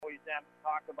them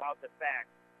talk about the fact,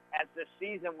 as the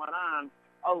season went on,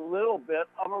 a little bit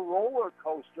of a roller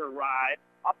coaster ride,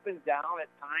 up and down at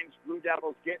times. Blue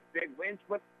Devils get big wins,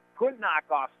 but could knock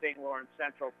off St. Lawrence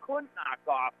Central, could knock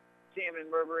off Salmon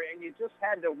River, and you just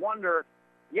had to wonder,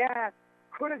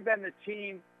 could have been the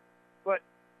team, but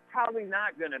probably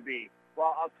not going to be.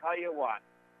 Well, I'll tell you what,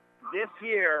 this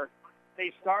year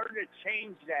they started to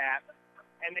change that,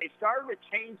 and they started to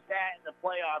change that in the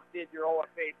playoffs, did your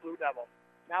OFA Blue Devils.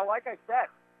 Now, like I said,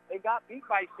 they got beat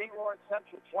by St. Lawrence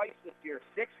Central twice this year,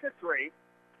 6-3,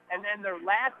 and then their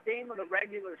last game of the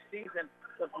regular season,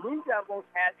 the Blue Devils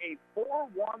had a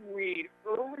 4-1 lead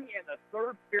early in the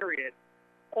third period,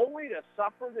 only to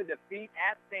suffer the defeat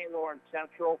at St. Lawrence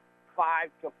Central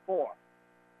 5-4.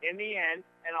 In the end,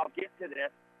 and I'll get to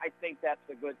this, I think that's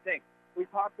a good thing. We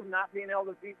talked about not being able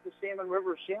to beat the Salmon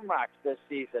River Shamrocks this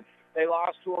season. They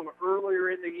lost to them earlier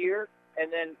in the year,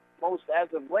 and then most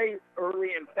as of late,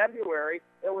 early in February,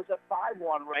 it was a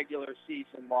 5-1 regular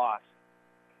season loss.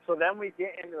 So then we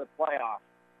get into the playoffs.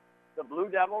 The Blue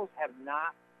Devils have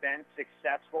not been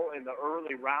successful in the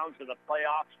early rounds of the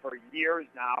playoffs for years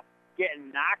now,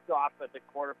 getting knocked off at the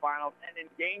quarterfinals and in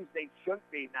games they shouldn't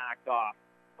be knocked off.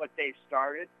 But they've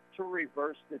started to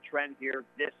reverse the trend here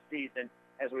this season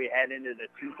as we head into the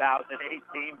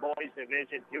 2018 Boys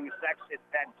Division II Section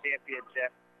 10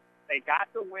 Championship. They got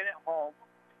the win at home,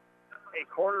 a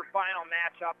quarterfinal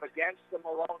matchup against the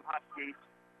Malone Huskies.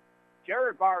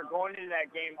 Jared Barr going into that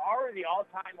game, already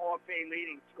all-time OFA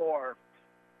leading scorer.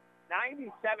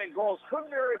 97 goals. Could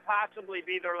very possibly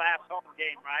be their last home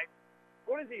game, right?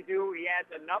 What does he do? He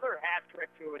adds another hat trick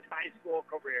to his high school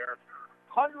career.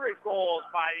 100 goals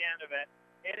by the end of it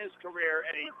in his career,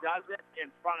 and he does it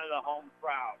in front of the home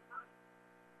crowd.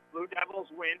 Blue Devils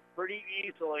win pretty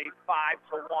easily,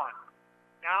 5-1.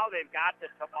 Now they've got the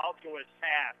tumultuous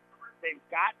task. They've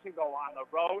got to go on the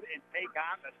road and take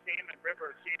on the Salmon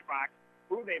River Shamrocks,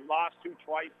 who they've lost to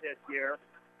twice this year.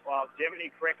 Well, Jiminy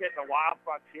Cricket, the Wild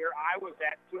Frontier. I was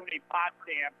at SUNY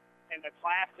Potsdam in the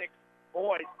Classic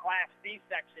Boys Class C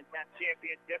Section 10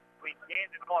 Championship between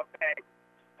Canton and OFA.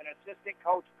 And assistant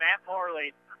coach Matt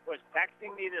Morley was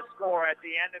texting me the score at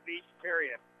the end of each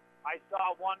period. I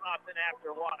saw 1-0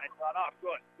 after 1. I thought, oh,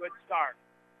 good start.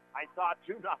 I saw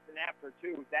 2-0 after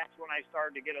 2. That's when I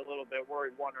started to get a little bit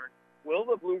worried, wondering, will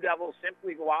the Blue Devils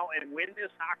simply go out and win this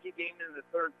hockey game in the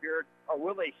third period, or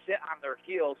will they sit on their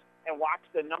heels and watch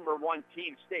the number one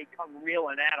team state come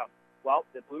reeling at them? Well,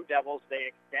 the Blue Devils, they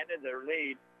extended their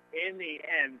lead. In the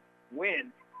end,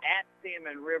 win at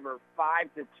Salmon River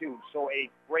 5-2. So a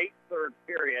great third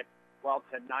period. Well,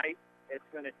 tonight it's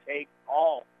going to take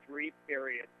all three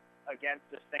periods against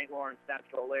the St. Lawrence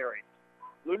Central Larry.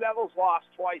 Blue Devils lost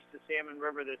twice to Salmon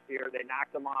River this year. They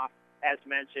knocked them off, as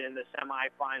mentioned, in the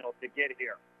semifinal to get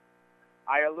here.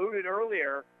 I alluded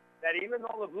earlier that even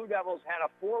though the Blue Devils had a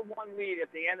 4-1 lead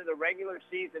at the end of the regular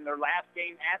season, their last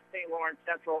game at St. Lawrence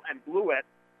Central, and blew it,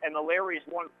 and the Larrys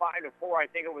won 5-4, I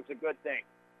think it was a good thing.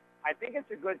 I think it's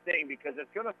a good thing because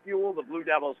it's going to fuel the Blue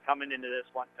Devils coming into this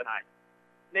one tonight.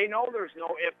 They know there's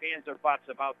no ifs, ands, or buts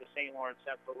about the St. Lawrence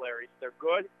Central Larrys. They're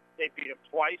good. They beat them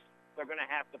twice. They're going to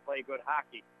have to play good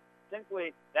hockey.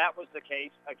 Simply, that was the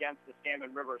case against the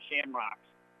Salmon River Shamrocks.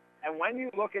 And when you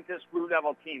look at this Blue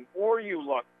Devil team, or you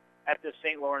look at the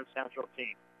St. Lawrence Central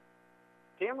team,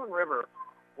 Salmon River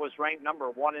was ranked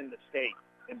number 1 in the state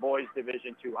in boys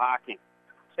Division II hockey.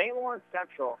 St. Lawrence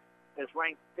Central is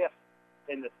ranked 5th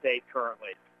in the state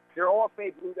currently. Your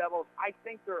OFA Blue Devils, I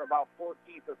think they're about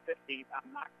 14th or 15th.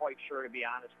 I'm not quite sure, to be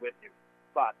honest with you.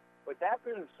 But with that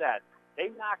being said, they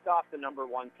knocked off the number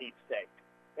 1 team state.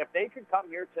 If they could come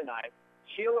here tonight,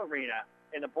 Shield Arena,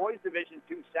 in the boys Division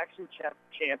II Section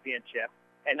Championship,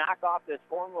 and knock off this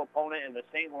former opponent in the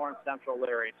St. Lawrence Central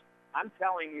Larrys, I'm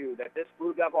telling you that this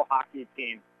Blue Devil hockey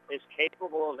team is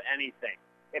capable of anything.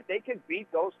 If they could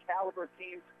beat those caliber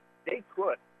teams, they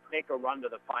could make a run to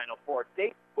the Final Four.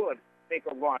 They could make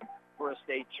a run for a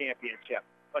state championship.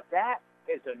 But that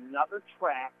is another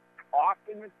track off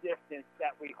in the distance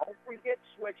that we hope we get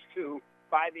switched to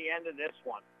by the end of this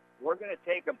one. We're going to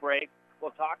take a break.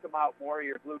 We'll talk about more of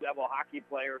your Blue Devil hockey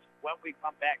players when we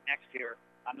come back next year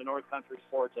on the North Country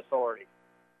Sports Authority.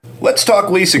 Let's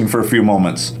talk leasing for a few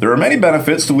moments. There are many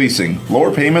benefits to leasing.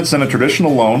 Lower payments than a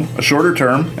traditional loan, a shorter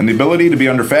term, and the ability to be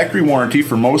under factory warranty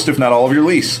for most if not all of your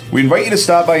lease. We invite you to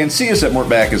stop by and see us at Mort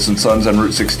Backus & Sons on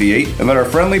Route 68 and let our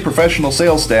friendly professional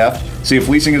sales staff see if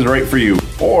leasing is right for you.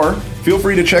 Or feel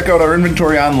free to check out our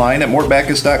inventory online at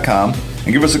mortbackus.com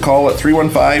and give us a call at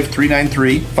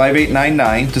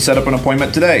 315-393-5899 to set up an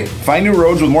appointment today. Find new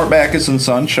roads with Mort Backus &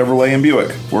 Sons Chevrolet and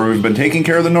Buick, where we've been taking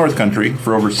care of the North Country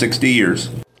for over 60 years.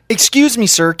 Excuse me,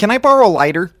 sir. Can I borrow a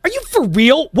lighter? Are you for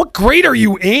real? What grade are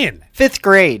you in? 5th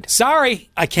grade. Sorry,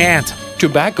 I can't.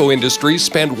 Tobacco industries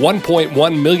spend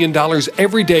 $1.1 million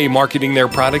every day marketing their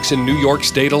products in New York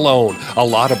State alone, a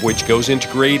lot of which goes into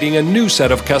creating a new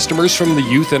set of customers from the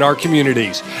youth in our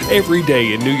communities. Every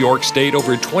day in New York State,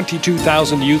 over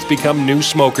 22,000 youth become new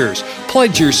smokers.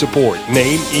 Pledge your support.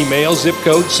 Name, email, zip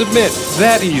code, submit.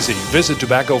 That easy. Visit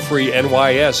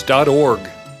tobaccofreenys.org.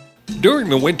 During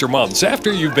the winter months,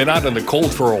 after you've been out in the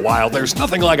cold for a while, there's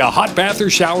nothing like a hot bath or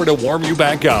shower to warm you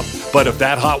back up. But if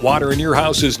that hot water in your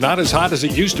house is not as hot as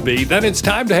it used to be, then it's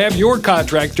time to have your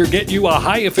contractor get you a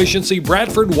high-efficiency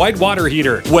Bradford white water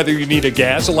heater. Whether you need a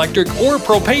gas, electric, or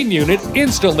propane unit,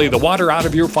 instantly the water out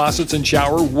of your faucets and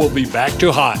shower will be back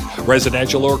to hot.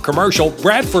 Residential or commercial,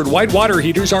 Bradford white water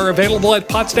heaters are available at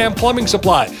Potsdam Plumbing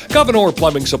Supply, Gouverneur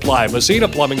Plumbing Supply, Messina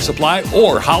Plumbing Supply,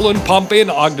 or Howland Pump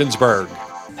in Ogdensburg.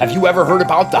 Have you ever heard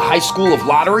about the High School of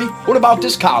Lottery? What about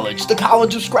this college, the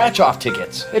College of Scratch-Off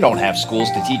Tickets? They don't have schools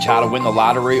to teach how to win the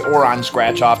lottery or on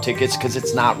scratch-off tickets because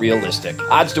it's not realistic.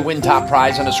 Odds to win top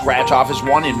prize on a scratch-off is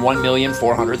 1 in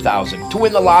 1,400,000. To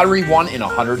win the lottery, 1 in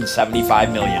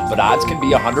 175 million. But odds can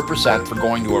be 100% for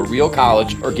going to a real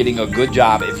college or getting a good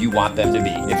job if you want them to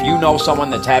be. If you know someone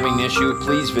that's having an issue,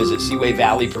 please visit Seaway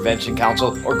Valley Prevention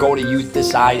Council or go to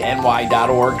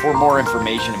youthdecideNY.org for more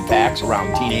information and facts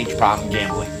around teenage problem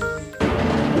gambling.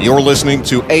 You're listening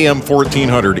to AM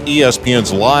 1400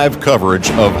 ESPN's live coverage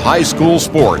of high school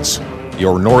sports.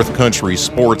 Your North Country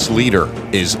sports leader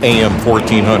is AM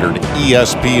 1400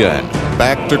 ESPN.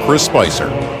 Back to Chris Spicer.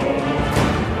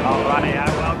 All right, I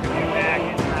welcome you back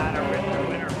inside our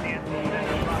Winter Fancy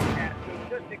Center broadcast.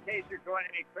 Just in case you're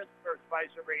joining me, Christopher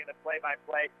Spicer bringing the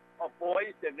play-by-play of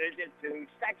Boys Division II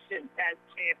Section 10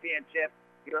 Championship.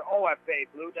 Your OFA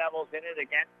Blue Devils in it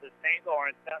against the St.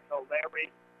 Lawrence Central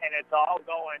Larry. And it's all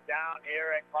going down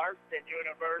here at Clarkston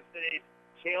University's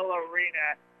Chill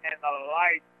Arena, and the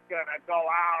light's going to go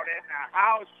out in the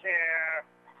house here.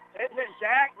 Isn't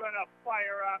Jack going to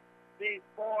fire up these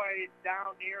boys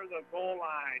down near the goal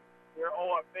line? Your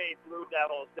OFA Blue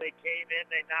Devils, they came in,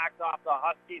 they knocked off the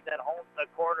Huskies at home in the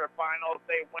quarterfinals.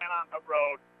 They went on the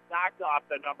road, knocked off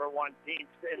the number 1 team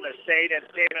in the state at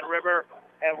Salmon River.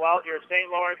 And, well, your St.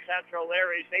 Lawrence Central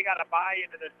Larrys, they got to buy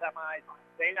into the semis.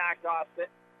 They knocked off the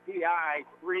PI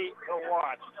 3-1.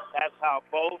 That's how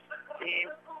both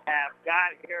teams have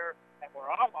got here, and we're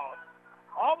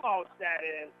almost that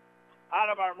is,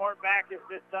 out of our Mort Backus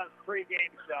This Sun's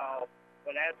pregame show.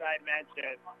 But as I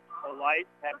mentioned, the lights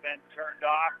have been turned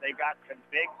off. They got some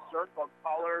big circle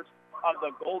colors of the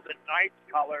Golden Knights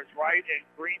colors, right, in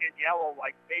green and yellow,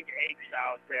 like big eggs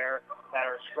out there that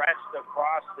are stretched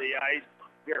across the ice.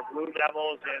 Your Blue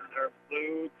Devils in their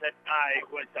blue tonight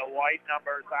with the white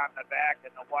numbers on the back and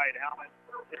the white helmet.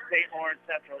 The St. Lawrence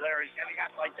Central Larrys, they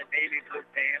got like the navy blue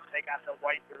pants. They got the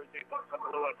white jersey with the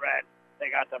blue and red.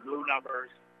 They got the blue numbers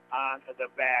on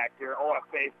the back. Your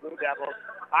OFA Blue Devils,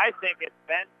 I think it's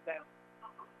been since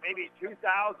maybe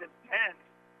 2010,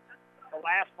 the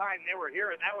last time they were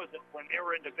here, and that was when they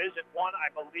were in Division I,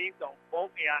 I believe. Don't quote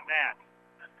me on that.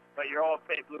 But your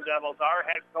OFA Blue Devils are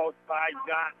head coached by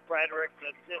John Fredericks,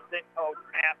 assistant coach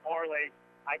Matt Morley.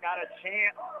 I got a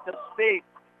chance to speak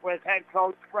with head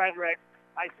coach Fredericks.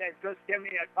 I said, just give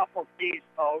me a couple keys,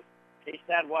 coach. He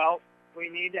said, well, we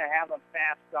need to have a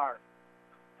fast start.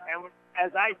 And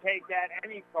as I take that,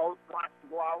 any coach wants to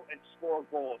go out and score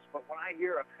goals. But when I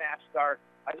hear a fast start,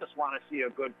 I just want to see a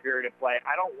good period of play.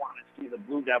 I don't want to see the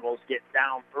Blue Devils get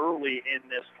down early in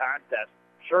this contest.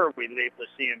 Sure, we'd like to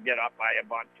see them get up by a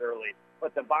bunch early.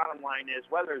 But the bottom line is,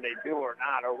 whether they do or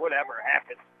not, or whatever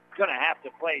happens, going to have to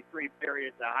play 3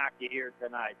 periods of hockey here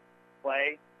tonight.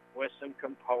 Play with some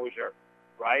composure,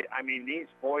 right? I mean, these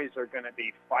boys are going to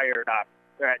be fired up.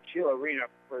 They're at Chill Arena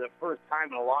for the first time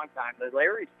in a long time. The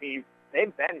Larry's team,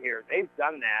 they've been here. They've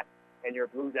done that. And your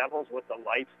Blue Devils, with the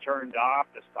lights turned off,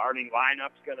 the starting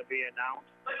lineup's going to be announced.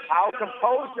 How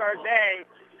composed are they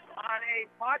on a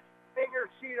much bigger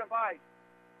sheet of ice?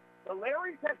 The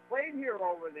Larrys have played here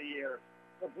over the years.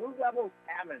 The Blue Devils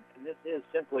haven't, and this is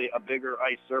simply a bigger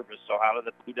ice surface. So how do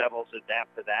the Blue Devils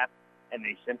adapt to that? And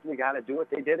they simply got to do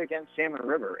what they did against Salmon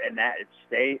River, and that is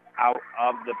stay out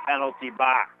of the penalty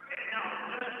box.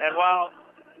 And, well,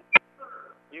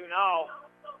 you know,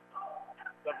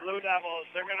 the Blue Devils,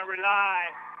 they're going to rely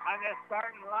on this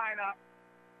starting lineup.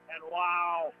 And,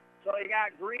 wow. So you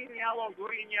got green, yellow,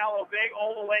 big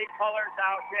oval 8 colors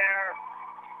out there.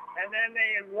 And then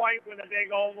they in white with a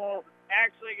big oval,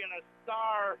 actually going to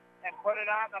star and put it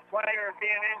on the player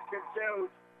being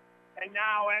introduced. And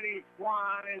now Eddie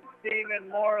Swan and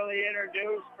Stephen Morley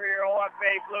introduced for your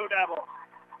OFA Blue Devils.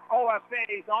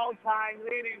 OFA's all-time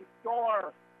leading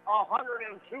scorer,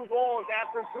 102 goals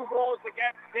after 2 goals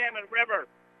against Salmon River.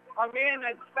 A man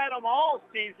that spent them all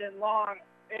season long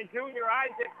in junior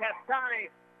Isaac Castani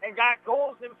and got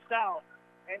goals himself.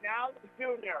 And now the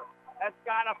junior has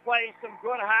got to play some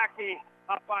good hockey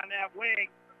up on that wing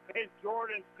is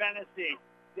Jordan Fennessy,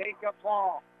 Jacob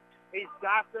Paul. He's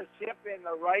got the ship in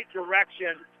the right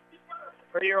direction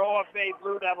for your OFA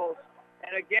Blue Devils.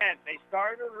 And again, they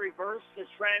started to reverse the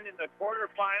trend in the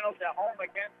quarterfinals at home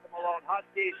against the Malone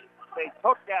Huskies. They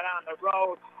took that on the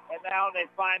road, and now they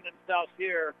find themselves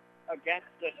here against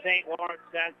the St. Lawrence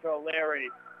Central Larry.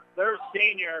 Their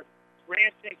senior,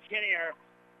 Ranson Kinnear,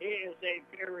 he is a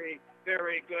very,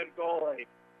 very good goalie.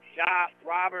 Josh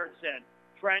Robertson,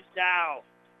 Trent Dow,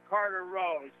 Carter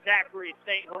Rose, Zachary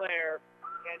St. Hilaire,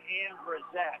 and Ian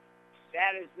Brissett.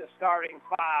 That is the starting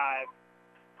 5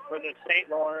 for the St.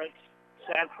 Lawrence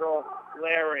Central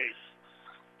Larrys.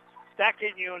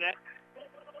 Second unit,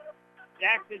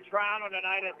 Jackson Toronto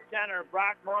tonight at center,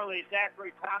 Brock Morley,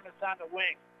 Zachary Thomas on the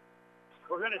wing.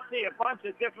 We're going to see a bunch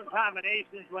of different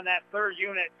combinations when that third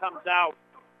unit comes out.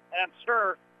 And I'm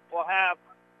sure we'll have,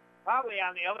 probably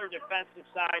on the other defensive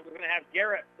side, we're going to have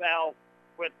Garrett Bell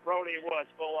with Brody Woods.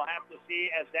 But we'll have to see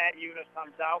as that unit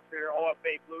comes out for your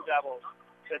OFA Blue Devils.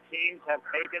 The teams have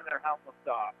taken their helmets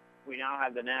off. We now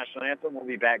have the national anthem. We'll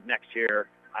be back next year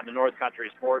on the North Country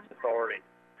Sports Authority.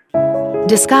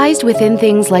 Disguised within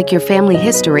things like your family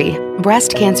history,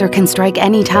 breast cancer can strike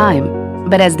any time.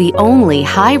 But as the only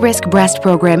high-risk breast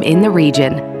program in the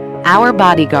region, our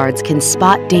bodyguards can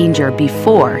spot danger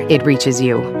before it reaches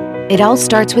you. It all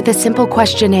starts with a simple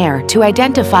questionnaire to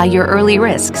identify your early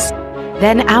risks.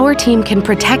 Then our team can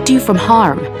protect you from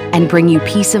harm and bring you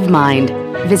peace of mind.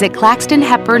 Visit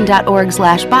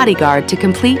claxtonhepburn.org/bodyguard to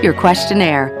complete your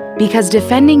questionnaire, because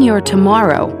defending your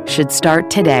tomorrow should start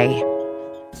today.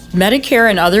 Medicare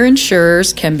and other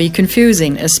insurers can be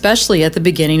confusing, especially at the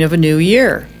beginning of a new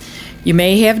year. You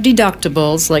may have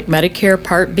deductibles like Medicare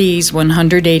Part B's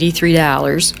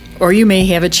 $183, or you may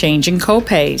have a change in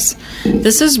copays.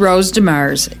 This is Rose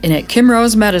DeMars, and at Kim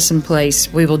Rose Medicine Place,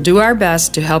 we will do our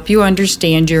best to help you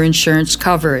understand your insurance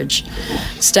coverage.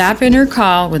 Stop in or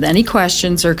call with any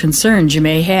questions or concerns you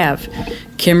may have.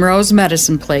 Kim Rose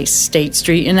Medicine Place, State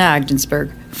Street in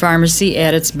Ogdensburg. Pharmacy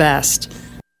at its best.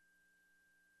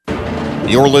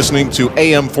 You're listening to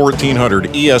AM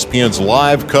 1400 ESPN's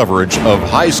live coverage of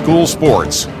high school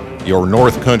sports. Your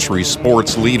North Country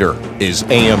sports leader is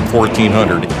AM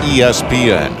 1400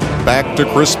 ESPN. Back to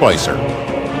Chris Spicer.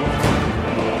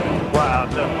 Wow,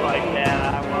 just like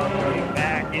that, I want to be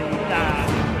back inside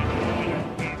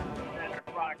the Center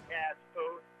broadcast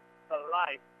booth. The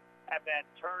lights have been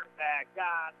turned back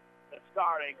on. The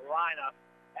starting lineup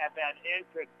have been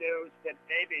introduced, and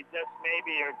maybe, just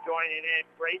maybe, you're joining in.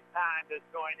 Great time to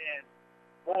join in.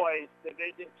 Boys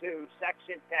Division II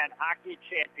Section 10 Hockey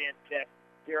Championship.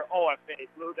 Your OFA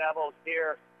Blue Devils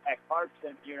here at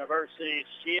Clarkson University's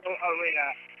Shield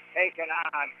Arena, taking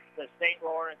on the St.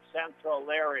 Lawrence Central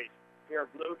Larrys. Your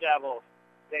Blue Devils,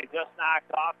 they just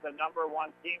knocked off the number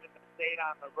 1 team in the state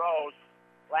on the road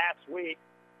last week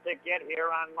to get here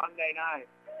on Monday night.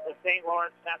 The St.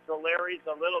 Lawrence Central Larrys,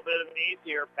 a little bit of an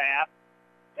easier path.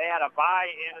 They had a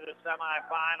bye into the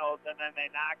semifinals, and then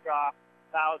they knocked off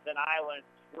Thousand Islands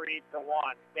 3-1.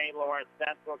 St. Lawrence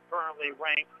Central currently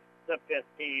ranked the 5th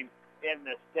team in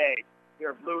the state.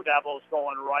 Your Blue Devils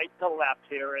going right to left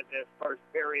here in this first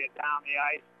period down the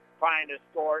ice, trying to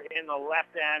score in the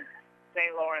left end.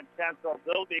 St. Lawrence Central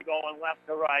will be going left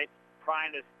to right,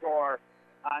 trying to score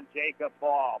on Jacob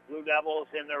Ball. Blue Devils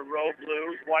in their road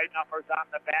blues, white numbers on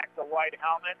the back, the white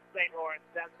helmet. St. Lawrence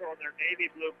Central in their navy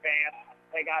blue pants.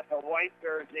 They got the white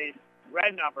jerseys,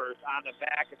 red numbers on the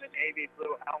back of the navy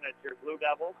blue helmets. Your Blue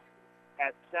Devils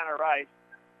at center ice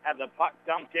have the puck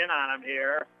dumped in on them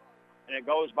here, and it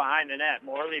goes behind the net.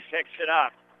 Morley picks it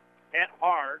up, hit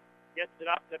hard, gets it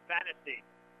up to Fennessy.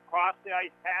 Cross the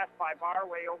ice pass by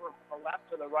Barway over from the left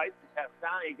to the right.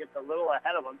 Castani gets a little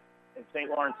ahead of him, and St.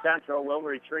 Lawrence Central will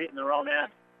retreat in their own end.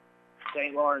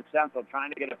 St. Lawrence Central trying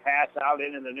to get a pass out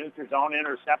into the neutral zone,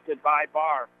 intercepted by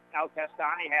Barr. Now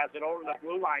Castani has it over the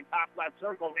blue line, top left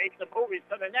circle, makes the movies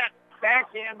to the net.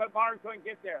 Backhand, but Barr couldn't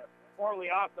get there. Morley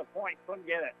off the point, couldn't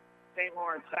get it. St.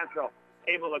 Lawrence Central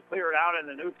able to clear it out in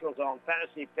the neutral zone.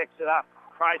 Fennessy picks it up,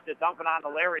 tries to dump it on the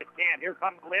Larrys. Can't. Here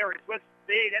comes the Larrys with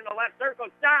speed in the left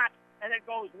circle. Shot, and it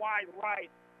goes wide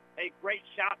right. A great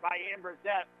shot by Amber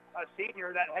Zett, a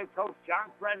senior that head coach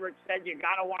John Frederick said you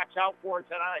got to watch out for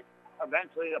tonight.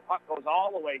 Eventually, the puck goes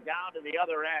all the way down to the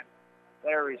other end.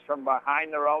 Larrys from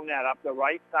behind their own net up the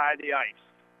right side of the ice.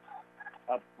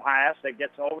 A pass that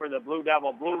gets over the Blue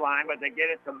Devil blue line, but they get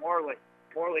it to Morley.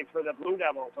 Morley for the Blue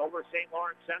Devils over St.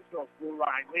 Lawrence Central's blue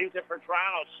line. Leaves it for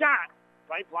Toronto. Shot.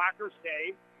 Right blocker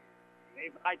saved.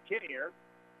 Saved by Kinnear.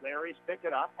 Larry's pick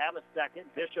it up. Have a second.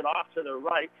 Dish it off to the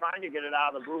right. Trying to get it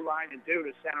out of the blue line and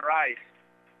to center ice.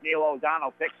 Neil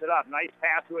O'Donnell picks it up. Nice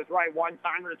pass to his right. One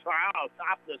timer to Toronto.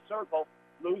 Top of the circle.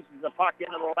 Loses the puck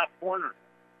into the left corner.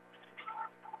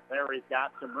 Larry's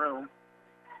got some room.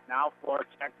 Now floor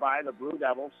check by the Blue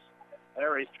Devils.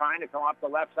 Larry's trying to come up the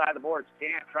left side of the boards.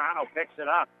 Can't. Toronto picks it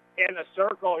up. In the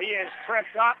circle. He is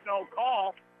tripped up. No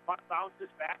call. Puck bounces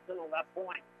back to the left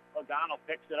point. O'Donnell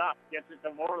picks it up. Gets it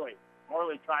to Morley.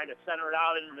 Morley tried to center it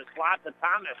out into the slot to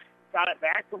Thomas. Got it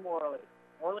back to Morley.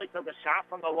 Morley took a shot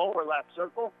from the lower left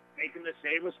circle. Making the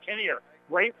save was Kinnear.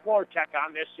 Great floor check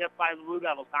on this shift by the Blue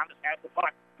Devils. Thomas has the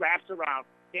puck. Drafts around.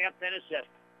 Can't finish it.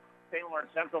 St.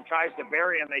 Lawrence Central tries to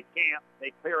bury him. They can't.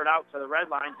 They clear it out to the red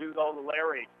line. Do go to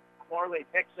Larry. Morley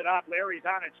picks it up. Larry's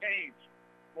on a change.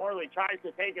 Morley tries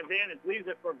to take advantage. Leaves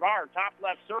it for Barr. Top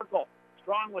left circle.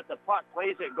 Strong with the puck.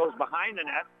 Plays it. Goes behind the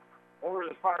net. Over to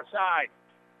the far side.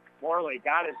 Morley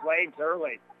got his legs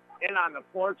early. In on the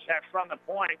floor check from the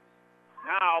point.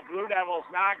 Now Blue Devils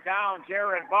knock down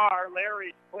Jared Barr.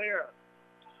 Larry's clear.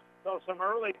 So some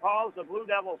early calls the Blue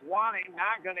Devils wanting.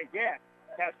 Not going to get.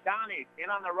 Castani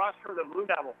in on the rush for the Blue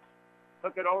Devils.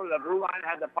 Took it over the blue line.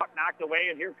 Had the puck knocked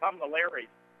away. And here come the Larrys.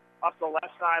 Up the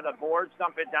left side of the board.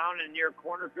 Stump it down in near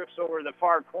corner. Drifts over the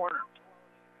far corner.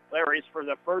 Larrys for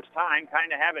the first time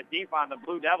kind of have it deep on the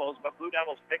Blue Devils. But Blue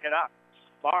Devils pick it up.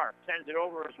 Barr sends it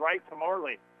over his right to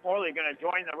Morley. Morley going to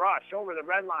join the rush over the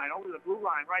red line, over the blue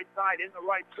line, right side in the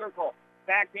right circle.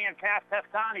 Backhand pass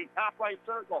Testani, top right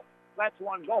circle. Lets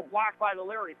one go, blocked by the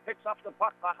Larry. Picks up the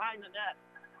puck behind the net.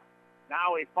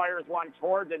 Now he fires one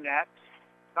toward the net.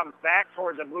 Comes back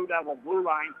toward the Blue Devil blue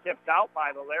line, tipped out by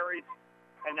the Larrys.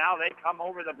 And now they come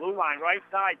over the blue line, right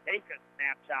side, take a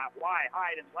snapshot. Wide,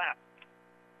 high and left.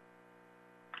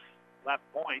 Left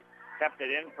point, kept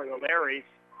it in for the Larrys.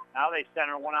 Now they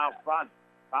center one out front.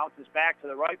 Bounces back to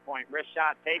the right point. Wrist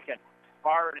shot taken.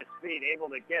 Far in his speed,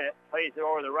 able to get it. Plays it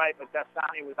over the right, but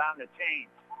Destani was on the change.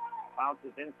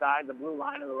 Bounces inside the blue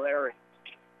line of the Larry.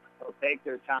 They'll take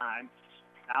their time.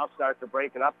 Now start to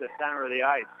break it up the center of the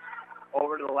ice.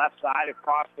 Over to the left side,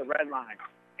 across the red line.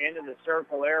 Into the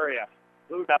circle area.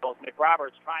 Blue Devils,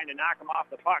 McRoberts trying to knock him off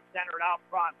the puck. Centered out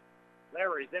front.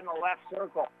 Larry's in the left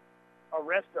circle. A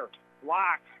wrister.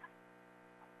 Blocked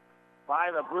by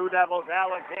the Blue Devils,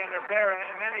 Alexander Barrett,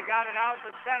 and then he got it out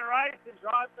to center ice and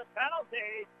draws the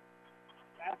penalty.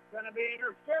 That's going to be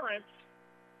interference.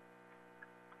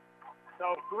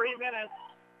 So 3 minutes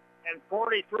and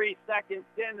 43 seconds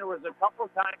in, there was a couple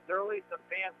times early some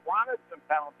fans wanted some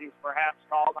penalties perhaps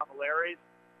called on the Larrys,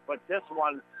 but this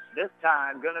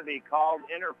time, going to be called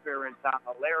interference on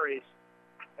the Larrys.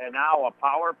 And now a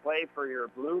power play for your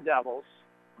Blue Devils.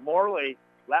 Morley,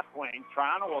 left wing.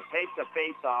 Toronto will take the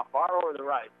face-off far over the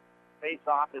right.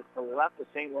 Face-off is to the left of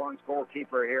St. Lawrence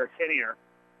goalkeeper here, Kinnear.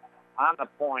 On the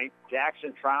point,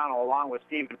 Jackson Toronto along with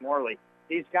Stephen Morley.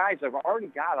 These guys have already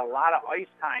got a lot of ice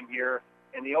time here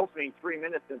in the opening 3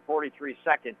 minutes and 43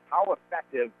 seconds. How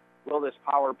effective will this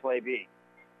power play be?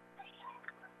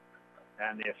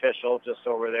 And the official just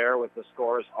over there with the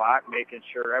scores clock, making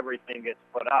sure everything gets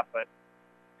put up. But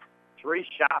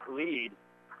 3-shot lead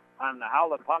on the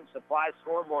Howland Pump Supply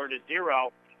scoreboard is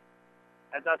 0.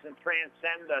 That doesn't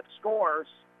transcend the scores,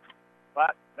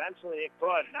 but eventually it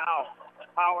could. Now,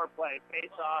 power play,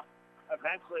 face-off,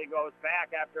 eventually goes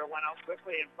back after it went out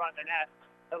quickly in front of the net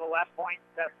to the left point,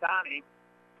 Testani.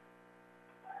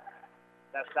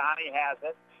 Testani has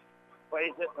it,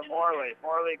 plays it to Morley.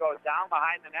 Morley goes down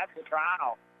behind the net to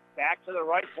Toronto. Back to the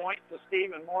right point to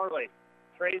Stephen Morley.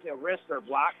 Trades a wrister,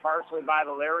 blocked partially by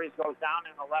the Larrys, goes down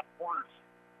in the left corner.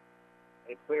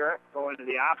 They clear it, go into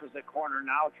the opposite corner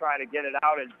now, try to get it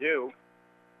out and do.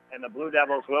 And the Blue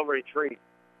Devils will retreat.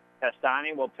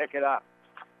 Testani will pick it up.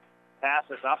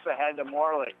 Passes up ahead to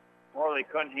Morley. Morley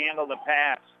couldn't handle the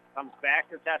pass. Comes back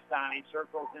to Testani,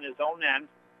 circles in his own end,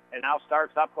 and now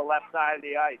starts up the left side of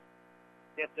the ice.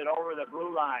 Gets it over the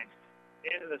blue line.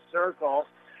 Into the circle.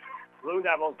 Blue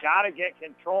Devils got to get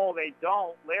control. They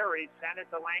don't. Larry sent it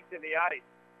the length of the ice.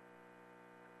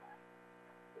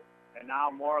 And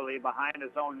now Morley, behind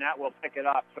his own net, will pick it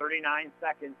up. 39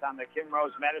 seconds on the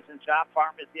Kimrose Medicine Shop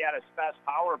Pharmacy at a Spec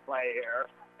power play here.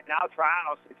 And now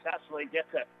Toronto successfully gets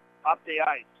it up the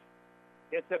ice.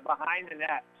 Gets it behind the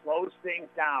net. Slows things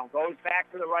down. Goes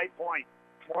back to the right point.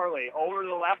 Morley over to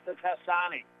the left of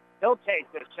Testani. He'll take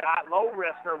the shot. Low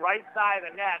wrister, right side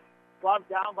of the net. Gloved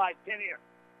down by Kinnear.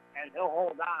 And he'll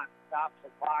hold on. Stops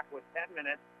the clock with 10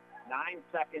 minutes 9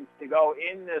 seconds to go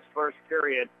in this first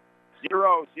period.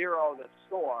 0-0 the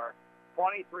score.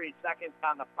 23 seconds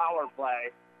on the power play.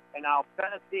 And now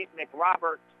Fennessy,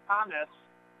 McRoberts, Thomas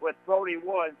with Brody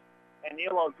Woods and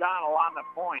Neil O'Donnell on the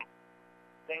point.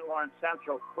 St. Lawrence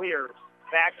Central clears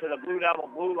back to the Blue Devil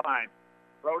blue line.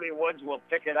 Brody Woods will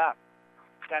pick it up.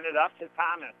 Send it up to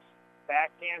Thomas.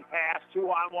 Backhand pass,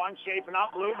 2-on-1, shaping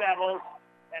up Blue Devils.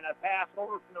 And a pass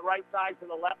over from the right side to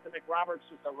the left to McRoberts,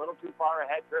 just a little too far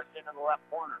ahead, drifting into the left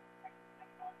corner.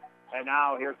 And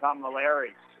now here come the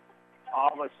Larrys.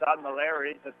 All of a sudden, the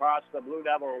Larrys across the Blue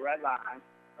Devil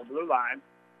blue line,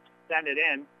 send it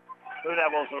in. Blue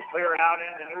Devils will clear it out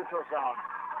into the neutral zone.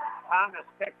 Thomas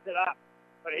picks it up,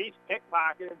 but he's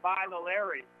pickpocketed by the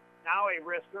Larrys. Now a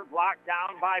wrister blocked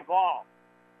down by Ball.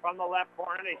 From the left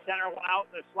corner, they center one out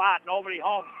in the slot. Nobody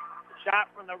home. Shot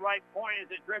from the right point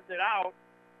as it drifted out.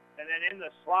 And then in the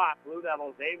slot, Blue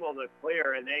Devils able to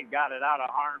clear, and they got it out of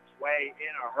harm's way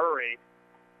in a hurry.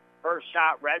 First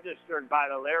shot registered by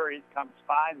the Larrys comes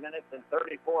 5 minutes and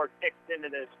 34 ticks into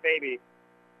this baby.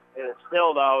 It is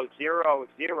still, though, 0-0.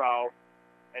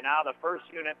 And now the first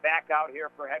unit back out here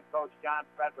for head coach John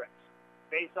Fredericks.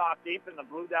 Face off deep in the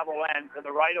Blue Devil end to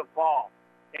the right of Ball.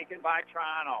 Taken by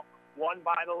Toronto. Won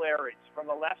by the Larrys. From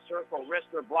the left circle,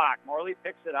 wrister block. Morley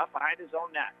picks it up behind his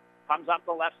own net. Comes up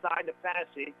the left side to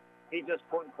Fennessy. He just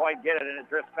couldn't quite get it, and it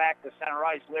drifts back to center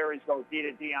ice. Larrys go D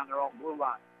to D on their own blue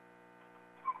line.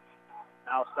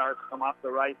 Now starts to come up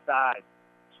the right side.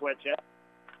 Switch it.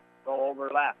 Go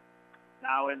over left.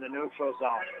 Now in the neutral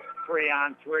zone.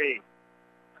 3-on-3.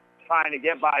 Trying to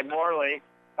get by Morley.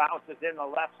 Bounces in the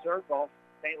left circle.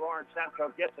 St. Lawrence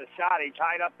Central gets a shot. He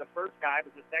tied up the first guy,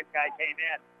 but the second guy came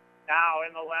in. Now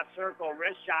in the left circle,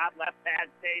 wrist shot, left pad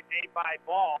save made by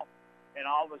Ball. And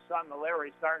all of a sudden, the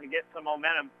Larrys starting to get some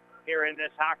momentum here in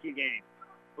this hockey game.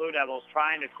 Blue Devils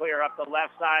trying to clear up the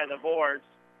left side of the boards.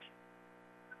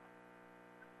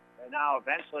 And now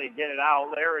eventually get it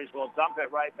out. Larrys will dump it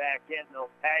right back in.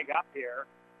 They'll tag up here.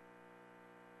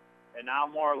 And now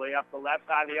Morley up the left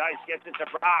side of the ice gets it to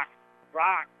Brock.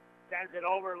 Brock sends it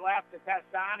over left to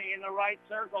Testani in the right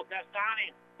circle.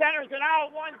 Testani centers it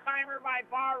out. One-timer by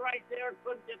Barr right there.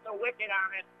 Couldn't get the wicket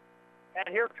on it. And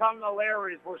here come the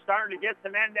Larrys. We're starting to get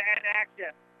some end-to-end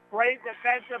action. Great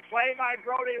defensive play by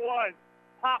Brody Woods.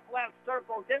 Top left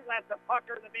circle. Didn't let the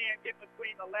pucker, the man, get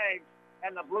between the legs.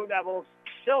 And the Blue Devils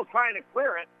still trying to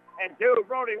clear it. And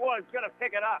Brody Woods going to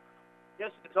pick it up.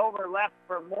 Distance over left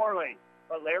for Morley.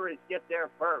 But Larrys get there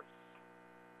first.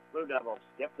 Blue Devils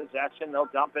get possession.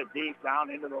 They'll dump it deep down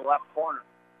into the left corner.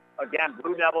 Again,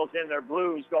 Blue Devils in their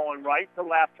blues going right to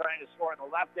left, trying to score in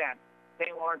the left end.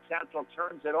 St. Lawrence Central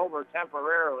turns it over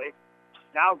temporarily.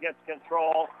 Now gets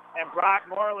control, and Brock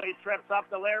Morley trips up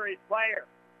the Larrys player.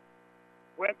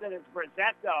 With it is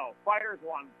Brizzetto. Fires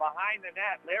one behind the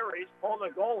net. Larrys pull the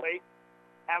goalie.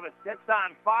 Have a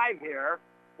 6-on-5 here.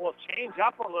 Will change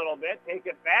up a little bit, take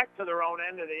it back to their own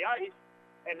end of the ice,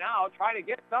 and now try to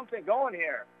get something going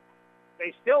here.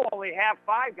 They still only have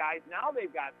 5 guys. Now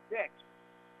they've got 6,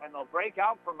 and they'll break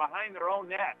out from behind their own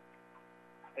net.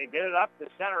 They get it up to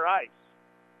center ice.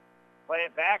 Play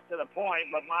it back to the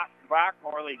point, but Brock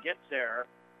Morley gets there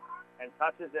and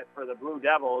touches it for the Blue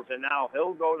Devils, and now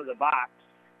he'll go to the box.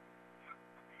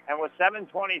 And with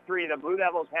 7:23, the Blue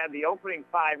Devils had the opening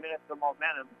 5 minutes of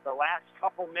momentum. The last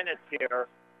couple minutes here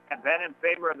have been in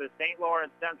favor of the St.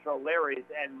 Lawrence Central Larrys,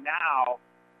 and now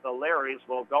the Larrys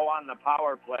will go on the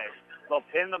power play. They'll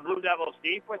pin the Blue Devils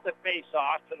deep with the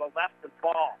face-off to the left of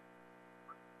Ball.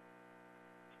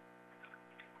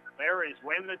 Larrys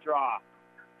win the draw.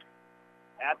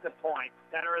 At the point,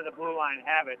 center of the blue line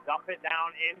have it. Dump it down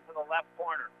into the left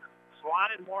corner. Swan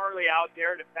and Morley out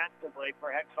there defensively for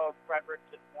head coach Fredericks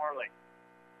and Morley.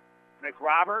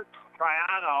 McRoberts,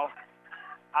 Triano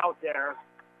out there.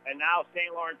 And now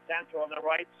St. Lawrence Central in the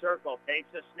right circle.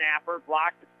 Takes a snapper,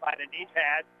 blocked by the knee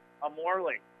pad of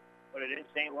Morley. But it is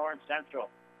St. Lawrence Central.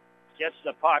 Gets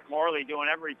the puck. Morley doing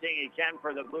everything he can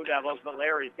for the Blue Devils, but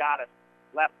Larry's got it.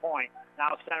 Left point.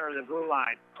 Now center of the blue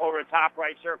line. Over the top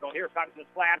right circle. Here comes the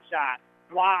slap shot.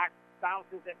 Blocked.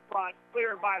 Bounces in front.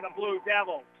 Cleared by the Blue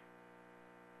Devils.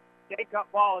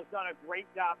 Jacob Ball has done a great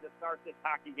job to start this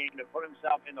hockey game to put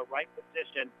himself in the right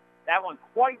position. That one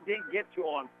quite didn't get to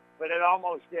him, but it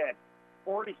almost did.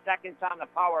 40 seconds on the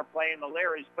power play, and the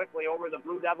Larrys quickly over the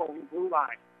Blue Devil blue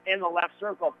line. In the left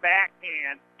circle.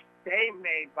 Backhand. Save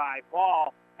made by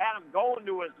Ball. Had him going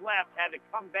to his left. Had to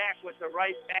come back with the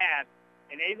right pad.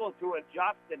 And able to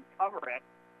adjust and cover it.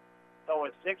 So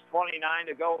with 6:29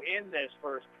 to go in this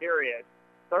first period,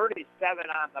 37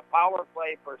 on the power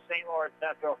play for St. Lawrence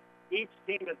Central. Each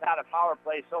team has had a power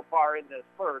play so far in this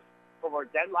first. but we're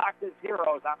deadlocked at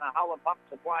zeros on the Howland Pump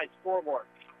Supply scoreboard.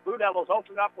 Blue Devils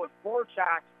opened up with 4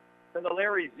 shots to the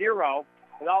Larry 0,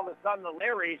 and all of a sudden the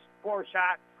Larry's 4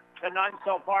 shots to none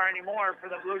so far anymore for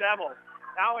the Blue Devils.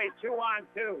 Now a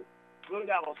 2-on-2. Blue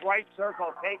Devils right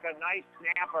circle, take a nice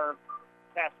snapper,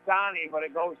 Castani, but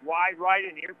it goes wide right,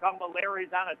 and here come the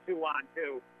Larrys on a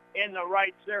 2-on-2 in the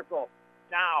right circle.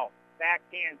 Now,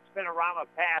 backhand spinorama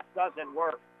pass doesn't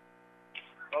work.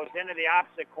 Goes into the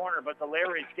opposite corner, but the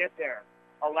Larrys get there.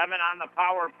 11 on the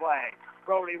power play.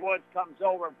 Brody Woods comes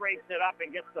over, breaks it up,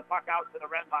 and gets the puck out to the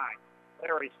red line.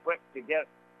 Larry's quick to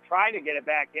try to get it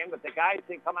back in, but the guys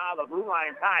didn't come out of the blue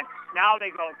line in time. Now they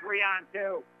go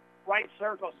 3-on-2. Right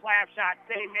circle, slap shot,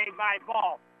 save made by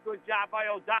Ball. Good job by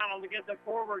O'Donnell to get the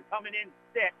forward coming in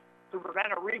thick to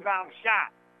prevent a rebound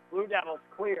shot. Blue Devils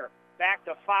clear. Back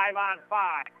to 5-on-5.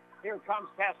 Here comes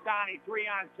Castani,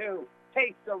 3-on-2.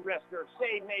 Takes the wrister.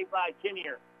 Save made by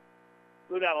Kinnear.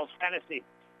 Blue Devils, Tennessee.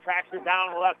 Tracks it down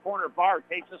in the left corner. Barr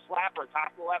takes a slapper.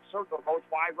 Top of the left circle. Goes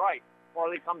wide right.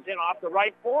 Morley comes in off the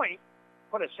right point.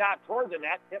 Put a shot toward the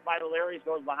net. Hit by the Larrys.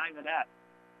 Goes behind the net.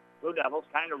 Blue Devils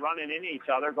kind of running into each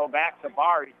other. Go back to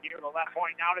Barr. He's near the left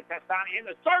point now to Castani in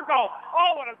the circle.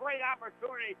 Oh, what a great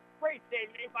opportunity. Great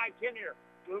save made by Kinnear.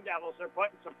 Blue Devils are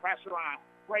putting some pressure on.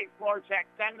 Great floor check.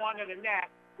 Send one to the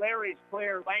net. Larry's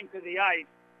clear, length of the ice.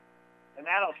 And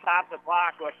that'll stop the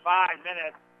clock with 5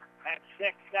 minutes and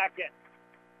 6 seconds.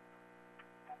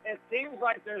 It seems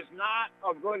like there's not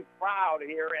a good crowd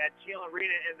here at Shield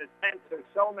Arena in the sense there's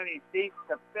so many seats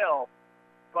to fill.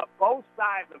 But both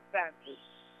sides of the fence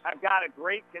have got a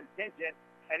great contingent,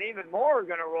 and even more are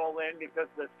going to roll in because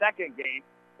the second game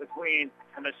between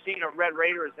the Messina Red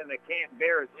Raiders and the Canton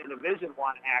Bears in Division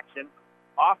I action.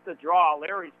 Off the draw,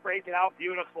 Larry's breaking out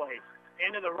beautifully.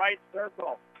 Into the right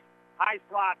circle. High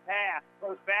slot pass.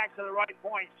 Goes back to the right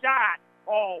point. Shot.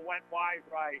 Oh, went wide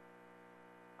right.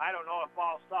 I don't know if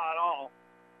Ball saw it all.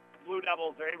 The Blue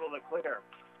Devils are able to clear.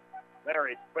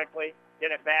 Larry quickly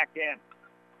get it back in.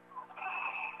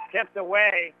 Tipped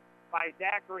away by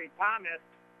Zachary Thomas,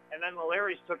 and then the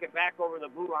Larrys took it back over the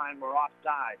blue line. We're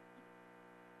offside.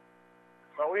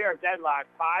 So we are deadlocked.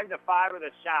 5-5 with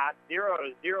a shot.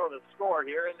 0-0 the score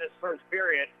here in this first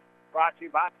period. Brought to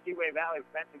you by Seaway Valley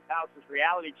Fencing Houses,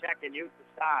 Reality Check, and Youth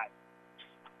Decide.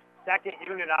 Second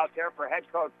unit out there for head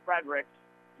coach Frederick,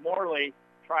 Morley,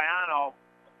 Triano,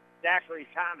 Zachary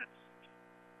Thomas.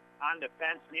 On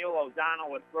defense, Neil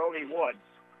O'Donnell with Brody Woods.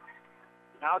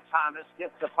 Now Thomas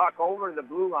gets the puck over the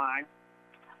blue line.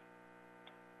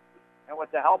 And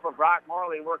with the help of Brock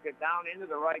Morley, work it down into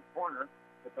the right corner.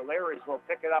 But the Larrys will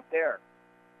pick it up there.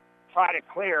 Try to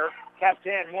clear. Kept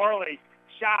in. Morley.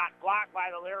 Shot blocked by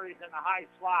the Larrys in the high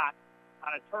slot on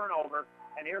a turnover.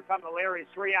 And here come the Larrys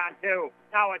 3-on-2.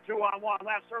 Now a 2-on-1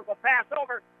 left circle pass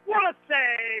over. What a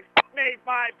save made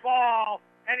by Ball.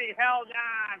 And he held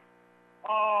on.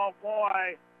 Oh,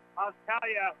 boy. I'll tell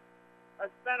you,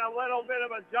 it's been a little bit of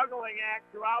a juggling act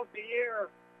throughout the year.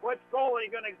 Which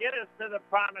goalie going to get us to the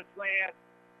promised land?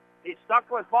 He stuck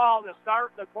with Ball to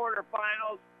start the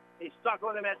quarterfinals. He stuck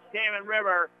with him at Salmon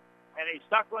River. And he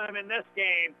stuck with him in this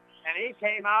game. And he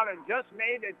came out and just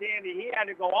made it dandy. He had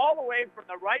to go all the way from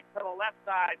the right to the left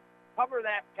side, cover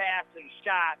that pass and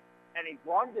shot, and he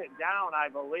gloved it down, I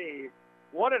believe.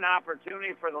 What an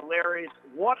opportunity for the Larrys.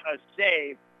 What a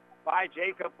save by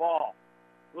Jacob Ball.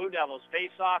 Blue Devils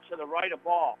face off to the right of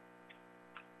Ball.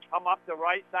 Come up the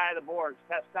right side of the boards.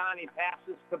 Testani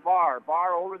passes to Barr.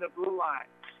 Barr over the blue line.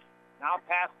 Now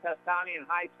past Testani in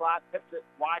high slot, tips it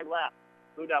wide left.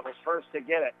 Blue Devils first to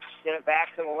get it. Get it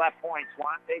back to the left point.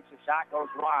 Swan takes a shot,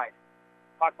 goes wide.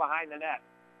 Puck behind the net.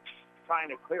 Trying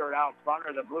to clear it out front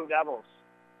of the Blue Devils.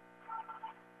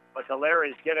 But the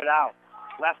Larrys get it out.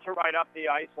 Left to right up the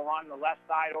ice along the left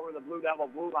side over the Blue Devil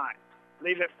blue line.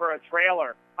 Leave it for a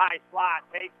trailer. High slot.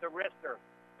 Takes the wrister.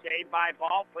 Saved by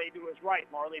Ball. Played to his right.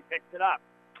 Morley picks it up.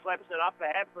 Flips it up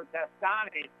ahead for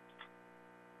Testani.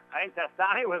 I think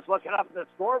Testani was looking up at the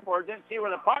scoreboard, didn't see where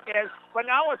the puck is, but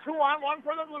now a 2-on-1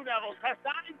 for the Blue Devils.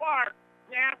 Testani Barr,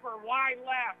 snapper, wide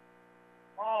left.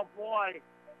 Oh, boy.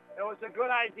 It was a good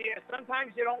idea.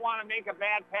 Sometimes you don't want to make a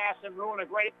bad pass and ruin a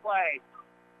great play.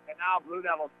 And now Blue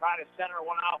Devils try to center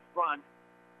one out front.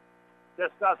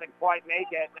 This doesn't quite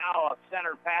make it. Now a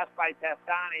center pass by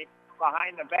Testani.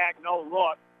 Behind the back, no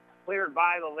look. Cleared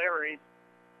by the Larrys.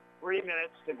 3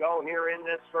 minutes to go here in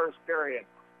this first period.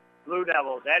 Blue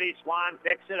Devils, Eddie Swan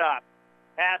picks it up.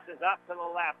 Passes up to the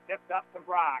left, tipped up to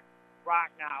Brock.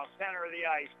 Brock now, center of the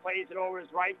ice, plays it over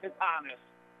his right to Thomas.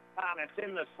 Thomas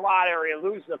in the slot area,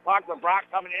 loses the puck, but Brock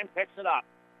coming in, picks it up.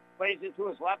 Plays it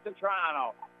to his left to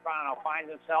Toronto. Toronto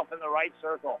finds himself in the right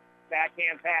circle.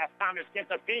 Backhand pass. Thomas gets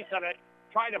a piece of it,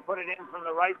 trying to put it in from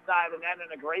the right side of the net,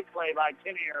 and a great play by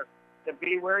Kinnear to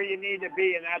be where you need to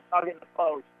be, and that's hugging the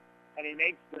post. And he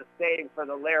makes the save for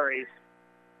the Larrys.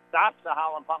 Stops the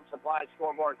Holland Pump Supply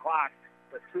scoreboard clock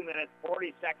with 2 minutes,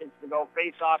 40 seconds to go.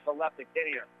 Face off to left of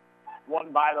Kinnear.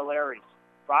 Won by the Larrys.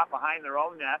 Drop behind their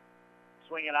own net.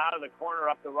 Swing it out of the corner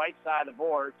up the right side of the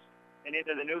boards and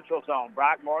into the neutral zone.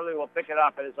 Brock Morley will pick it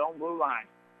up at his own blue line.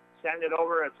 Send it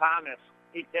over to Thomas.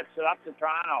 He tips it up to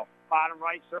Toronto. Bottom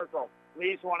right circle.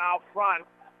 Leaves one out front.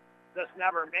 Just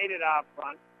never made it out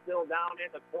front. Still down in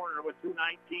the corner with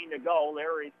 2:19 to go.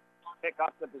 Larrys pick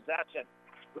up the possession.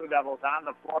 Blue Devils on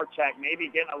the floor check. Maybe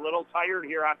getting a little tired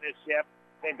here on this shift.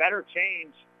 They better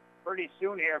change pretty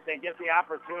soon here if they get the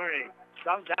opportunity.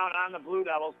 Comes down on the Blue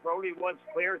Devils. Brody Woods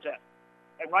clears it.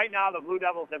 And right now the Blue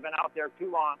Devils have been out there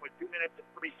too long with 2 minutes and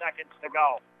 3 seconds to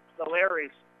go. The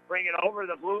Larrys bring it over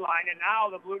the blue line, and now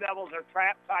the Blue Devils are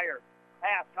trapped tired.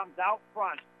 Pass comes out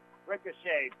front.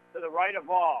 Ricochet to the right of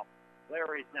all.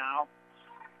 Larrys now,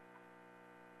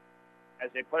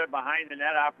 as they put it behind the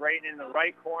net, operating in the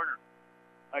right corner.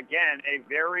 Again, a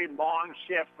very long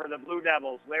shift for the Blue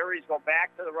Devils. Larrys go back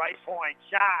to the right point.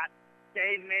 Shot.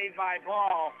 Save made by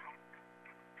Ball.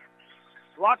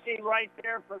 Lucky right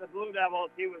there for the Blue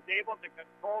Devils. He was able to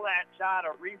control that shot.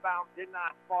 A rebound did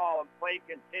not fall, and play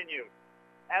continued.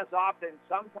 As often,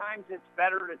 sometimes it's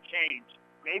better to change.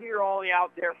 Maybe you're only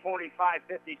out there 45,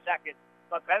 50 seconds,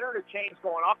 but better to change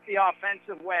going up the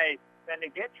offensive way than to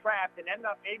get trapped and end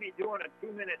up maybe doing a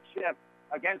 2-minute shift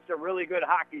against a really good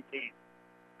hockey team.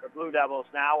 The Blue Devils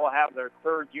now will have their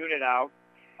third unit out.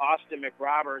 Austin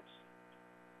McRoberts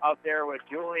out there with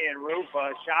Julian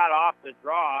Rufa. Shot off the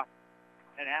draw.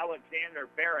 And Alexander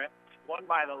Barrett, won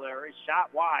by the Larrys. Shot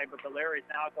wide, but the Larrys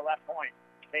now at the left point.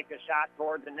 Take a shot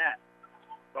toward the net.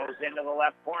 Goes into the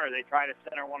left corner. They try to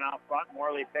center one out front.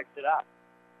 Morley picks it up.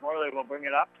 Morley will bring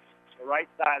it up the right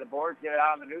side of the board, get it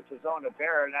out in the neutral zone to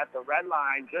Barrett. And at the red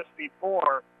line just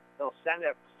before, they'll send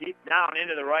it deep down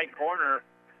into the right corner.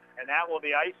 And that will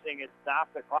be icing and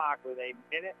stop the clock with 1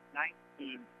 minute,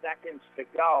 19 seconds to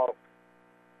go.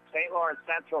 St. Lawrence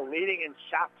Central leading in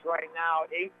shots right now,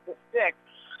 8-6.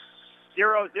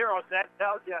 0-0. So that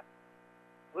tells you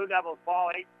Blue Devils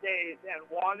ball 8 stays and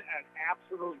one an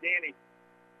absolute dandy.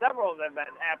 Several of them have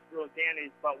been absolute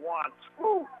dandies, but one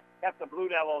kept the Blue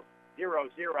Devils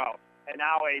 0-0. And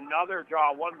now another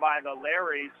draw won by the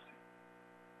Larrys.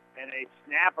 And a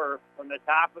snapper from the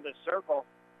top of the circle.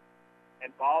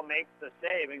 And Ball makes the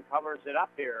save and covers it up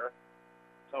here.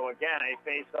 So again, a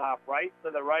face-off right to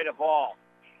the right of Ball.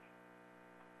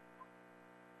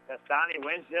 Castani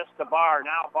wins this to Barr.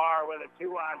 Now Barr with a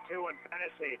 2-on-2 in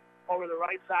Tennessee. Over the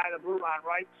right side of the blue line,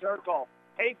 right circle.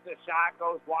 Takes the shot,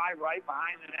 goes wide right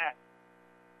behind the net.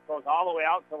 Goes all the way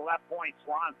out to the left point.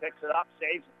 Swan picks it up,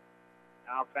 saves it.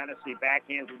 Now Tennessee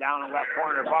backhands it down in the left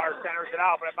corner. Barr centers it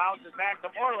out, but it bounces back to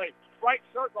Morley. Right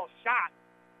circle shot.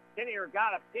 Kinnear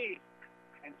got a piece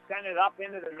and sent it up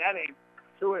into the netting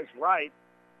to his right.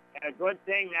 And a good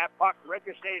thing that puck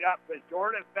ricocheted up because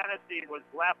Jordan Fennessy was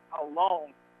left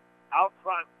alone out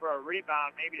front for a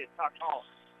rebound, maybe to tuck home.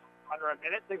 Under a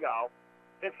minute to go.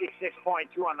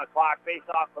 56.2 on the clock. Face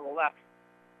off to the left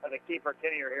of the keeper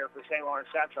Kinnear here for St. Lawrence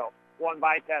Central. Won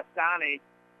by Testani.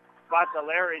 But the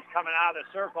Larrys coming out of the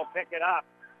circle, pick it up.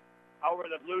 Over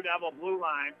the Blue Devil blue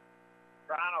line.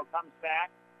 Toronto comes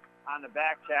back on the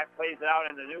back check. Plays it out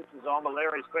in the neutral zone. The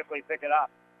Larrys quickly pick it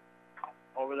up.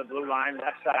 Over the blue line,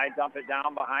 left side, dump it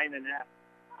down behind the net.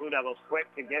 Blue Devils quick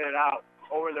to get it out.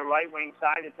 Over the right wing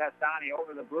side to Testani,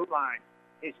 over the blue line.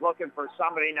 He's looking for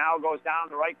somebody. Now goes down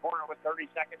the right corner with 30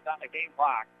 seconds on the game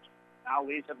clock. Now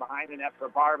leaves it behind the net for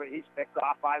Barr, but he's picked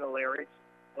off by the Larrys.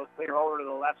 He'll clear over to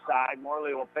the left side.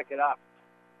 Morley will pick it up.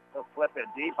 He'll flip it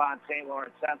deep on St.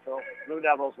 Lawrence Central. Blue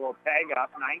Devils will tag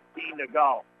up. 19 to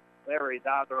go. Larrys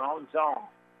out of their own zone.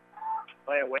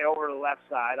 Play it way over to the left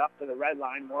side, up to the red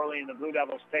line. Morley and the Blue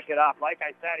Devils pick it up. Like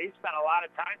I said, he spent a lot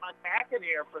of time attacking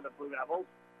here for the Blue Devils.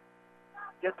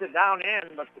 Gets it down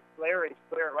in, but the Larrys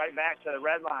clear it right back to the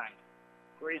red line.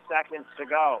 3 seconds to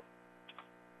go.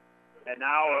 And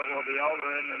now it will be over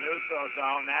in the neutral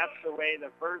zone. That's the way the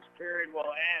first period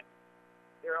will end.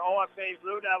 Your OFA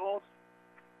Blue Devils,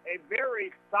 a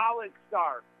very solid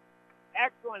start.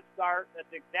 Excellent start. That's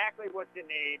exactly what you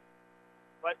need.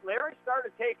 But Larry started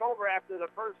to take over after the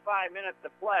first 5 minutes of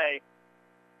play.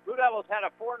 Blue Devils had a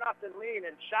 4-0 lead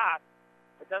in shots.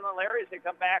 But then the Larrys had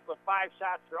come back with 5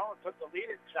 shots thrown, took the lead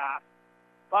in shots.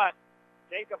 But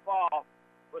Jacob Ball,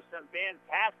 with some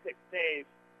fantastic saves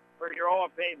for your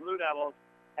OFA Blue Devils,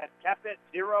 has kept it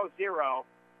 0-0.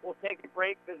 We'll take a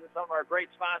break, visit some of our great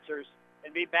sponsors,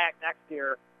 and be back next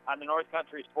year on the North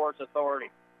Country Sports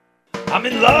Authority. I'm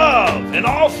in love and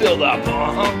all filled up.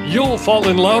 You'll fall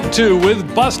in love, too,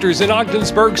 with Buster's in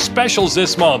Ogdensburg specials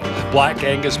this month. Black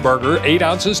Angus burger, 8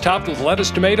 ounces, topped with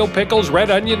lettuce, tomato, pickles, red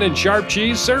onion, and sharp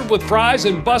cheese, served with fries,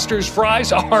 and Buster's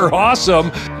fries are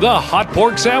awesome. The hot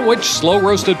pork sandwich,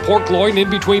 slow-roasted pork loin in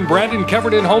between bread and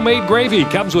covered in homemade gravy,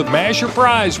 comes with mash or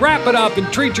fries. Wrap it up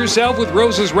and treat yourself with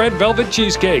Rose's red velvet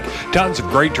cheesecake. Tons of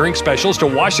great drink specials to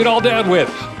wash it all down with.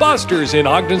 Buster's in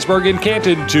Ogdensburg and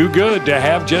Canton, too good to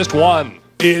have just one.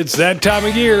 It's that time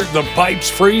of year. The pipes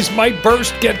freeze, might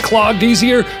burst, get clogged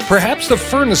easier. Perhaps the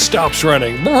furnace stops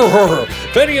running. Brrr.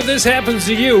 If any of this happens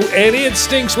to you, and it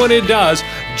stinks when it does,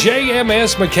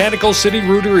 JMS Mechanical City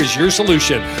Rooter is your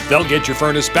solution. They'll get your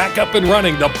furnace back up and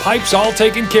running, the pipes all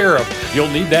taken care of. You'll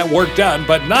need that work done,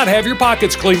 but not have your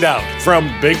pockets cleaned out.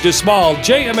 From big to small,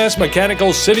 JMS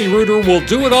Mechanical City Rooter will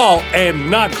do it all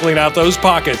and not clean out those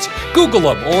pockets. Google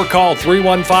them or call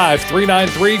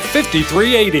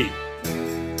 315-393-5380.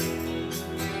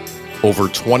 Over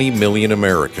 20 million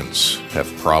Americans have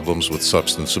problems with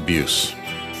substance abuse.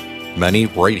 Many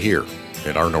right here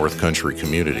in our North Country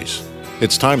communities.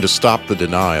 It's time to stop the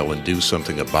denial and do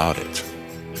something about it.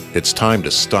 It's time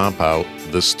to stomp out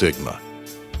the stigma.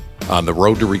 On the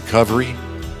road to recovery,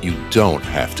 you don't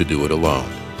have to do it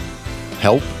alone.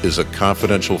 Help is a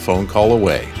confidential phone call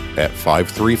away at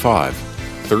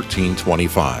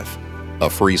 535-1325. A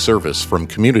free service from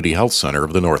Community Health Center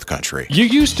of the North Country. You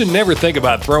used to never think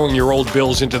about throwing your old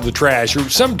bills into the trash or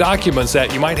some documents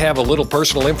that you might have a little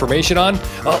personal information on.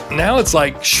 Well, now it's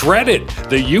like shred it.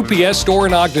 The UPS store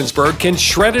in Ogdensburg can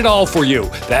shred it all for you.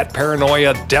 That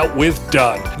paranoia dealt with,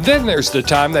 done. Then there's the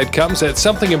time that comes that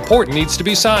something important needs to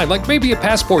be signed, like maybe a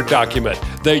passport document.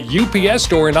 The UPS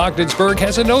store in Ogdensburg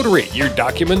has a notary. Your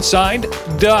documents signed,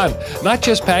 done. Not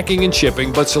just packing and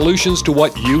shipping, but solutions to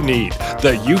what you need.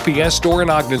 The UPS store in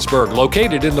Ogdensburg,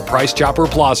 located in the Price Chopper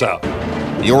Plaza.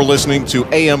 You're listening to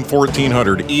AM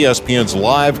 1400 ESPN's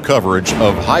live coverage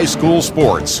of high school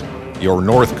sports. Your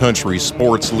North Country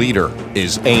sports leader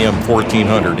is AM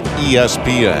 1400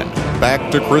 ESPN. Back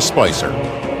to Chris Spicer.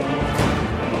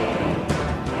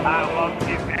 I love to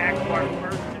get back to our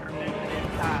first intermission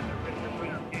inside the Richard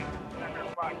Winter King Center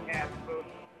broadcast booth.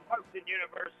 Hudson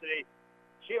University,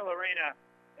 Shield Arena.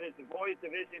 It is the Boys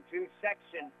Division II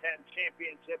Section 10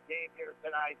 championship game here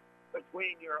tonight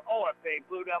between your OFA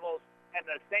Blue Devils and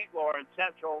the St. Lawrence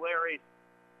Central Larrys.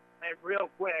 And real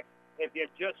quick, if you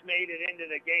just made it into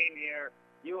the game here,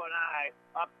 you and I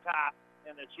up top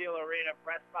in the Shield Arena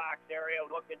press box area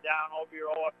looking down over your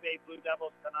OFA Blue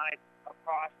Devils tonight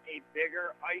across a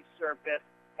bigger ice surface.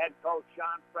 Head coach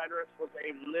Sean Fredericks was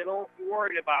a little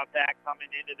worried about that coming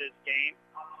into this game,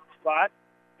 but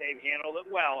they've handled it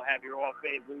well. Have your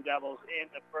OFA Blue Devils in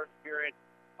the first period.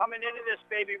 Coming into this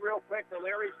baby real quick, the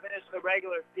Larrys finished the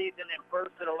regular season in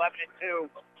first at 11-2.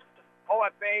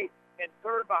 OFA in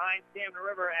third behind Salmon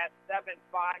River at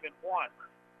 7-5-1.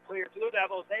 So your Blue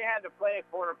Devils, they had to play a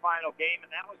quarterfinal game,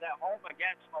 and that was at home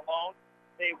against Malone.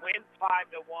 They win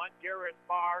 5-1. Jared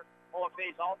Farr,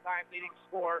 OFA's all-time leading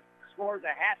scorer, scores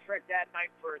a hat trick that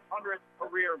night for his 100th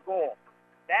career goal.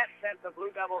 That sent the Blue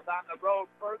Devils on the road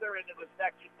further into the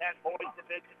Section 10 Boys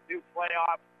Division II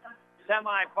playoff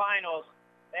semifinals.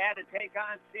 They had to take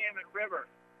on Salmon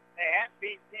River. They hadn't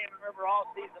beat Salmon River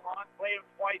all season long, played them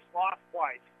twice, lost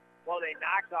twice. Well, they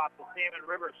knocked off the Salmon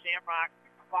River Shamrock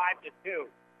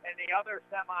 5-2. And the other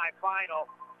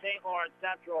semifinal, St. Lawrence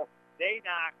Central, they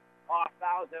knocked off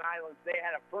Thousand Islands. They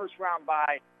had a first-round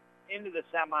bye into the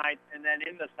semis, and then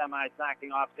in the semis,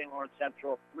 knocking off St. Lawrence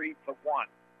Central 3-1.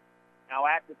 Now,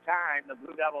 at the time, the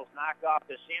Blue Devils knocked off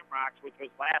the Shamrocks, which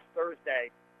was last Thursday.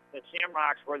 The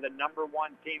Shamrocks were the number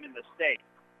one team in the state.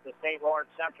 The St. Lawrence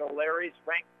Central Larrys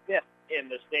ranked 5th in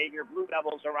the state. Your Blue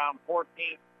Devils around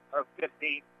 14th or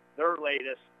 15th, their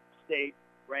latest state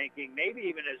ranking, maybe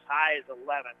even as high as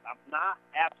 11th. I'm not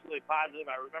absolutely positive.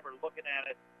 I remember looking at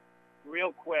it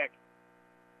real quick.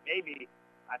 Maybe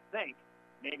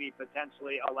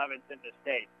potentially 11th in the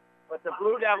state. But the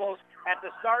Blue Devils, at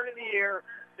the start of the year,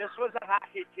 this was a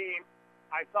hockey team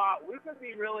I thought we could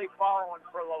be really following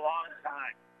for a long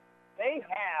time. They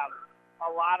have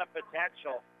a lot of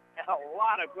potential and a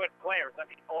lot of good players. I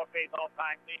mean, OFA's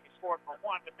all-time leading scorer for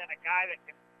one, but then a guy that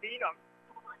can beat them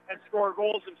and score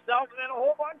goals himself, and then a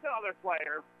whole bunch of other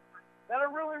players that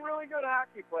are really, really good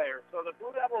hockey players. So the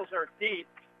Blue Devils are deep.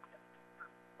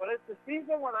 But as the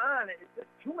season went on, it's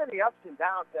just too many ups and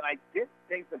downs, and I did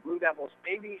think the Blue Devils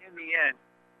maybe in the end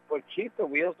would keep the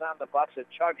wheels on the bus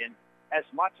at chugging as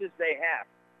much as they have.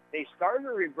 They started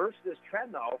to reverse this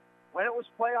trend, though, when it was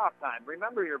playoff time.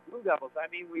 Remember your Blue Devils. I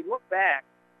mean, we look back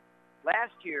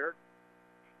last year,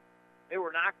 They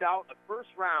were knocked out in the first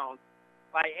round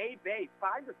by A-Bay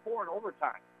 5-4 in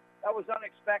overtime. That was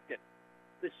unexpected.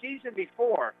 The season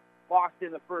before, lost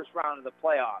in the first round of the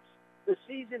playoffs. The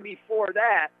season before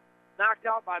that, knocked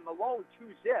out by Malone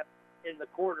 2-0 in the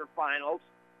quarterfinals.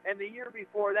 And the year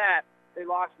before that, they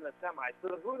lost in the semis. So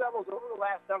the Blue Devils over the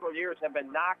last several years have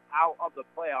been knocked out of the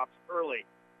playoffs early.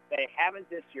 They haven't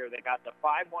this year. They got the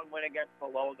 5-1 win against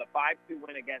Malone, the 5-2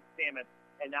 win against Salmon,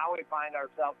 and now we find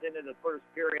ourselves into the first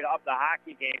period of the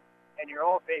hockey game. And your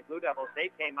OFA Blue Devils,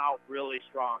 they came out really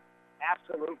strong.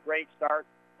 Absolute great start.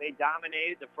 They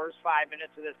dominated the first 5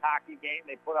 minutes of this hockey game.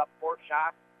 They put up 4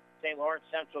 shots. St. Lawrence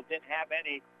Central didn't have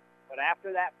any. But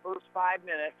after that first 5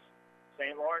 minutes,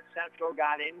 St. Lawrence Central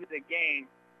got into the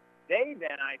game. They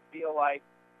then, I feel like,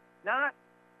 not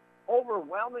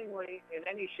overwhelmingly in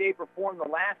any shape or form the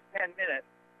last 10 minutes,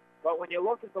 but when you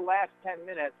look at the last 10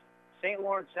 minutes, St.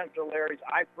 Lawrence Central Larry's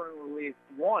I firmly believe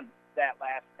won that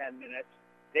last 10 minutes.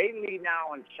 They lead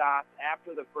now in shots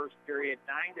after the first period,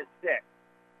 9-6.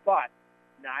 But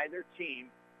neither team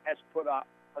has put up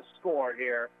a score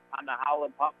here on the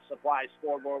Howland Pump Supply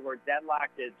scoreboard. We're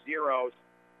deadlocked at zeros.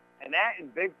 And that in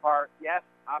big part, yes,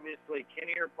 obviously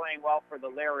Kinnear playing well for the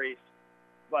Larrys,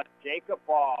 but Jacob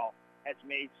Ball has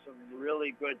made some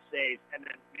really good saves and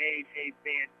then made a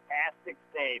fantastic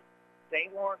save.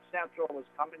 St. Lawrence Central was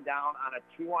coming down on a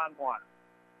 2-on-1.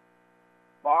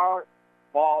 Ball,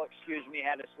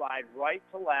 had to slide right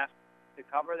to left to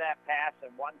cover that pass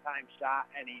and one-time shot,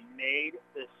 and he made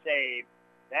the save.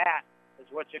 That is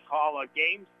what you call a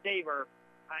game saver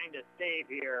kind of save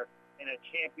here in a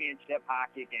championship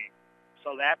hockey game.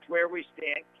 So that's where we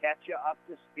stand. Catch you up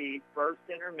to speed. First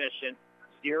intermission,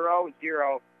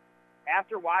 0-0.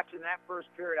 After watching that first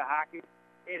period of hockey,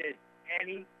 it is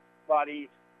anybody's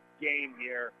game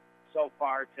here so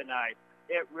far tonight.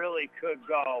 It really could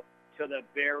go to the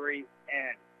very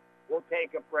end. We'll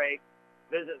take a break,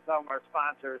 visit some of our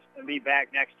sponsors, and be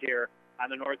back next year on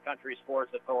the North Country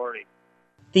Sports Authority.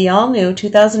 The all-new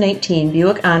 2018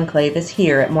 Buick Enclave is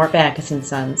here at Mort Backus &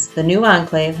 Sons. The new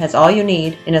Enclave has all you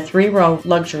need in a 3-row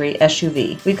luxury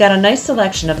SUV. We've got a nice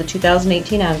selection of the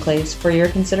 2018 Enclaves for your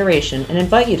consideration and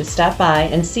invite you to stop by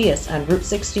and see us on Route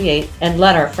 68 and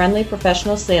let our friendly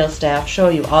professional sales staff show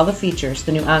you all the features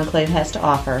the new Enclave has to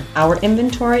offer. Our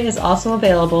inventory is also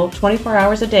available 24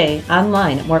 hours a day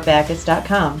online at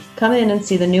mortbackus.com. Come in and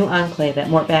see the new Enclave at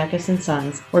Mort Backus &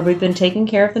 Sons, where we've been taking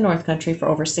care of the North Country for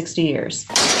over 60 years.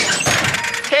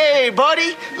 Hey,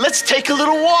 buddy, let's take a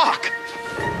little walk.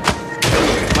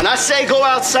 When I say go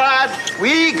outside,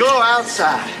 we go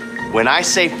outside. When I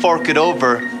say fork it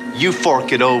over, you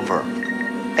fork it over.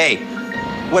 Hey,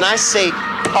 when I say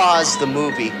pause the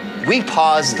movie, we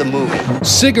pause the movie.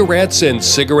 Cigarettes and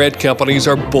cigarette companies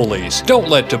are bullies. Don't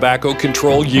let tobacco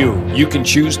control you. You can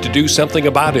choose to do something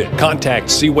about it. Contact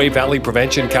Seaway Valley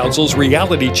Prevention Council's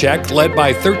reality check led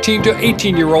by 13 to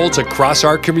 18-year-olds across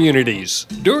our communities.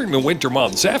 During the winter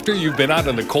months, after you've been out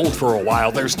in the cold for a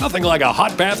while, there's nothing like a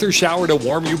hot bath or shower to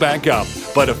warm you back up.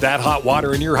 But if that hot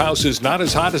water in your house is not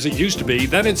as hot as it used to be,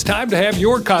 then it's time to have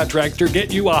your contractor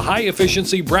get you a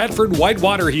high-efficiency Bradford white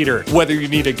water heater. Whether you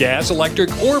need a gas,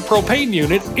 electric, or propane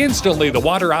unit, instantly the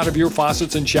water out of your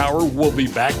faucets and shower will be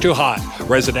back to hot.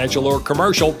 Residential or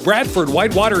commercial, Bradford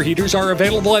white water heaters are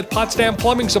available at Potsdam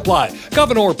Plumbing Supply,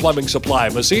 Governor Plumbing Supply,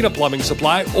 Messina Plumbing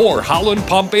Supply, or Howland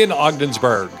Pump in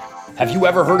Ogdensburg. Have you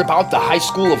ever heard about the High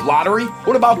School of Lottery?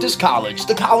 What about this college,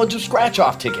 the College of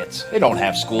Scratch-Off Tickets? They don't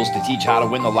have schools to teach how to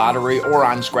win the lottery or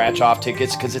on scratch-off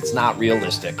tickets because it's not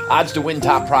realistic. Odds to win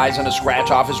top prize on a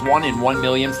scratch-off is 1 in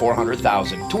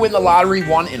 1,400,000. To win the lottery,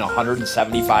 1 in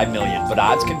 175 million. But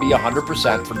odds can be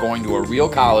 100% for going to a real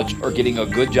college or getting a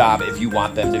good job if you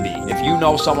want them to be. If you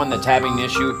know someone that's having an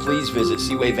issue, please visit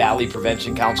Seaway Valley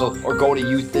Prevention Council or go to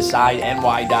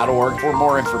youthdecideNY.org for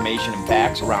more information and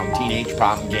facts around teenage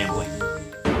problem gambling.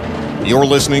 You're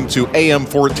listening to AM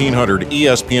 1400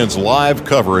 ESPN's live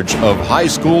coverage of high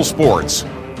school sports.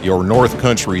 Your North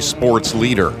Country sports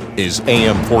leader is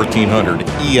AM 1400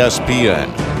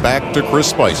 ESPN. Back to Chris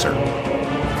Spicer. All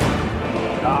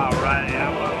right, I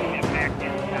want to get back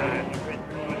inside the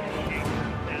Richmond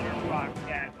Center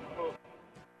broadcast booth.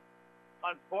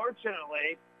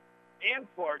 Unfortunately,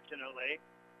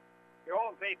 your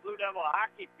OFA Blue Devil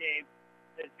hockey team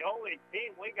is the only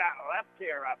team we got left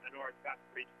here on the North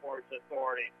Country Sports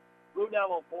Authority. Blue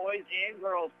Devil boys and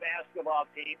girls basketball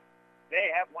team,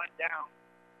 they have went down.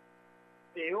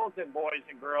 The Hilton boys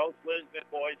and girls, Lisbon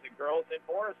boys and girls, and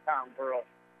Morristown girls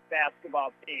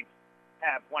basketball teams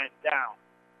have went down.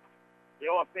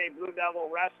 The OFA Blue Devil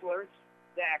wrestlers,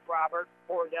 Zach Roberts,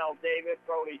 Cordell David,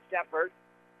 Cody Shepard,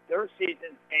 their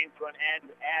season came to an end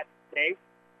at state.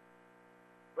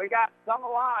 We got some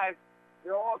alive.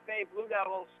 Your OFA Blue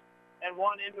Devils and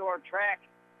one indoor track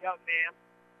young man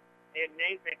named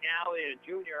Nate McNally, a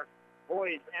junior,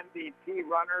 boys MVP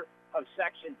runner of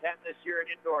Section 10 this year in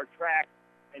indoor track,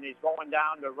 and he's going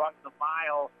down to run the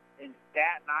mile in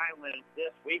Staten Island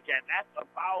this weekend. That's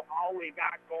about all we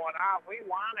got going on. We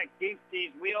want to keep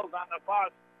these wheels on the bus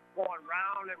going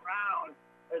round and round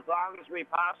as long as we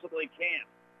possibly can.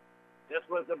 This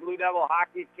was the Blue Devil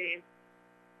hockey team.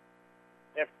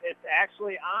 If it's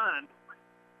actually on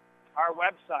our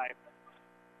website.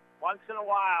 Once in a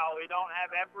while, we don't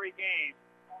have every game.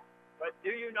 But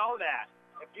do you know that?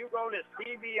 If you go to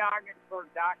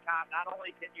cbogginsburg.com, not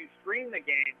only can you stream the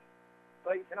game,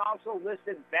 but you can also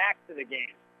listen back to the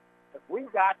game. If we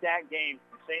got that game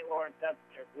from St. Lawrence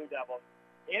Central Blue Devils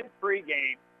in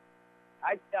pregame,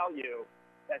 I tell you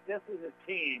that this is a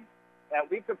team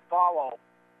that we could follow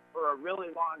for a really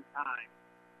long time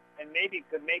and maybe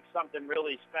could make something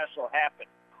really special happen.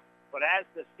 But as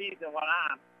the season went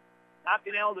on, not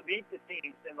being able to beat the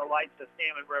teams in the likes of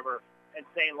Salmon River and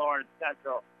St. Lawrence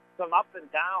Central, some up and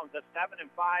downs, a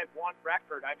 7-5-1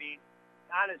 record. I mean,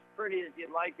 not as pretty as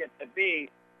you'd like it to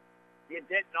be. You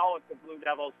didn't know if the Blue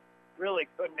Devils really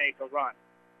could make a run.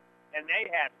 And they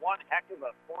had one heck of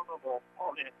a formidable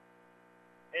opponent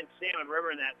in Salmon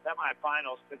River in that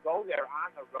semifinals. To go there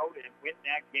on the road and win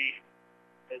that game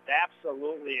is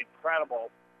absolutely incredible.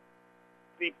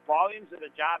 Speaks volumes of the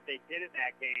job they did in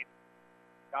that game.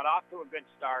 Got off to a good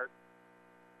start.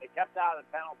 They kept out of the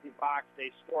penalty box.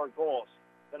 They scored goals.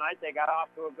 Tonight they got off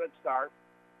to a good start.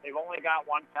 They've only got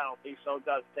one penalty, so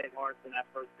does St. Lawrence in that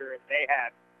first period. They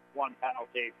had one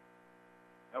penalty.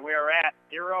 And we are at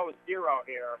 0-0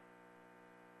 here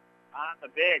on the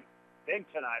big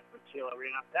tonight for Sheila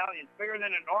Arena. I'm telling you, it's bigger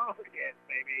than it normally is,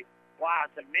 baby. Wow,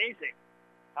 it's amazing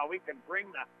how we can bring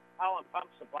the Holland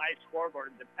Pump Supply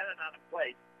scoreboard, depending on the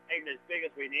plate, make it as big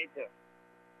as we need to.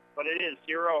 But it is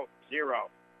 0-0.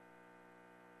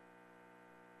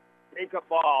 Jacob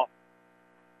Ball,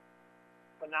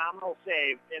 phenomenal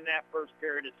save in that first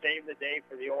period to save the day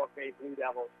for the OFA Blue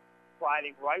Devils,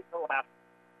 sliding right to left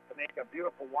to make a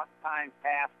beautiful one-time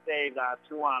pass save on a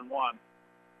 2-on-1.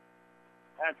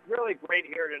 And it's really great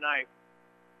here tonight.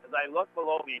 As I look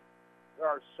below me, there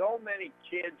are so many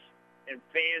kids and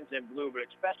fans in blue, but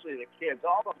especially the kids,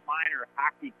 all the minor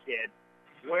hockey kids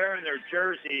wearing their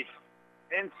jerseys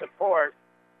in support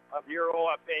of your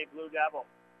OFA Blue Devil.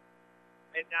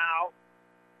 And now,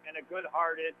 in a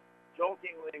good-hearted,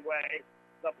 jokingly way,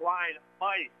 the blind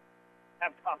mice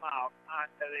have come out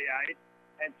onto the ice,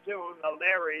 and soon the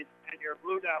Larrys and your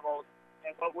Blue Devils,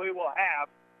 and what we will have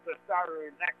the start of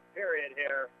the next period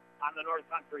here on the North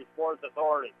Country Sports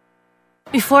Authority.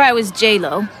 Before I was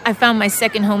J-Lo, I found my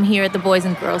second home here at the Boys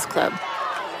and Girls Club.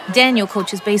 Daniel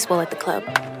coaches baseball at the club.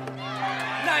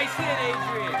 Nice hit,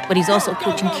 Adrian. But he's also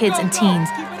coaching kids and teens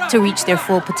to reach their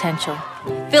full potential.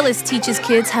 Phyllis teaches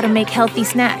kids how to make healthy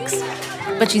snacks,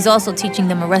 but she's also teaching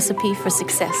them a recipe for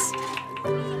success.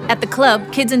 At the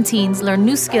club, kids and teens learn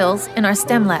new skills in our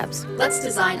STEM labs. Let's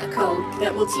design a code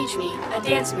that will teach me a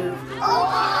dance move.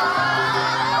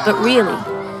 But really,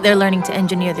 they're learning to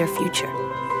engineer their future.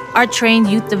 Our trained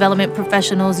youth development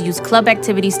professionals use club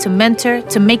activities to mentor,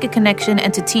 to make a connection,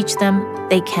 and to teach them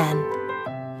they can.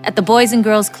 At the Boys and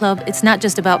Girls Club, it's not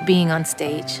just about being on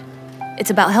stage. It's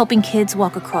about helping kids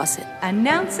walk across it.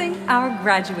 Announcing our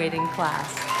graduating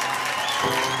class.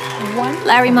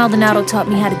 Larry Maldonado taught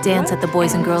me how to dance at the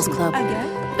Boys and Girls Club.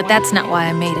 But that's not why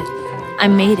I made it. I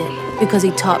made it because he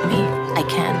taught me I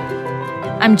can.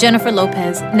 I'm Jennifer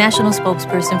Lopez, National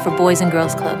Spokesperson for Boys and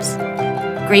Girls Clubs.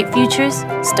 Great futures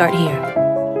start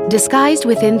here. Disguised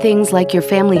within things like your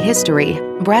family history,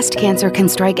 breast cancer can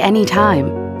strike any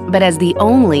time. But as the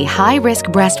only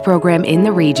high-risk breast program in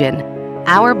the region,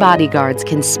 our bodyguards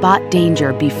can spot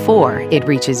danger before it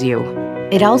reaches you.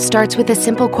 It all starts with a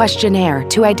simple questionnaire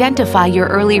to identify your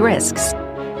early risks.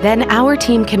 Then our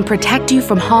team can protect you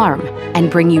from harm and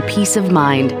bring you peace of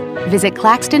mind. Visit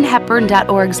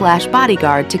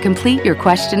claxtonhepburn.org/bodyguard to complete your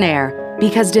questionnaire,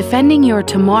 because defending your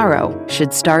tomorrow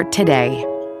should start today.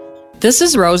 This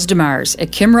is Rose DeMars.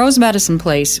 At Kim Rose Medicine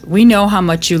Place, we know how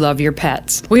much you love your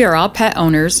pets. We are all pet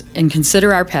owners and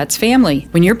consider our pets family.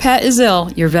 When your pet is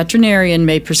ill, your veterinarian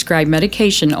may prescribe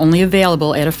medication only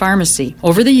available at a pharmacy.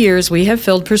 Over the years, we have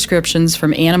filled prescriptions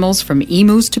from animals from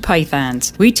emus to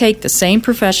pythons. We take the same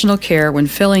professional care when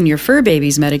filling your fur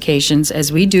baby's medications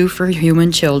as we do for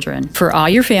human children. For all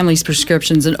your family's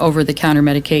prescriptions and over-the-counter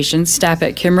medications, stop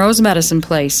at Kim Rose Medicine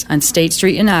Place on State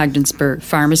Street in Ogdensburg.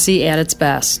 Pharmacy at its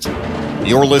best.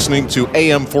 You're listening to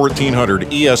AM 1400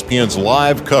 ESPN's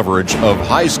live coverage of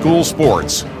high school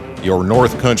sports. Your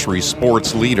North Country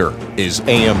sports leader is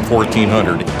AM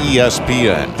 1400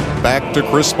 ESPN. Back to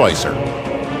Chris Spicer.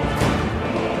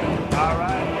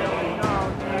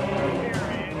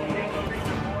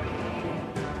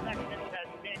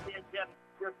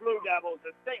 Your Blue Devils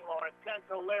at St. Lawrence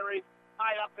Central. Larry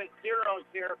tied up at zeros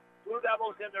here. Blue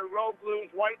Devils in their road blues,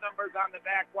 white numbers on the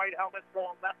back, white helmets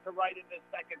going left to right in this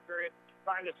second period,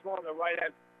 trying to score on the right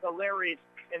end. The Larrys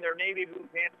in their navy blue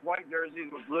pants, white jerseys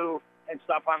with blue and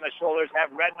stuff on the shoulders,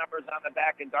 have red numbers on the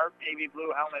back and dark navy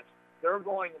blue helmets. They're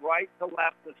going right to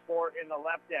left to score in the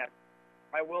left end.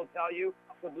 I will tell you,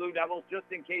 the Blue Devils, just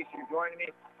in case you're joining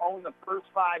me, own the first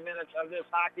 5 minutes of this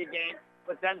hockey game,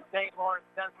 but then St. Lawrence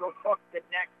Central took the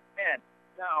next 10.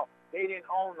 Now, they didn't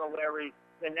own the Larrys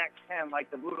the next 10 like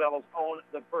the Blue Devils owned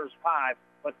the first 5,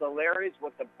 but the Larrys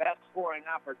with the best scoring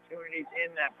opportunities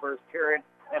in that first period,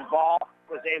 and Ball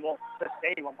was able to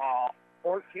save them all.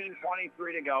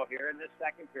 14:23 to go here in this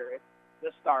second period.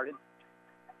 This started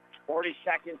 40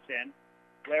 seconds in.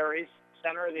 Larrys,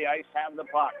 center of the ice, have the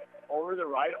puck. Over the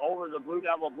right, over the Blue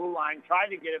Devil blue line,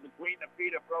 tried to get it between the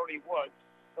feet of Brody Woods.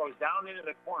 Goes down into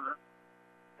the corner.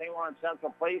 St. Lawrence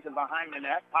Central plays it behind the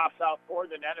net, pops out toward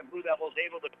the net, and Blue Devils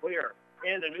able to clear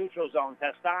in the neutral zone.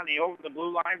 Testani over the blue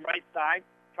line, right side,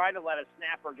 tried to let a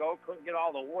snapper go, couldn't get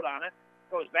all the wood on it.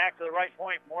 Goes back to the right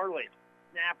point, Morley.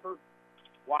 Snapper,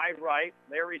 wide right.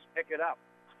 Larry's pick it up.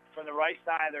 From the right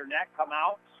side of their net, come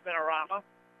out, spinorama.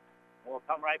 Will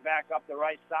come right back up the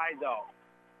right side, though.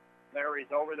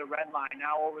 Larry's over the red line,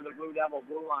 now over the Blue Devil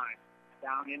blue line,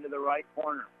 down into the right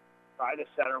corner. Try to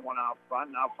center one out front,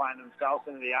 now find themselves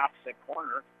into the opposite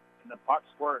corner, and the puck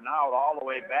squirting out all the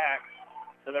way back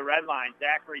to the red line.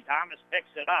 Zachary Thomas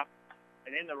picks it up,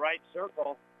 and in the right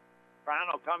circle,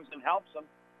 Toronto comes and helps him.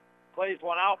 Plays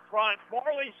one out front.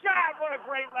 Morley shot. What a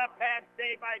great left pad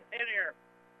save by Pinnier.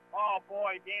 Oh,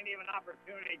 boy, dandy of an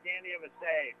opportunity, dandy of a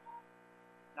save.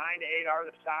 9 to 8 are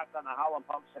the shots on the Holland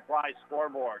Pump Supply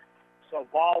scoreboard. So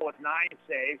Ball with 9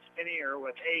 saves, Pinnier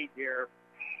with 8 here.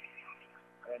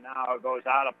 And now it goes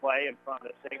out of play in front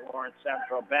of the St. Lawrence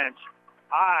Central bench.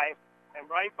 I am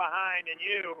right behind, and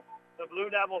you, the Blue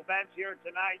Devil bench here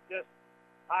tonight, just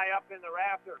high up in the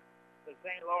rafters. The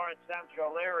St. Lawrence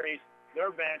Central Larrys,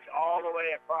 their bench all the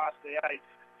way across the ice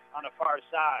on the far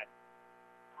side.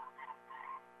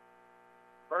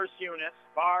 First unit,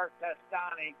 Barr,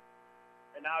 Testani,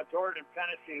 and now Jordan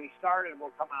Fennessy, who started,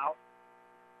 will come out.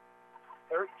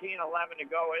 13:11 to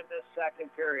go in this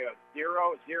second period.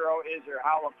 0-0 is your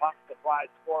Howland Pump Supply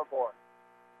scoreboard.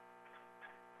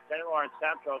 St. Lawrence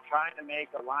Central trying to make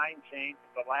a line change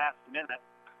at the last minute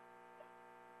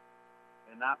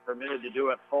and not permitted to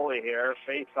do it fully here.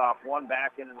 Face off one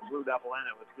back into the Blue Devil end.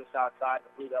 It was just outside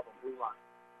the Blue Devil blue line.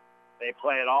 They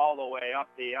play it all the way up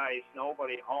the ice.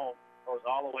 Nobody home. Goes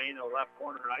all the way into the left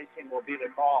corner. Icing will be the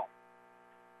call.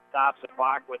 Stops the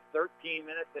clock with 13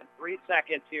 minutes and 3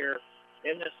 seconds here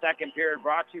in the second period.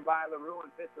 Brought to you by LaRue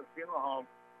and Fisher Funeral Home,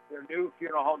 their new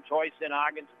funeral home choice in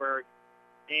Ogdensburg,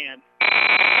 and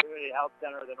Community Health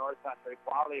Center of the North Country.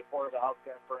 Quality affordable health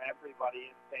care for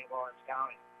everybody in St. Lawrence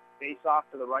County. Face off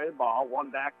to the right of the ball. One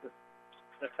back to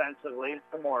defensively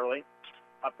to Morley.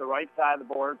 Up the right side of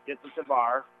the board. Gets it to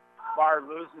Barr. Barr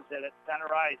loses it at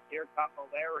center ice. Here comes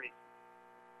Larry.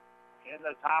 In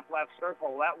the top left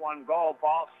circle, let one go.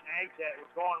 Ball snags it.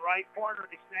 It's going right corner.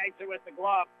 He snags it with the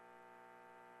glove.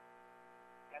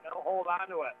 And they'll hold on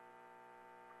to it.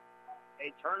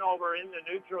 A turnover in the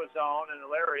neutral zone, and the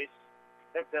Larrys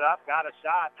picked it up, got a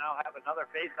shot. Now have another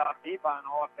face-off deep on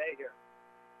OFA here.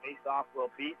 Face-off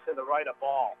will beat to the right of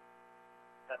Ball.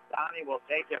 Testani will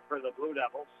take it for the Blue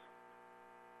Devils.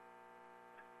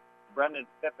 Brendan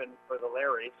Pippin for the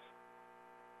Larrys.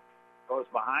 Goes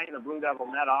behind the Blue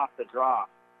Devil net off the draw.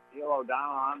 D'Lo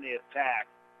down on the attack.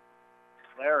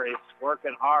 Larrys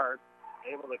working hard,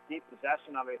 able to keep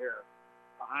possession of it here.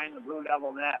 Behind the Blue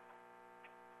Devil net.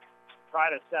 Try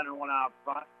to center one out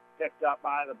front. Picked up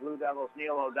by the Blue Devils.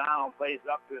 Neil O'Donnell plays it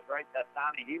up to his right.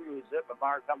 Testani, he loses it, but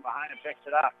Barr comes behind and picks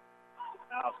it up.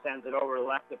 Now sends it over to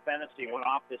left to Fennessy. Went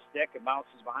off the stick and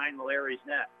bounces behind the Larry's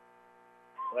net.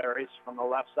 Larry's from the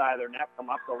left side of their net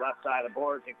come up the left side of the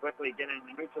boards and quickly get in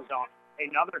the neutral zone.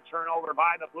 Another turnover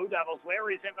by the Blue Devils.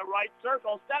 Larry's in the right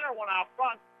circle. Center one out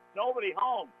front. Nobody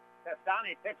home.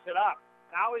 Testani picks it up.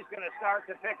 Now he's going to start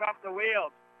to pick up the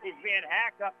wheels. He's being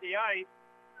hacked up the ice.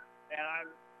 And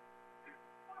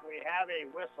we have a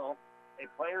whistle. A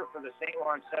player for the St.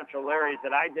 Lawrence Central Larrys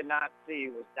that I did not see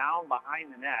was down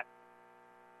behind the net.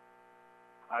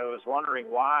 I was wondering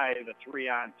why the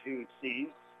 3-on-2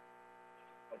 seized,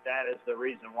 but that is the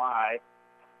reason why.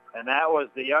 And that was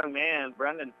the young man,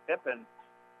 Brendan Pippin,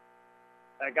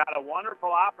 They got a wonderful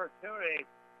opportunity.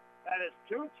 That is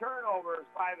 2 turnovers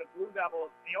by the Blue Devils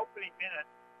in the opening minute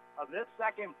of this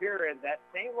second period that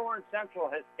St. Lawrence Central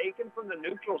has taken from the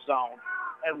neutral zone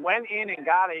and went in and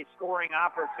got a scoring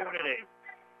opportunity.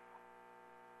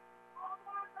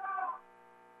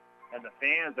 And the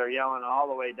fans are yelling all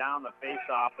the way down the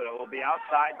face-off, but it will be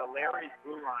outside the Larry's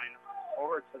blue line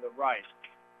over to the right.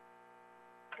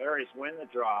 Larry's win the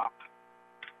draw.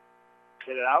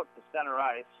 Get it out to center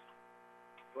ice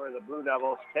where the Blue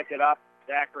Devils pick it up.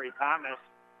 Zachary Thomas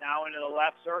now into the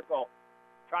left circle,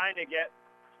 trying to get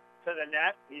to the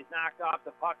net. He's knocked off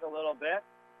the puck a little bit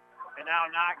and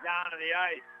now knocked down to the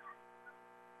ice.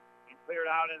 He cleared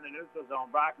out in the neutral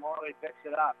zone. Brock Morley picks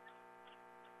it up.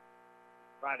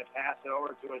 Trying to pass it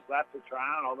over to his left to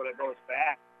Toronto, but it goes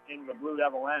back into the Blue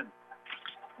Devil end.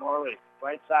 Morley,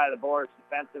 right side of the boards,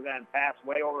 defensive end, pass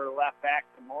way over the left back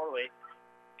to Morley,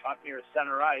 up near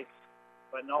center ice,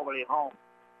 but nobody home.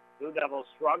 Blue Devils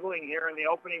struggling here in the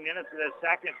opening minutes of the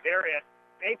second period,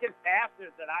 making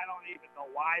passes that I don't even know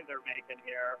why they're making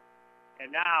here. And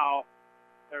now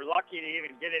they're lucky to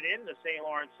even get it into St.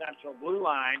 Lawrence Central blue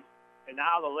line, and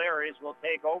now the Larrys will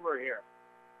take over here.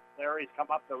 Larry's come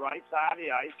up the right side of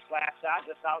the ice. Flash shot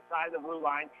just outside the blue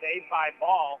line. Saved by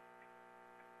Ball.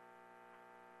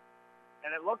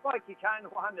 And it looked like he kind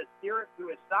of wanted to steer it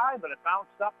to his side, but it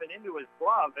bounced up and into his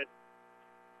glove. And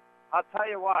I'll tell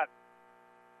you what.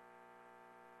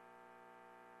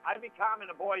 I'd be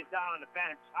calming the boys down on the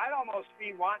bench. I'd almost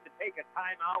be wanting to take a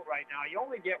timeout right now. You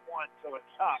only get one, so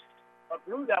it's tough. But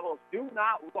Blue Devils do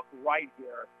not look right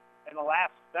here in the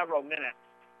last several minutes.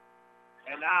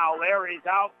 And now Larry's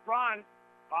out front,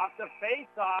 off the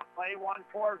face-off, play one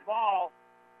toward Ball.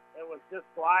 It was just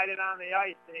gliding on the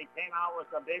ice, and he came out with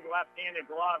a big left-handed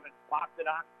glove and flopped it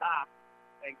on top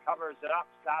and covers it up,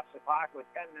 stops the clock with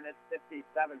 10 minutes,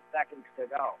 57 seconds to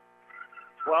go.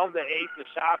 12-8, the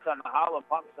shots on the Hollow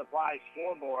Pump Supply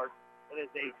scoreboard. It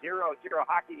is a 0-0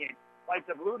 hockey game. Like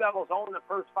the Blue Devils own the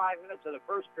first 5 minutes of the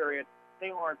first period,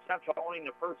 St. Lawrence Central owning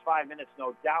the first 5 minutes,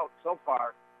 no doubt, so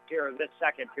far here in this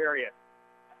second period.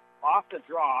 Off the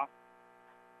draw,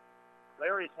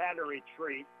 Larry's had to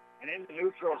retreat and in the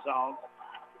neutral zone.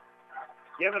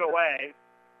 Give it away.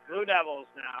 Blue Devils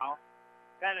now.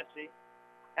 Tennessee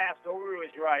passed over to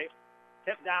his right.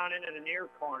 Tipped down into the near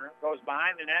corner. Goes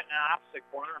behind the net in the opposite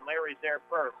corner, and Larry's there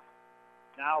first.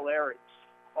 Now Larry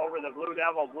over the Blue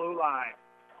Devil blue line.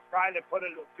 Tried to put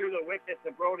it through the wicket to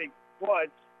Brody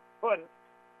Woods. Couldn't.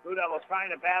 Blue Devils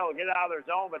trying to battle, get out of their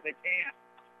zone, but they can't.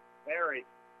 Larry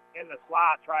in the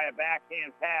slot, try a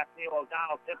backhand pass. Neil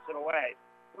O'Donnell tips it away.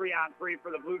 3-on-3 for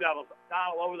the Blue Devils.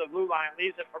 O'Donnell over the blue line,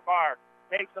 leaves it for Barr.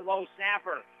 Takes a low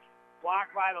snapper.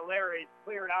 Blocked by the Larrys,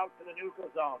 cleared out to the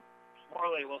neutral zone.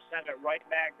 Morley will send it right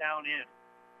back down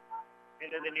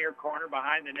into the near corner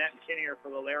behind the net. And Kinnear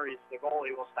for the Larrys. The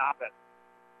goalie will stop it.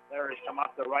 Larrys come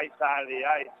up the right side of the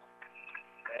ice.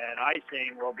 And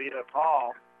icing will be the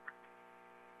call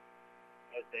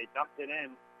as they dumped it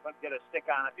in. Couldn't get a stick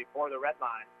on it before the red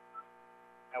line.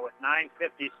 And with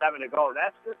 9:57 to go,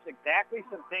 that's just exactly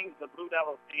some things the Blue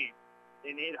Devils need.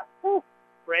 They need a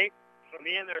break from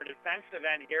being their defensive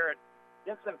end here and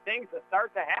get some things to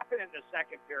start to happen in the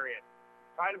second period.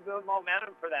 Try to build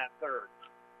momentum for that third.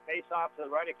 Face off to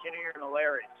the right of Kinnear and the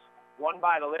Larrys. Won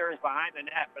by the Larrys behind the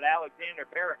net, but Alexander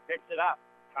Barrett picks it up.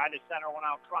 Tried to center one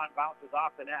out front, bounces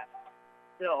off the net.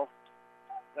 Still,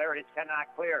 Larrys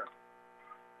cannot clear.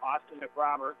 Austin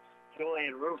McRoberts,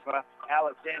 Julian Rufa,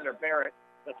 Alexander Barrett,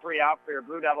 the three outfield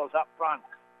Blue Devils up front.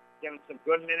 Given some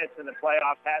good minutes in the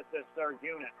playoffs, has this third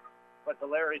unit. But the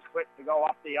Larrys quick to go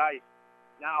up the ice.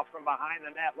 Now from behind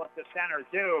the net, look to center,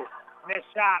 missed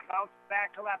shot, bounces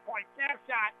back to left point,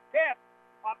 snapshot, tip,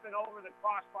 up and over the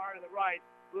crossbar to the right.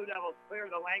 Blue Devils clear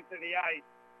the length of the ice.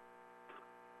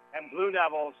 And Blue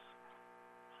Devils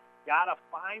got to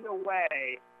find a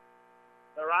way.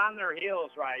 They're on their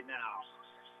heels right now.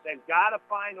 They've got to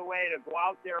find a way to go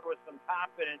out there with some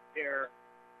confidence here,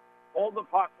 hold the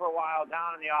puck for a while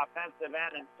down in the offensive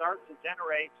end, and start to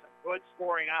generate some good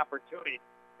scoring opportunities.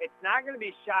 It's not going to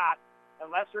be shot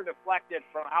unless they're deflected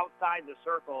from outside the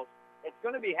circles. It's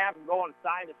going to be having going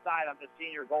side to side on the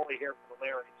senior goalie here for the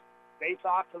Larrys. Face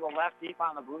off to the left, deep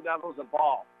on the Blue Devils, a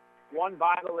ball. Won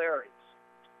by the Larrys.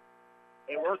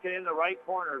 They work it in the right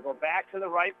corner, go back to the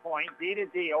right point, D to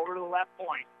D, over to the left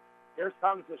point. Here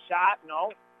comes the shot. No.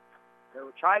 They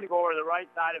were trying to go over to the right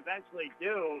side, eventually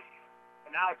do.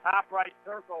 And now top right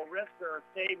circle, wrister,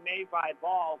 save made by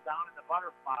Ball down in the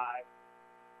butterfly.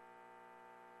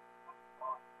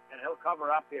 And he'll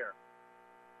cover up here.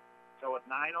 So with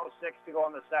 9:06 to go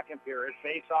in the second period,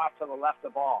 face off to the left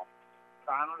of Ball.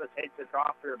 Toronto to take the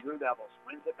draw for your Blue Devils.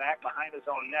 Wins it back behind his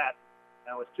own net.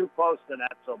 And it was too close to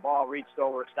net, so ball reached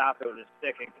over, stopped it with his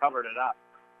stick, and covered it up.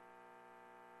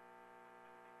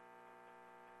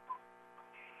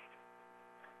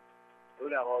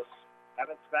 Blue Devils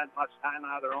haven't spent much time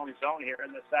out of their own zone here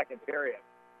in the second period.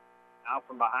 Now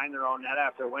from behind their own net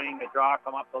after winning the draw,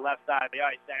 come up the left side of the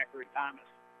ice, Zachary Thomas.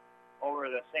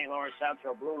 Over the St. Lawrence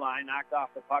Central blue line, knocked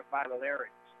off the puck by the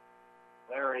Larrys.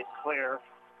 Larry's clear.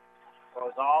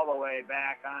 Goes all the way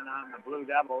back on the Blue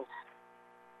Devils.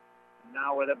 And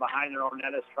now with it behind their own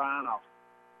net is Toronto.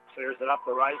 Clears it up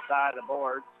the right side of the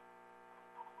boards.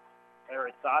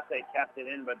 Larry thought they kept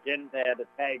it in, but didn't. They had to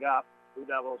tag up. Blue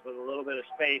Devils with a little bit of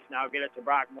space. Now get it to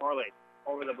Brock Morley.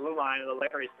 Over the blue line of the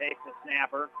Larrys. Takes the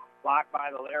snapper. Blocked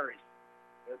by the Larrys.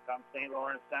 Here comes St.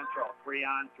 Lawrence Central.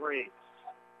 3-on-3.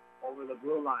 Over the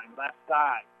blue line. Left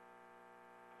side.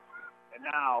 And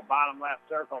now bottom left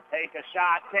circle. Take a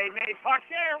shot. Save made. Puck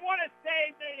there. What a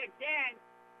save made again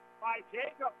by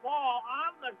Jacob Ball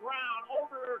on the ground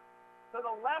over to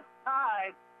the left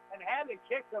side and had to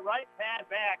kick the right pad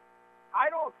back.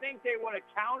 I don't think they would have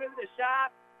counted the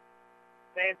shot.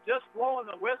 They had just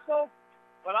blown the whistle.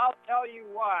 But I'll tell you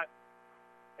what,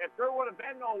 if there would have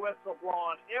been no whistle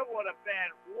blown, it would have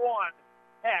been one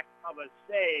heck of a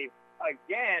save.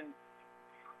 Again,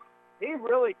 he's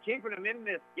really keeping him in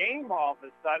this game all of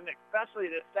a sudden, especially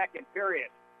this second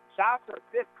period. Shots are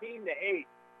 15-8.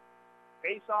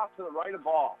 Face off to the right of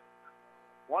ball.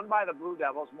 Won by the Blue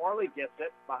Devils. Morley gets it.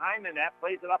 Behind the net,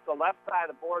 plays it up the left side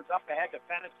of the boards, up ahead to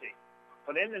Fennessy.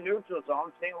 But in the neutral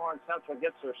zone, St. Lawrence Central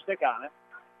gets their stick on it.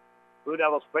 Blue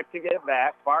Devils quick to get it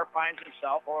back. Barr finds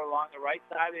himself over along the right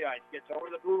side of the ice. Gets over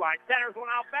the blue line. Centers one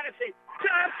out. Fennessy.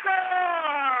 Just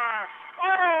score!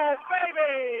 Oh,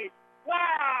 baby!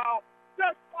 Wow!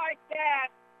 Just like that,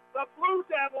 the Blue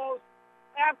Devils,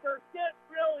 after getting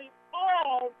really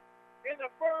owned in the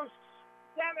first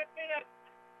 7 minutes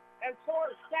and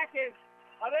 4 seconds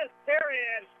of this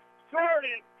period,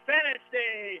 Jordan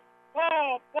Fennessy.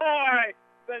 Oh, boy,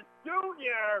 the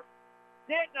junior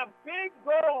getting a big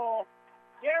goal.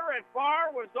 Garrett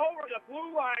Barr was over the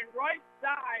blue line right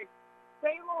side.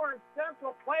 St. Lawrence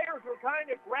Central players were kind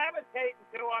of gravitating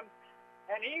to him,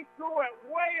 and he threw it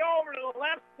way over to the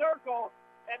left circle,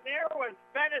 and there was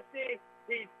Fennessy.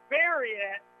 He buried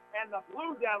it, and the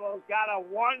Blue Devils got a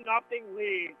 1-0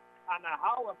 lead on the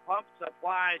Howland Pump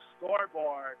Supply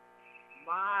scoreboard.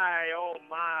 My, oh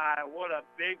my, what a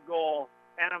big goal.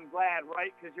 And I'm glad,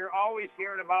 right? Because you're always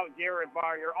hearing about Garrett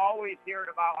Barr. You're always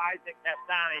hearing about Isaac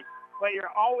Testani. But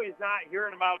you're always not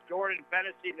hearing about Jordan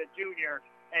Fennessy, the junior.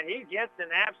 And he gets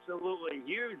an absolutely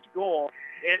huge goal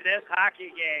in this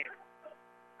hockey game.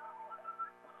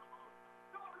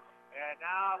 And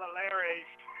now the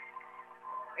Larrys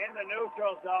in the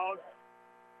neutral zone.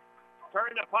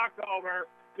 Turn the puck over.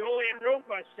 Julian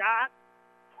Rupa shot.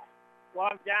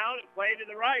 Walked down and played to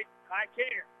the right by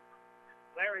Kinger.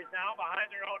 Larry's now behind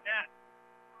their own net.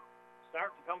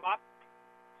 Start to come up,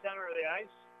 center of the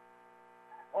ice.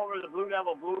 Over the Blue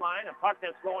Devil blue line. A puck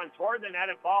that's going toward the net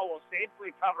and ball will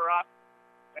safely cover up.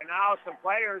 And now some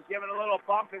players giving a little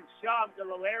bump and shove to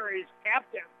the Larry's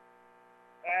captain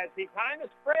as he kind of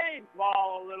sprayed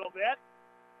ball a little bit.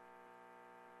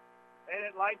 They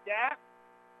didn't like that.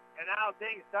 And now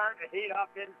things starting to heat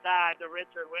up inside the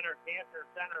Richard Winter Cancer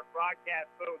Center broadcast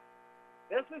booth.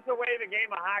 This is the way the game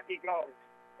of hockey goes.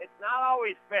 It's not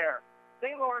always fair.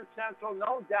 St. Lawrence Central,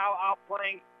 no doubt,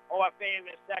 outplaying OFA in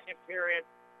this second period,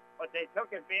 but they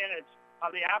took advantage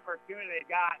of the opportunity they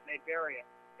got, and they bury it.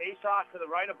 Face off to the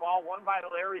right of ball, won by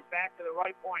the Larrys, back to the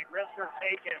right point. Risker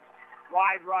taken,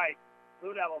 wide right.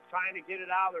 Blue Devils trying to get it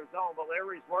out of their zone, but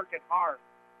Larry's working hard.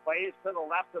 Plays to the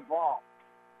left of ball.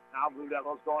 Now Blue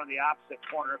Devils going the opposite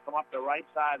corner, come up the right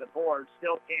side of the board,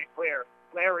 still can't clear.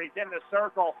 Larry's in the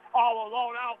circle, all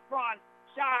alone out front.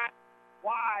 Shot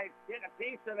wide, getting a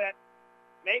piece of it.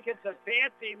 Making some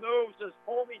fancy moves is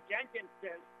Colby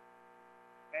Jenkinson.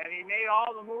 And he made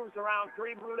all the moves around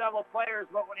 3 Blue Devil players,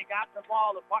 but when he got the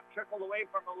ball, the puck trickled away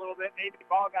from him a little bit. Maybe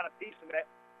the ball got a piece of it,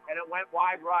 and it went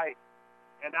wide right.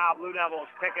 And now Blue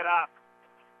Devils pick it up.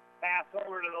 Pass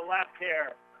over to the left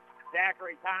here.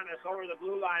 Zachary Thomas over the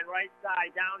blue line, right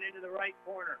side, down into the right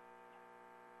corner.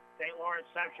 St. Lawrence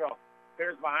Central.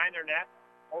 Clears behind their net,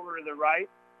 over to the right,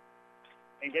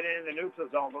 and get it in the neutral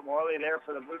zone. But Morley there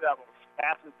for the Blue Devils.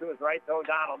 Passes to his right to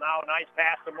O'Donnell. Now a nice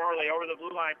pass to Morley over the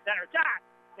blue line. Center shot.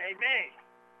 They made.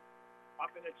 Up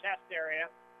in the chest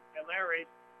area, and Larry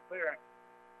clear it.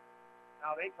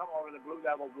 Now they come over the Blue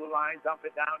Devil blue line, dump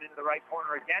it down into the right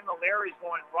corner again. The Larry's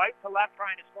going right to left,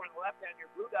 trying to score in the left end. Your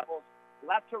Blue Devils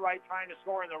left to right, trying to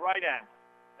score in the right end.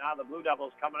 Now the Blue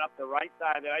Devils coming up the right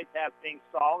side of the ice have things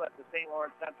stalled at the St.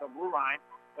 Lawrence Central blue line.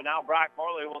 But now Brock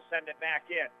Morley will send it back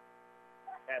in.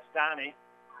 Castani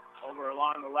over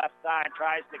along the left side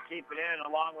tries to keep it in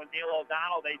along with Neil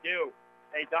O'Donnell. They do.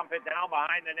 They dump it down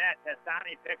behind the net.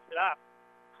 Castani picks it up.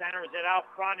 Centers it out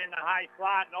front in the high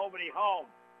slot. Nobody home.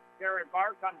 Jared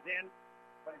Barr comes in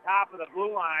from top of the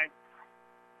blue line.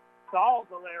 Stalls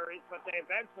the Larrys, but they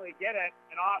eventually get it.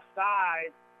 And offside.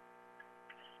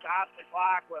 Stops the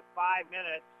clock with 5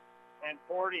 minutes and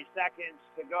 40 seconds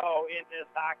to go in this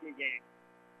hockey game.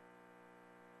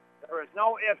 There is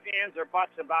no ifs, ands, or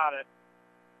buts about it.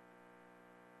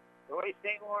 The way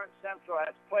St. Lawrence Central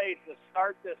has played to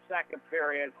start this second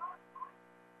period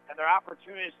and their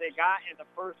opportunities they got in the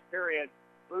first period,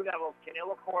 Blue Devils can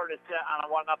ill afford to sit on a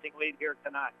 1-0 lead here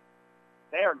tonight.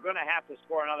 They are going to have to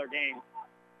score another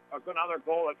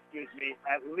goal,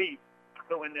 at least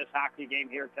to win this hockey game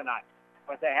here tonight.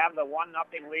 But they have the 1-0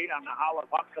 lead on the Howland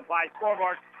Puck Supply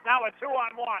scoreboard. Now a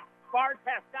 2-on-1. Barr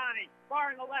Castani.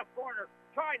 Barr in the left corner.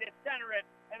 Tried to center it,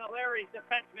 and the Larry's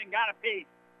defenseman got a piece.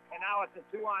 And now it's a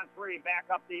 2-on-3 back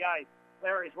up the ice.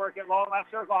 Larry's working low left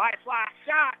circle. High slot.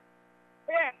 Shot.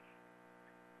 Hit.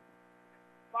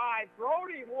 By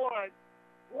Brody Woods.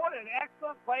 What an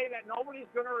excellent play that nobody's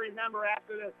going to remember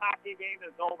after this hockey game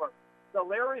is over. The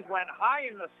Larrys went high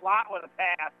in the slot with a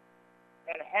pass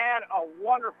and had a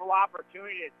wonderful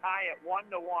opportunity to tie it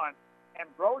 1-1. And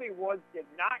Brody Woods did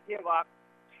not give up,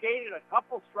 skated a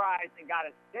couple strides and got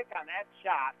a stick on that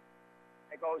shot.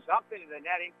 It goes up into the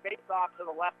netting, face off to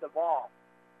the left of ball.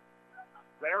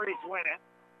 Larrys win it.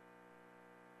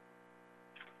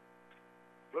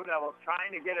 Blue Devils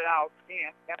trying to get it out,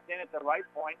 can't. Kept in at the right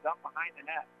point, up behind the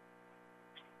net.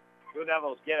 Blue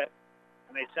Devils get it,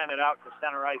 and they send it out to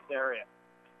center ice area.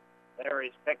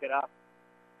 Larrys pick it up.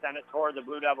 Send it toward the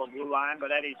Blue Devil blue line, but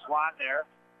Eddie Swan there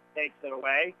takes it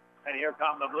away. And here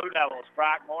come the Blue Devils.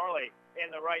 Brock Morley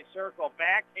in the right circle.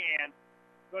 Backhand.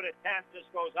 Good attempt. Just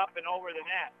goes up and over the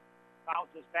net.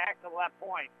 Bounces back to the left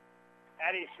point.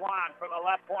 Eddie Swan from the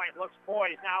left point. Looks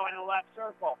poised now in the left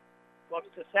circle. Looks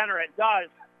to center. It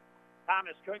does.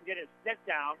 Thomas couldn't get his stick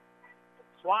down.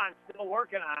 Swan still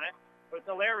working on it. But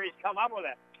the Larrys come up with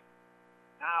it.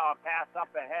 Now a pass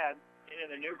up ahead into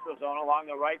the neutral zone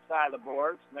along the right side of the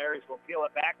boards. Larrys will peel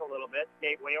it back a little bit,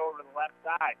 skate way over to the left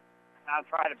side. Now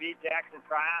try to beat Jackson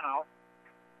Triano.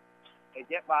 They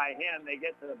get by him. They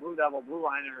get to the Blue Devil blue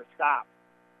line and are stopped.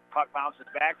 Puck bounces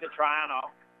back to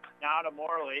Triano. Now to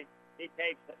Morley. He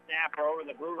takes the snapper over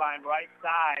the blue line right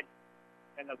side.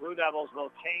 And the Blue Devils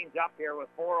will change up here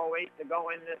with 4:08 to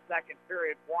go in this second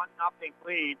period. 1-0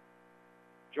 lead.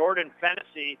 Jordan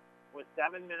Fennessy with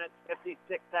 7 minutes, 56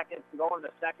 seconds to go in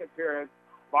the second period.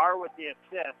 Barr with the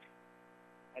assist.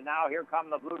 And now here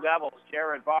come the Blue Devils.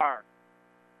 Jared Barr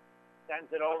sends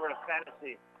it over to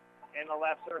Fennessy in the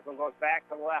left circle. Goes back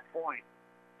to the left point.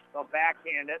 They'll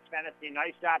backhand it. Fennessy,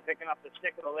 nice shot picking up the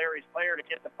stick of the Larry's player to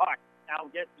get the puck.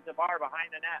 Now gets to Barr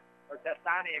behind the net. Or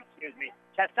Testani, excuse me.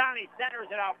 Testani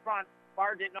centers it out front.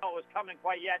 Barr didn't know it was coming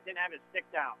quite yet. Didn't have his stick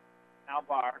down. Now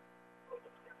Barr.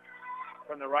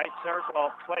 From the right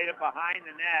circle, played it behind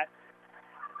the net.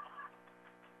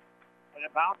 And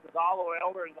it bounces all the way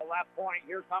over to the left point.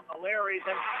 Here come the Larrys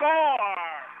and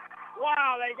score!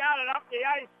 Wow, they got it up the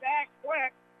ice back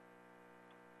quick.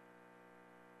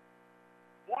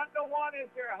 1-1 is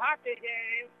your hockey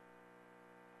game.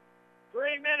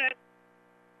 3 minutes,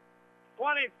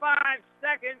 25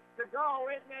 seconds to go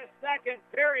in this second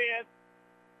period.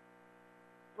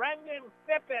 Brendan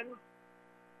Fippen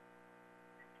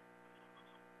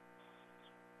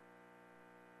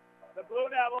the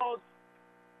Blue Devils,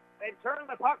 they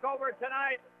turned the puck over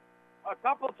tonight a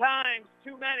couple times,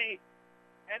 too many,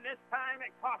 and this time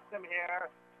it cost them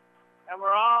here. And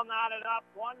we're all knotted up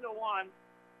 1-1.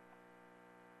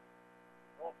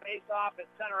 We'll face off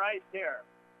at center ice here.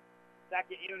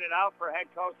 Second unit out for head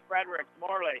coach Frederick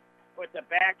Morley with the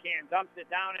backhand, dumps it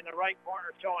down in the right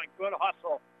corner, showing good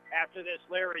hustle after this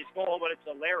Larry's goal, but it's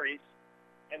the Larrys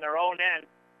in their own end.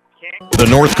 The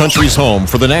North Country's home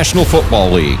for the National Football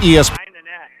League. Behind the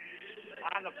net.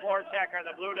 On the floor check are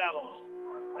the Blue Devils.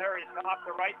 Larry's come up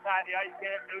the right side of the ice, get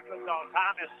it neutral zone.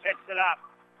 Thomas picks it up.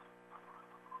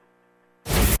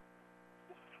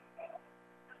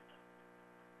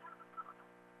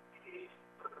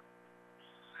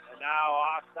 And now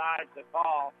offside the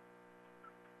call.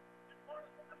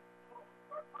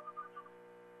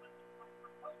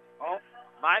 Oh,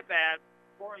 my bad.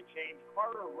 Scoring change.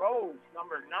 Carter Rose,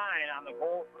 number 9, on the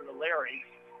goal for the Larrys.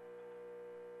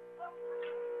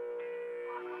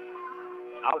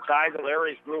 Outside the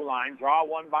Larry's blue line, draw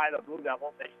one by the Blue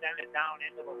Devils. They send it down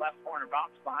into the left corner,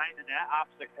 bounce behind the net,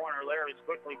 opposite corner. Larry's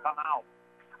quickly come out.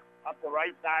 Up the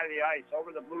right side of the ice,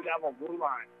 over the Blue Devil blue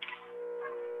line.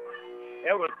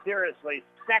 It was seriously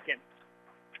second,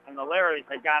 and the Larrys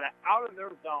had got it out of their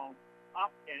zone,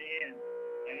 up and in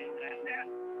that net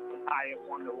to tie it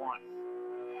 1-1.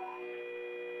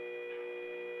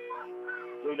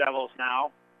 Blue Devils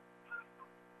now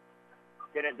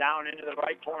get it down into the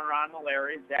right corner on the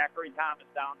Larrys. Zachary Thomas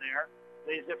down there.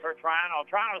 Leaves it for Toronto.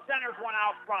 Toronto centers one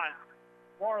out front.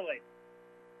 Morley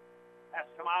has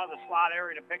to come out of the slot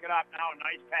area to pick it up now.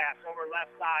 Nice pass over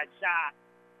left side. Shot.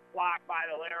 Blocked by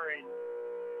the Larrys.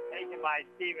 Taken by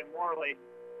Stephen Morley.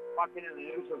 Fucking in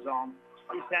the neutral zone.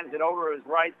 He sends it over his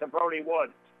right to Brody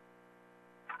Wood.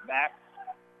 Back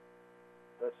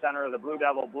to the center of the Blue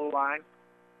Devil blue line.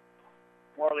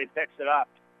 Morley picks it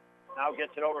up. Now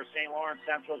gets it over St. Lawrence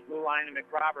Central's blue line to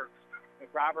McRoberts.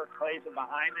 McRoberts plays it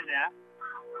behind the net.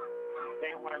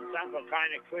 St. Lawrence Central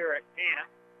trying to clear it.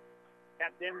 Can't.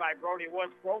 Kept in by Brody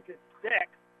Woods. Broke his stick.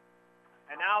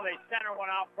 And now they center one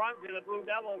out front to the Blue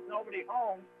Devils. Nobody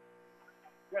home.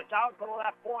 Just out to the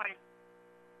left point.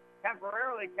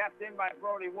 Temporarily kept in by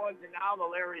Brody Woods. And now the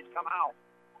Larrys come out.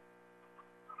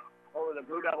 Over the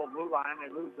Blue Devil blue line. They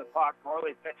lose the puck.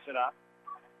 Morley picks it up.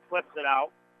 Flips it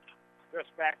out. Just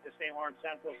back to St. Lawrence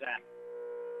Central's end.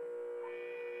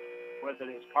 With it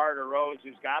is Carter Rose,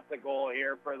 who's got the goal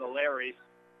here for the Larrys.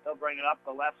 He'll bring it up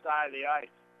the left side of the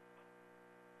ice.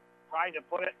 Trying to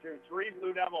put it through three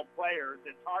Blue Devil players.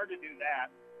 It's hard to do that,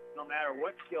 no matter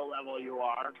what skill level you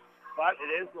are. But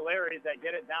it is the Larrys that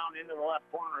get it down into the left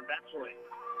corner eventually.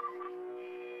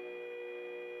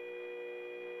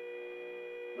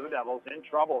 Blue Devils in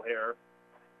trouble here.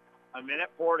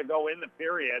 1:04 to go in the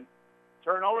period.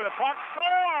 Turn over the puck,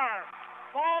 score!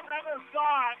 Ball never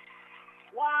saw it.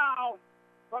 Wow.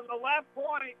 From the left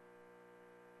point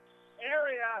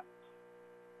area,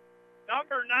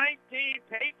 number 19,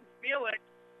 Peyton Felix.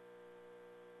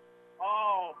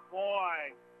 Oh,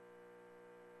 boy.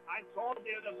 I told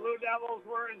you the Blue Devils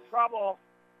were in trouble.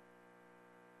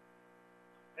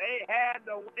 They had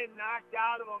the wind knocked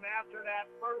out of them after that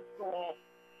first goal.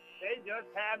 They just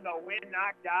had the wind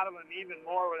knocked out of them even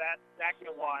more with that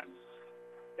second one.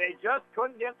 They just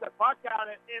couldn't get the puck out.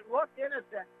 It looked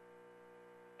innocent.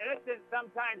 Innocent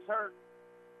sometimes hurts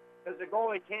because the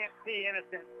goalie can't see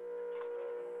innocent.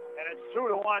 And it's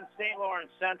 2-1 St.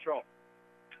 Lawrence Central.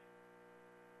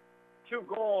 2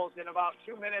 goals in about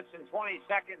 2 minutes and 20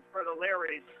 seconds for the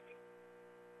Larrys.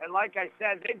 And like I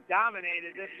said, they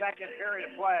dominated this second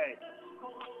period of play.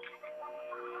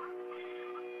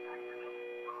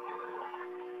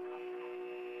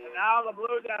 And now the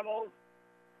Blue Devils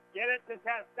get it to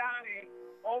Testani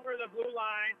over the blue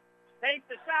line. Takes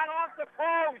the shot off the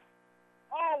post.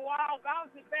 Oh, wow.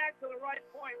 Bounces back to the right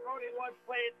point. Brody Woods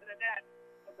played to the net,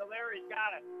 but the Larrys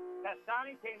got it.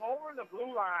 Testani came over the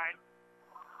blue line,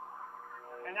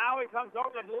 and now he comes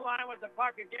over the blue line with the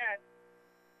puck again.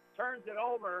 Turns it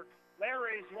over.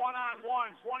 Larrys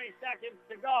one-on-one, 20 seconds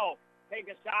to go. Take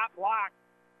a shot, blocked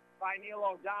by Neil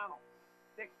O'Donnell.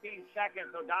 16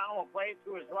 seconds. O'Donnell will play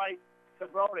to his right to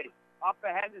Brody. Up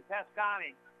ahead to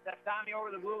Testani. Testani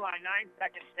over the blue line, 9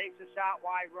 seconds. Takes a shot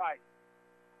wide right.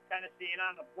 Tennessee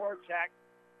on the forecheck.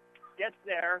 Gets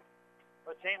there.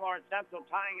 But St. Lawrence Central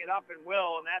tying it up and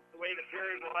will, and that's the way the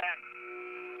period will end.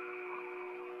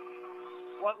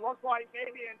 What looked like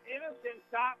maybe an innocent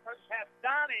shot from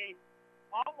Testani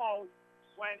almost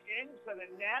went into the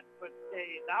net but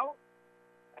stays out.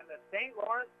 And the St.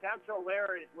 Lawrence Central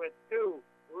Larrys with 2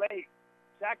 late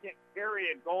second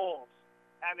period goals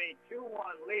have a 2-1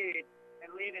 lead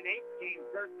and lead an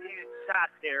 18-13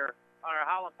 shots here on our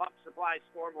Holland Pump Supply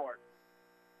scoreboard.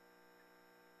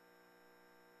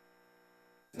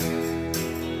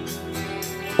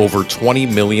 Over 20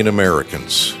 million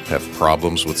Americans have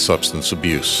problems with substance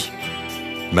abuse.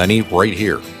 Many right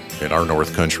here in our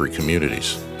North Country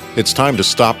communities. It's time to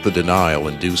stop the denial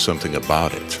and do something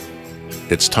about it.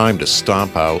 It's time to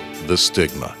stomp out the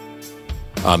stigma.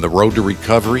 On the road to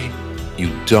recovery, you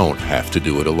don't have to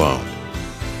do it alone.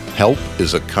 Help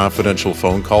is a confidential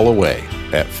phone call away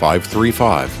at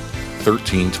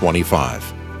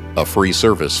 535-1325. A free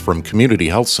service from Community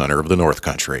Health Center of the North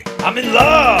Country. I'm in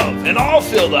love and all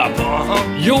filled up.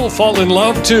 You'll fall in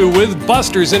love too with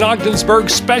Buster's in Ogdensburg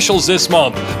specials this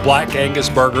month. Black Angus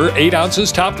burger, 8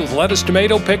 ounces, topped with lettuce,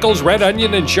 tomato, pickles, red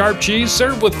onion, and sharp cheese,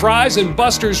 served with fries, and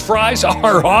Buster's fries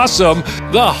are awesome.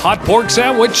 The hot pork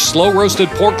sandwich, slow roasted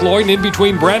pork loin in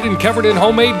between bread and covered in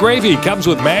homemade gravy, comes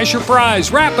with mash or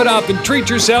fries. Wrap it up and treat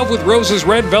yourself with Rose's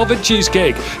red velvet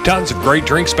cheesecake. Tons of great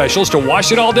drink specials to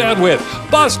wash it all down with.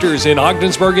 Buster's in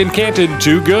Ogdensburg and Canton,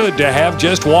 too good to have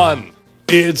just one.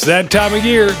 It's that time of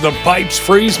year. The pipes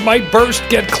freeze, might burst,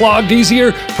 get clogged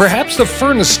easier. Perhaps the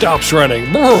furnace stops running.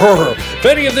 Brrr. If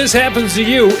any of this happens to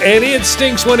you, and it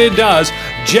stinks when it does,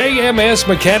 JMS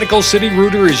Mechanical City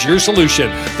Rooter is your solution.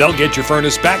 They'll get your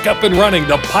furnace back up and running,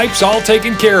 the pipes all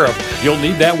taken care of. You'll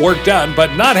need that work done,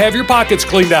 but not have your pockets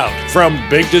cleaned out. From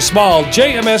big to small,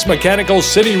 JMS Mechanical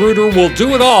City Rooter will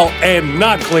do it all and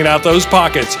not clean out those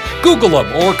pockets. Google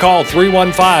them or call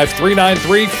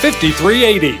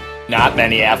 315-393-5380. Not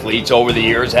many athletes over the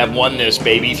years have won this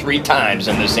baby 3 times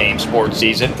in the same sports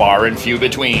season, far and few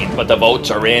between. But the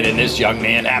votes are in, and this young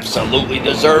man absolutely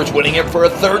deserves winning it for a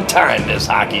 3rd time this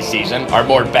hockey season. Our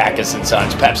Mort Backus &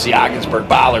 Sons Pepsi Ogdensburg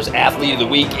Ballers Athlete of the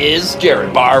Week is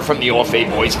Jared Barr from the OFA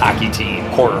boys hockey team.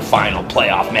 Quarterfinal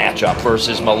playoff matchup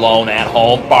versus Malone at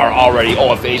home. Barr already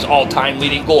OFA's all-time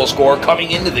leading goal scorer,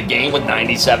 coming into the game with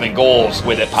 97 goals.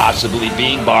 With it possibly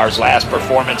being Barr's last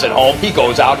performance at home, he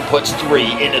goes out and puts 3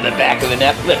 into the back of the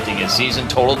net, lifting his season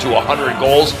total to 100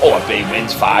 goals. OFA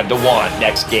wins 5-1.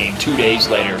 Next game 2 days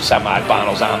later,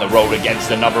 semifinals on the road against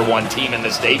the number 1 team in the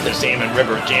state, the Salmon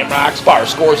River Jamrocks. Barr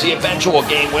scores the eventual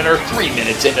game winner 3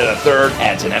 minutes into the 3rd,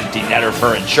 adds an empty netter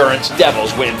for insurance.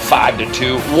 Devils win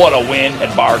 5-2. What a win,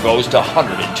 and Barr goes to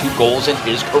 102 goals in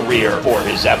his career. For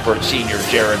his effort, senior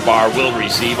Jared Barr will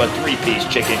receive a 3-piece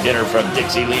chicken dinner from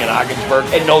Dixie Lee in Ogdensburg,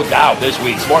 and no doubt this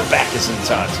week's Mort Backus &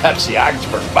 Sons Pepsi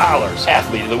Ogdensburg Ballers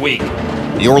Athlete of the Week.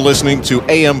 You're listening to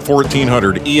AM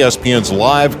 1400 ESPN's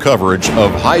live coverage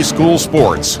of high school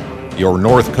sports. Your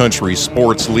North Country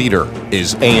sports leader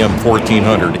is AM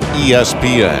 1400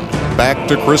 ESPN. Back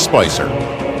to Chris Spicer.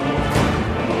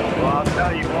 Well, I'll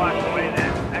tell you what, the way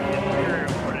that second period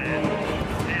put in,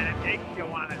 and it makes you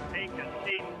want to take a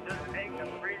seat, just take a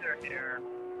breather here.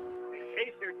 In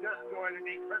case you're just going to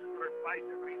be Christopher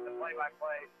Spicer reading the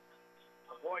play-by-play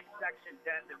of Boys Section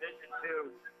 10 Division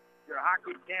 2. Your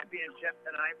hockey championship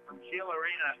tonight from Sheila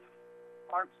Arena,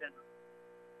 Clarkson,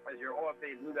 as your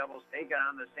OFA Blue Devils take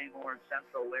on the St. Lawrence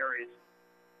Central Larrys.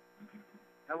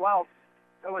 And well,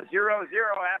 it was 0-0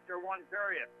 after 1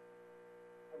 period.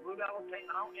 The Blue Devils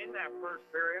came out in that first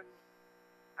period,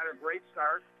 had a great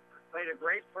start, played a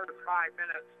great first 5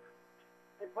 minutes.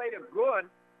 They played a good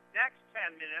next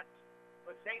 10 minutes,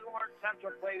 but St. Lawrence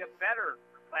Central played a better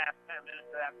last 10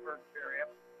 minutes of that first period.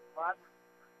 But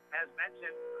as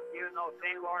mentioned, even though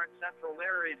St. Lawrence Central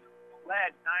Larrys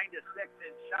led 9-6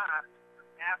 in shots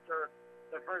after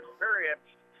the first period,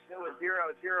 it was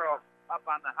 0-0 up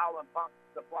on the Howland Pump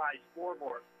Supply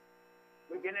scoreboard.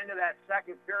 We get into that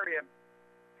second period,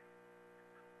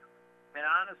 and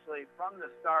honestly, from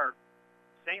the start,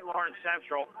 St. Lawrence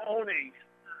Central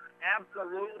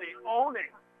absolutely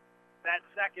owning that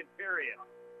second period.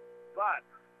 But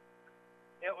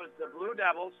it was the Blue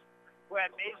Devils who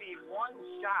had maybe 1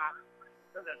 shot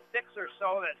to the 6 or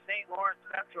so that St. Lawrence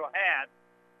Central had,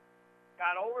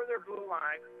 got over their blue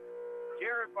line.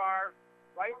 Jared Barr,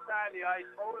 right side of the ice,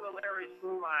 over the Larry's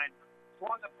blue line,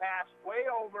 swung the pass way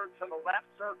over to the left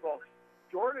circle.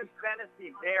 Jordan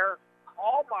Fennessy there,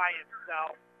 all by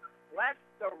himself, let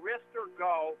the wrister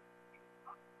go,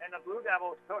 and the Blue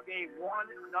Devils took a 1-0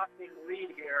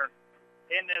 lead here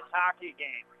in this hockey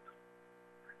game.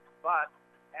 But,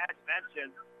 as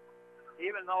mentioned,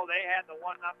 even though they had the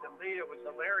 1-0 lead, it was the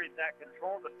Larrys that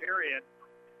controlled the period.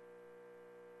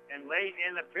 And late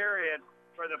in the period,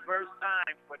 for the first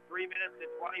time, with 3 minutes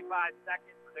and 25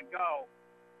 seconds to go,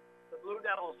 the Blue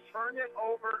Devils turned it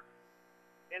over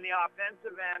in the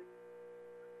offensive end.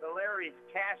 The Larrys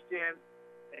cashed in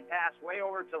and passed way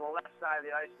over to the left side of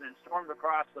the ice and then stormed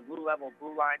across the blue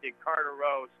line to Carter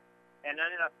Rose and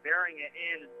ended up bearing it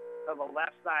in to the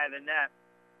left side of the net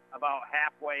about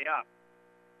halfway up.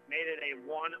 Made it a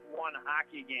 1-1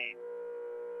 hockey game.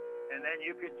 And then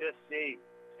you could just see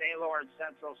St. Lawrence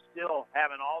Central still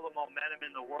having all the momentum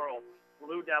in the world.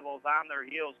 Blue Devils on their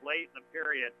heels late in the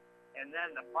period. And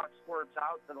then the puck squirts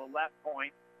out to the left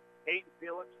point. Peyton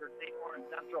Felix for St.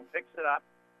 Lawrence Central picks it up.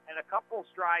 And a couple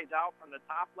strides out from the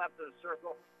top left of the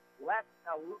circle. Lets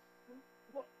a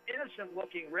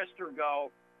innocent-looking wrister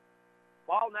go.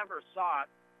 Ball never saw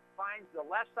it. Finds the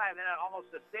left side of the net,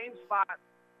 almost the same spot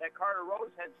that Carter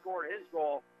Rose had scored his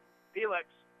goal. Felix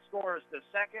scores the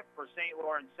second for St.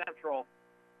 Lawrence Central,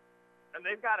 and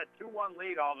they've got a 2-1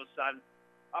 lead all of a sudden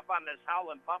up on this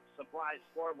Howland Pump Supply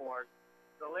scoreboard.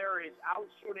 The Larrys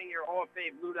out shooting your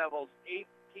OFA Blue Devils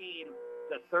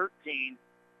 18-13.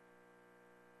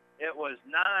 It was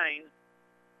 9-6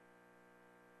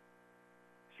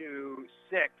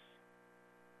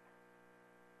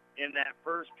 in that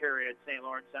first period. St.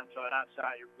 Lawrence Central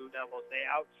outside your Blue Devils. They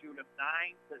outshoot them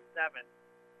 9-7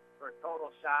 for a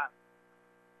total shot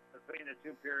between the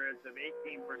two periods of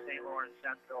 18 for St. Lawrence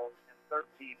Central and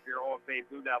 13 for your OFA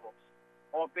Blue Devils.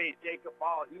 OFA's Jacob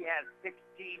Ball, he has 16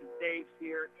 saves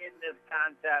here in this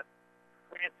contest.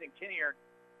 Cranston Kinnear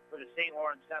for the St.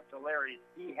 Lawrence Central Larrys,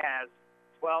 he has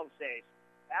 12 saves.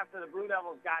 After the Blue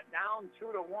Devils got down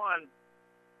 2-1,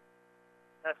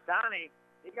 Nastani,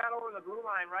 he got over the blue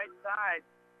line right side,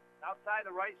 outside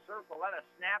the right circle, let a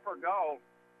snapper go,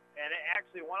 and it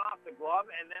actually went off the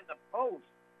glove and then the post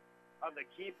of the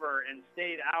keeper and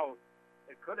stayed out.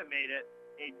 It could have made it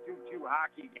a 2-2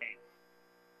 hockey game.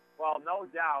 Well, no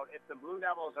doubt, if the Blue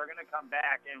Devils are going to come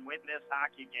back and win this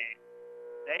hockey game,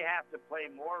 they have to play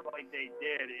more like they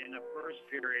did in the first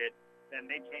period than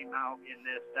they came out in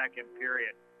this second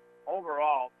period.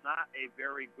 Overall, not a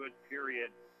very good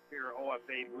period for your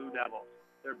OFA Blue Devils.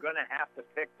 They're going to have to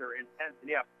pick their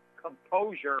intensity up,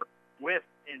 composure with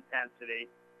intensity.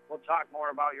 We'll talk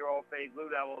more about your OFA Blue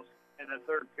Devils in the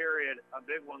third period. A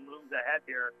big one looms ahead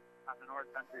here on the North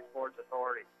Country Sports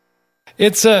Authority.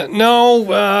 It's doesn't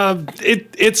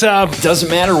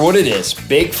matter what it is.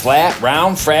 Big, flat,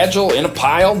 round, fragile, in a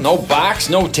pile, no box,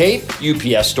 no tape.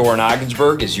 UPS Store in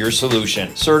Ogdensburg is your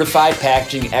solution. Certified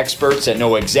packaging experts that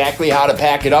know exactly how to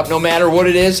pack it up no matter what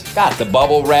it is. Got the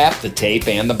bubble wrap, the tape,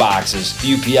 and the boxes.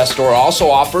 The UPS Store also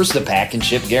offers the pack and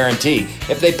ship guarantee.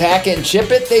 If they pack it and ship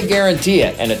it, they guarantee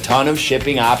it. And a ton of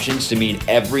shipping options to meet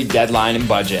every deadline and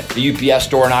budget. The UPS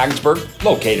Store in Ogdensburg,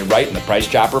 located right in the Price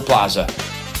Chopper Plaza.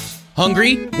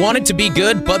 Hungry? Want it to be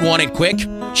good but want it quick?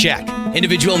 Check.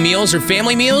 Individual meals or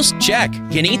family meals? Check.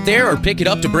 Can eat there or pick it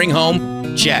up to bring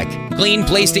home? Check. Clean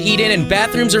place to eat in and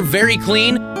bathrooms are very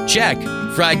clean? Check.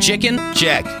 Fried chicken?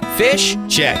 Check. Fish?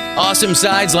 Check. Awesome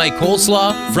sides like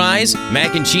coleslaw, fries,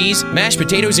 mac and cheese, mashed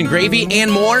potatoes and gravy,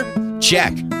 and more?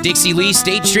 Check. Dixie Lee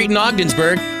State Street in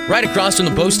Ogdensburg, right across from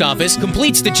the post office,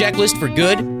 completes the checklist for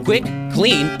good, quick,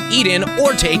 clean, eat-in,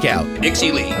 or takeout.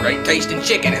 Dixie Lee, great tasting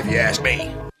chicken if you ask me.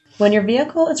 When your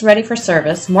vehicle is ready for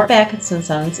service, Mort Backus &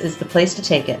 Sons is the place to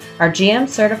take it. Our GM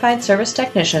certified service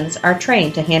technicians are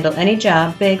trained to handle any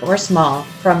job, big or small,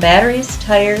 from batteries,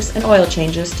 tires, and oil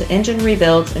changes to engine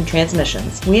rebuilds and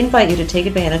transmissions. We invite you to take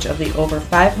advantage of the over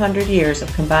 500 years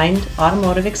of combined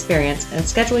automotive experience and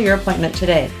schedule your appointment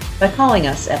today by calling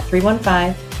us at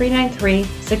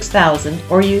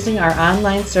 315-393-6000 or using our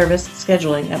online service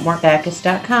scheduling at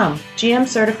mortbackus.com. GM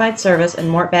certified service and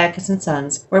Mort Backus &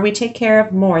 Sons, where we take care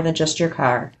of more than just your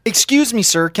car. Excuse me,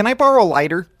 sir. Can I borrow a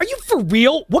lighter? Are you for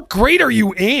real? What grade are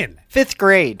you in? 5th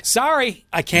grade. Sorry,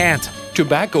 I can't.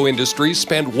 Tobacco industries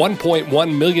spend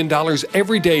 $1.1 million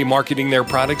every day marketing their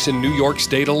products in New York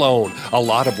State alone, a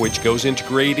lot of which goes into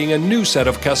creating a new set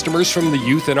of customers from the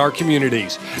youth in our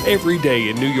communities. Every day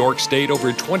in New York State,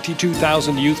 over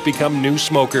 22,000 youth become new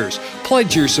smokers.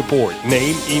 Pledge your support.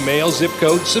 Name, email, zip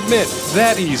code, submit.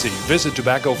 That easy. Visit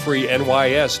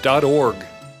tobaccofreenys.org.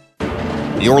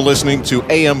 You're listening to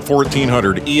AM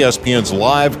 1400 ESPN's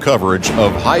live coverage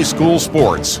of high school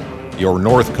sports. Your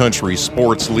North Country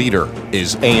sports leader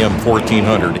is AM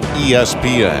 1400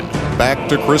 ESPN. Back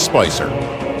to Chris Spicer.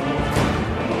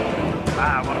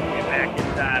 Welcome you back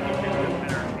inside the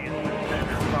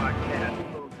Center broadcast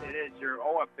booth. It is your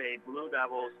OFA Blue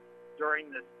Devils during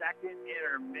the second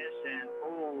intermission.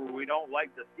 Ooh, we don't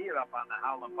like to see it up on the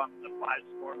Howland Pump Supply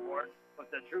scoreboard. But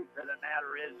the truth of the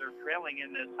matter is they're trailing in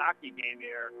this hockey game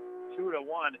here 2-1,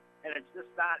 and it's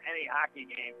just not any hockey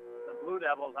game. The Blue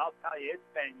Devils, I'll tell you, it's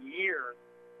been years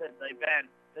since they've been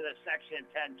to the Section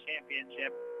 10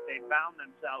 championship. They found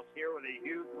themselves here with a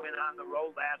huge win on the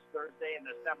road last Thursday in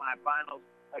the semifinals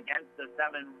against the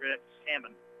Salmon.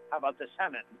 How about the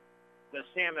Salmon? The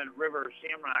Salmon River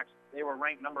Shamrocks. They were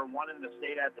ranked number 1 in the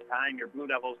state at the time. Your Blue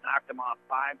Devils knocked them off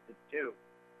 5-2.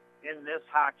 In this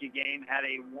hockey game, had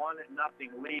a 1-0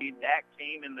 lead. That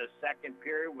came in the second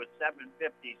period with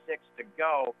 7:56 to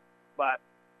go. But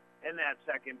in that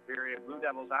second period, Blue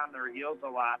Devils on their heels a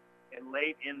lot. And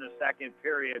late in the second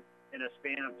period, in a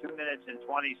span of 2 minutes and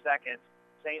 20 seconds,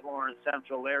 St. Lawrence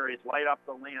Central Larrys light up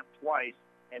the lamp twice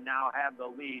and now have the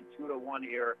lead 2-1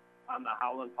 here on the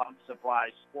Howland Pump Supply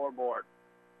scoreboard.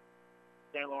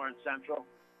 St. Lawrence Central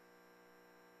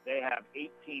They have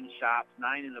 18 shots,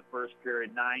 9 in the first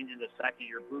period, 9 in the second.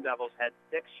 Your Blue Devils had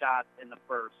 6 shots in the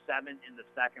first, 7 in the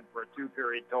second for a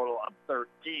 2-period total of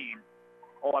 13.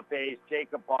 OFA's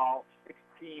Jacob Ball,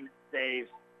 16 saves.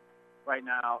 Right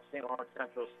now, St. Lawrence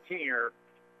Central's Tier,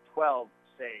 12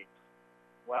 saves.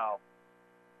 Well,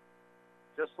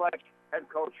 just like head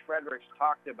coach Fredericks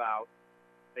talked about,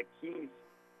 the keys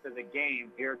to the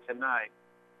game here tonight,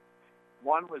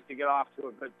 one was to get off to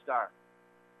a good start.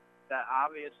 That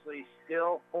obviously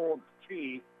still holds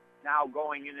key now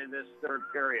going into this third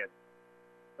period.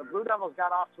 The Blue Devils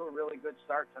got off to a really good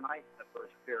start tonight in the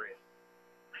first period.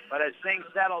 But as things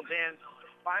settled in,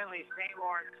 finally St.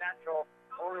 Lawrence Central,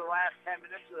 over the last 10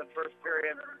 minutes of the first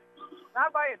period,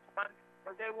 not by a ton,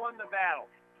 but they won the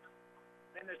battle.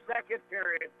 In the second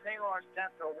period, St. Lawrence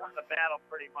Central won the battle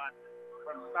pretty much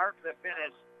from start to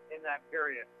finish in that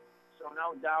period. So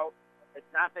no doubt, it's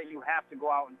not that you have to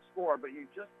go out and score, but you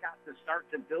just got to start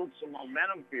to build some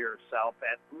momentum for yourself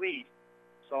at least.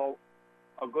 So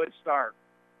a good start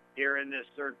here in this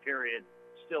third period,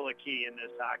 still a key in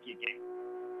this hockey game.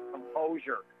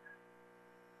 Composure,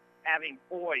 having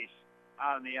poise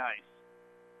on the ice.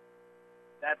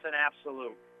 That's an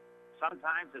absolute.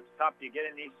 Sometimes it's tough. You get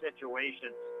in these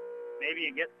situations. Maybe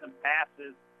you get some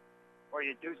passes or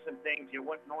you do some things you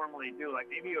wouldn't normally do.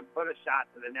 Like maybe you would put a shot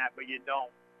to the net, but you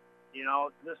don't. You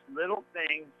know, just little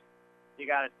things. You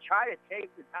got to try to take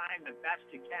the time the best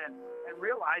you can and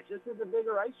realize this is a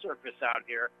bigger ice surface out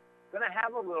here. Going to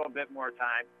have a little bit more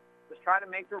time. Just try to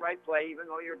make the right play, even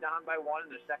though you're down by 1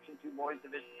 in the Section 2 Boys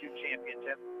Division 2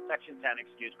 Championship. Section 10,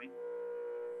 excuse me.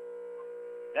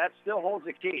 That still holds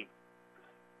a key.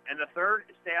 And the third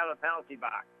is stay out of the penalty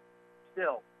box.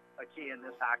 Still a key in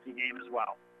this hockey game as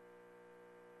well.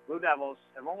 Blue Devils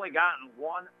have only gotten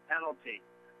 1 penalty.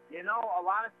 You know, a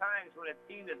lot of times when a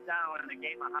team is down in a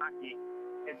game of hockey,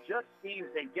 it just seems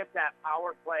they get that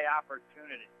power play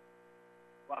opportunity.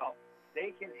 Well,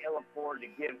 they can ill afford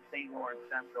to give St. Lawrence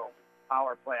Central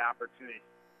power play opportunities.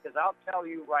 Because I'll tell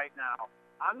you right now,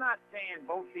 I'm not saying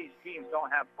both these teams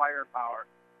don't have firepower,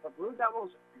 but Blue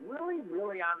Devils really,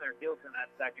 really on their heels in that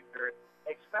second period,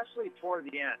 especially toward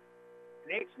the end.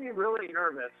 It makes me really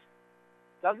nervous.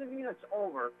 Doesn't mean it's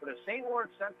over, but if St.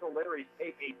 Lawrence Central Larrys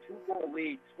take a 2-goal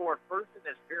lead, score first in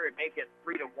this period, make it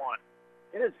 3-1,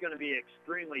 it is going to be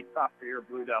extremely tough for your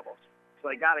Blue Devils.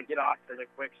 So they got to get off to the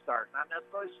quick start. Not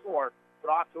necessarily score, but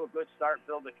off to a good start,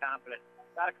 build the confidence.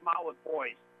 Got to come out with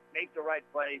poise, make the right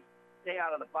plays, stay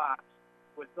out of the box.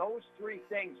 With those 3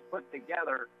 things put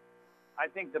together,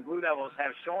 I think the Blue Devils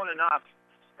have shown enough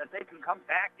that they can come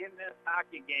back in this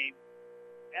hockey game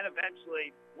and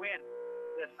eventually win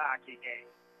this hockey game.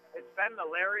 It's been the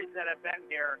Larrys that have been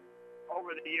here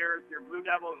over the years. Your Blue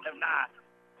Devils have not.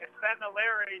 It's been the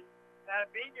Larrys that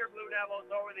have beaten your Blue Devils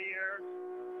over the years.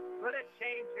 Could it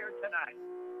change here tonight?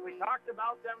 We talked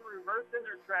about them reversing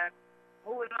their trend,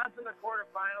 moving on to the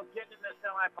quarterfinals, getting in the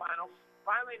semifinals,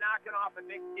 finally knocking off a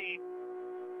big team.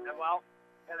 And, well,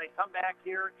 and they come back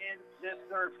here in this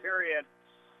third period.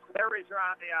 Larrys are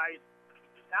on the ice.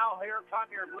 Now here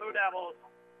come your Blue Devils.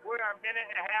 We are a minute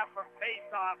and a half from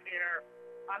face-off here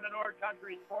on the North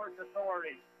Country Sports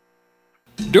Authority.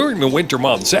 During the winter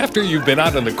months, after you've been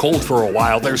out in the cold for a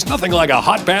while, there's nothing like a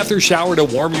hot bath or shower to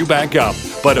warm you back up.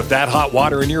 But if that hot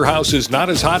water in your house is not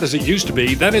as hot as it used to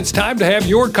be, then it's time to have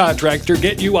your contractor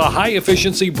get you a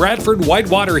high-efficiency Bradford white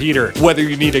water heater. Whether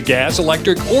you need a gas,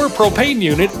 electric, or propane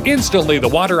unit, instantly the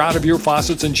water out of your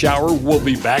faucets and shower will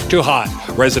be back to hot.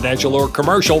 Residential or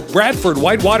commercial, Bradford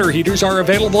white water heaters are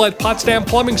available at Potsdam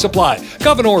Plumbing Supply,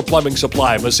 Gouverneur Plumbing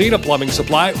Supply, Messina Plumbing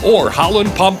Supply, or Howland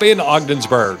Pump in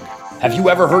Ogdensburg. Have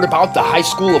you ever heard about the High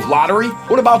School of Lottery?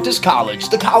 What about this college,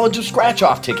 the College of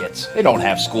Scratch-Off Tickets? They don't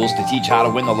have schools to teach how to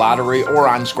win the lottery or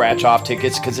on scratch-off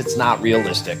tickets because it's not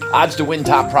realistic. Odds to win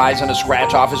top prize on a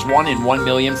scratch-off is 1 in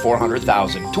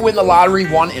 1,400,000. To win the lottery,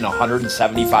 1 in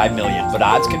 175 million. But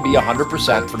odds can be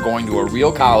 100% for going to a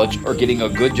real college or getting a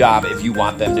good job if you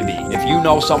want them to be. If you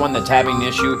know someone that's having an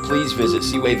issue, please visit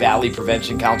Seaway Valley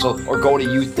Prevention Council or go to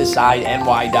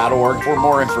youthdecideNY.org for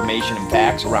more information and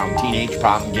facts around teenage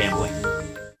problem gambling.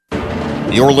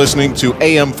 You're listening to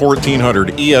AM 1400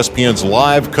 ESPN's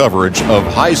live coverage of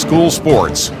high school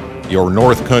sports. Your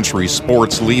North Country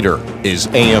sports leader is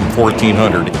AM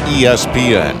 1400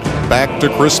 ESPN. Back to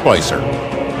Chris Spicer.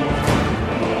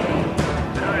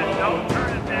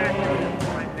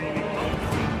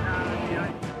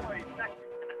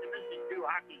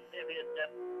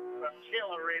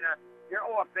 Your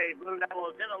OFA Blue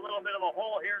Devils in a little bit of a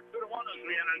hole here, 2-1 as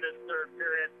we enter this third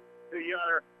period. To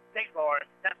your St. Lawrence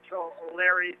Central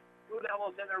Larrys Blue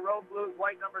Devils in their road blues,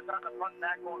 white numbers on the front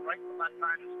back, going right to left,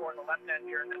 trying to score in the left end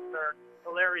here in this third.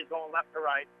 The Larrys going left to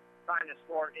right, trying to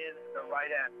score in the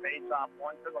right end. Face off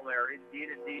one to the Larrys,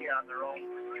 D to D on their own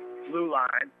blue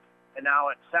line. And now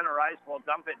at center ice, we'll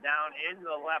dump it down into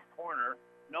the left corner.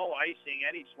 No icing.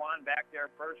 Eddie Swan back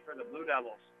there first for the Blue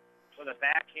Devils. With a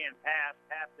backhand pass,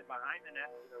 passed it behind the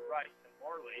net to the right to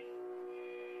Morley.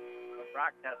 But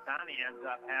Brock Testani ends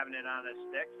up having it on his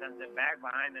stick, sends it back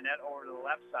behind the net over to the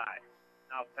left side.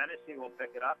 Now Fennessy will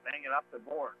pick it up, hang it up the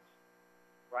boards.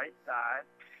 Right side,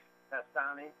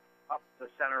 Testani up to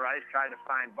center ice, trying to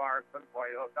find Barr, couldn't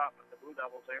quite hook up, but the Blue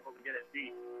Devils able to get it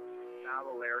deep. Now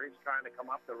the Larrys trying to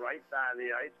come up the right side of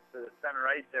the ice to the center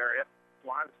ice area.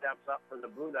 Swan steps up for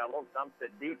the Blue Devils, dumps it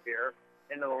deep here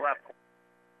into the left.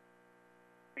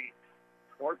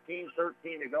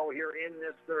 14-13 to go here in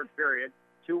this third period.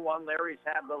 2-1, Larrys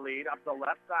have the lead. Up the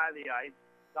left side of the ice,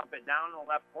 dump it down in the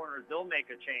left corner. They'll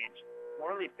make a change.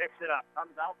 Morley picks it up,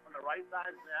 comes out from the right side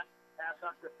of the net, pass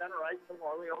up to center ice to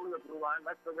Morley over the blue line,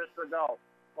 lets the wrister go.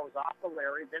 Goes off the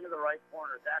Larrys into the right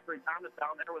corner. Zachary Thomas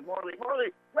down there with Morley. Morley,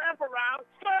 wrap around,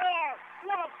 score!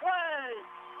 What a play!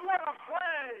 What a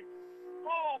play!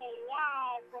 Oh,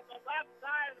 wow, from the left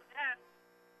side of the net.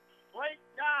 Great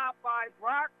job by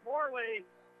Brock Morley.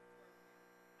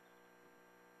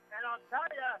 And I'll tell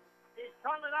you, he's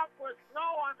coming up with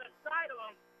snow on the side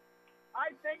of him.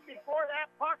 I think before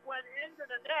that puck went into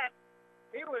the net,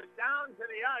 he was down to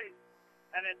the ice.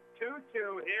 And it's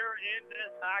 2-2 here in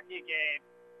this hockey game.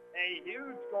 A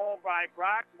huge goal by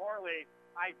Brock Morley.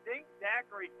 I think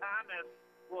Zachary Thomas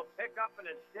will pick up an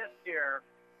assist here.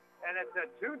 And it's a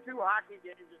 2-2 hockey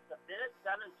game, just a minute,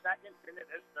 7 seconds into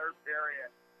this third period.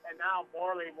 And now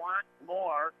Morley wants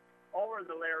more over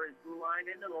the Larry's blue line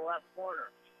into the left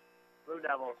corner. Blue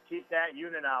Devils keep that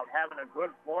unit out, having a good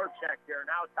floor check here.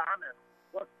 Now Thomas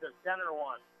looks to center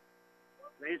one.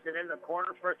 Leaves it in the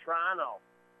corner for Toronto.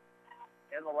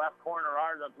 In the left corner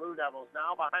are the Blue Devils.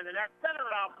 Now behind the net, center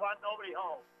it out front, nobody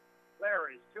home.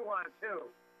 Larry's 2-on-2.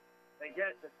 They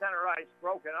get it to center ice,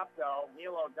 broken up though.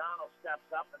 Neil O'Donnell steps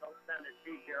up and they'll send it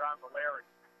deep here on the Larry.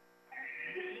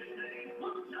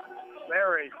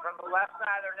 Larry's from the left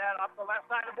side of their net, up the left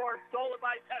side of the board, stolen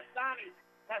by Testani.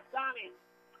 Testani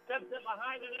steps it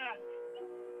behind the net.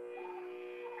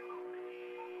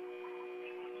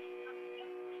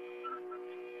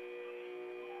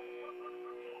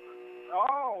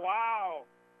 Oh, wow.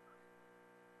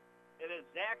 It is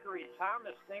Zachary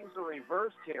Thomas. Things are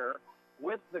reversed here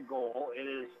with the goal. It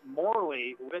is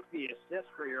Morley with the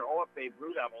assist for your OFA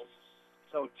Blue Devils.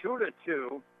 So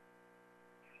 2-2.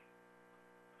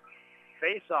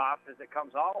 Face-off as it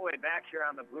comes all the way back here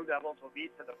on the Blue Devils will be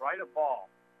to the right of ball.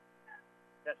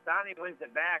 Testani wins it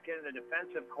back into the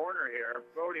defensive corner here.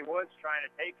 Brody Woods trying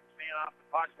to take his man off the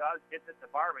puck. Gets it to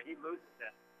Barr, but he loses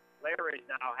it. Larry's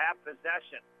now half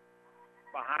possession.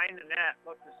 Behind the net.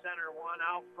 Look to center one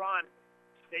out front.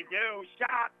 They do.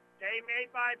 Shot. They made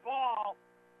by Ball.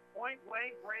 Point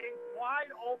blank range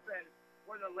wide open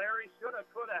where the Larry shoulda,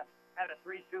 coulda had a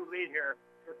 3-2 lead here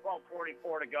with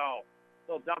 12:44 to go.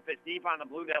 They'll dump it deep on the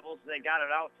Blue Devils. They got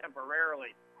it out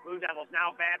temporarily. Blue Devils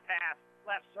now bad pass.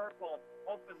 Left circle.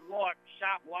 Open look.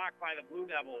 Shot blocked by the Blue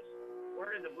Devils.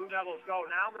 Where did the Blue Devils go?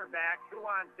 Now they're back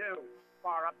 2-on-2.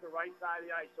 Far up the right side of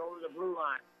the ice over the blue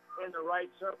line. In the right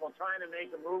circle, trying to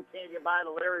make a move. Can't get by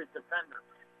the Larry's defender.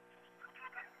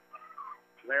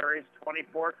 Larry's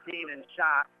 2014 in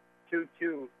shot.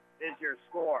 2-2 is your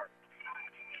score.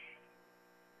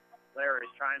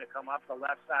 Larry's trying to come up the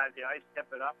left side of the ice, tip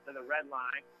it up to the red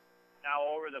line. Now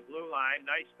over the blue line.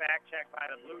 Nice back check by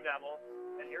the Blue Devils.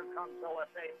 And here comes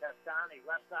OFA Testani.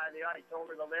 Left side of the ice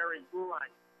over the Larry's blue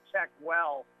line. Checked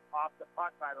well off the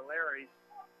puck by the Larry's.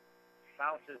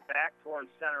 Bounces back towards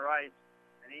center ice.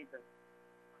 And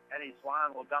Eddie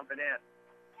Swan will dump it in.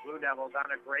 Blue Devils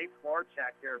on a great floor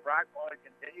check here. Brock Morley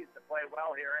continues to play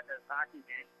well here in this hockey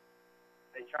game.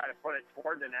 They try to put it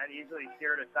toward the net, easily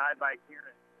steered aside by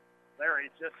Kieran. Larry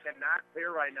just cannot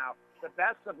clear right now. The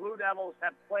best the Blue Devils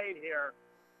have played here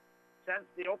since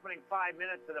the opening 5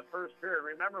 minutes of the first period.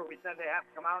 Remember, we said they have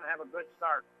to come out and have a good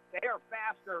start. They are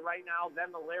faster right now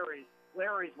than the Larrys.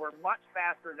 Larrys were much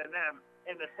faster than them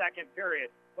in the second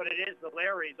period. But it is the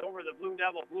Larrys over the Blue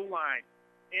Devil blue line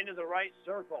into the right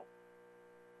circle.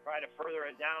 Try to further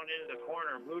it down into the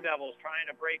corner. Blue Devils trying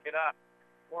to break it up.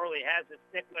 Morley has his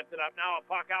stick lifted up. Now a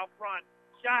puck out front.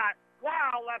 Shot.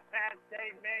 Wow, left hand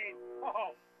save made.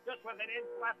 Oh, just with an inch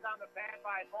left on the pad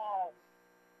by Ball.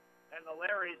 And the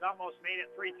Larrys almost made it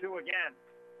 3-2 again.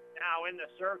 Now in the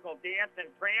circle,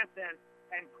 dancing, prancing,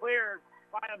 and cleared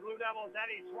by the Blue Devils,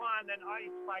 Eddie Swan, then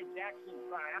iced by Jackson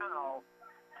Triano.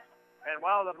 And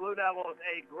while the Blue Devils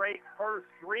a great first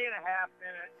 3.5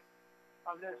 minutes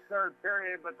of this third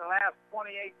period, but the last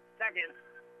 28 seconds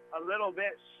a little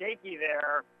bit shaky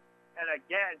there. And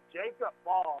again, Jacob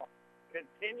Ball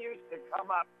continues to come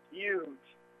up huge.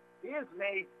 He has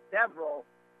made several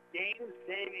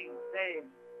game-saving saves.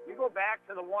 You go back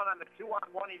to the one on the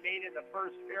 2-on-1 he made in the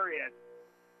first period.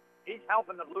 He's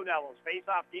helping the Blue Devils face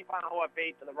off deep on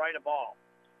OFA to the right of ball.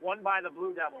 Won by the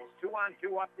Blue Devils.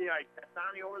 2-on-2 up the ice.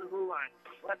 Testani over the blue line.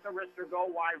 Let the wrister go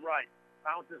wide right.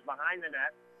 Bounces behind the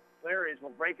net. Larry's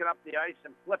will break it up the ice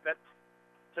and flip it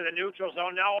to the neutral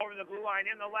zone. Now over the blue line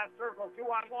in the left circle.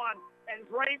 2-on-1. And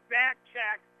great back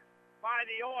check by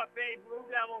the OFA Blue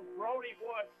Devils, Brody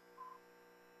Woods.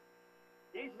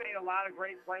 He's made a lot of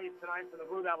great plays tonight for the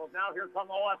Blue Devils. Now here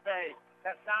come OFA.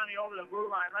 Testani over the blue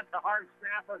line. Let the hard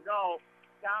snapper go.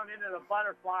 Down into the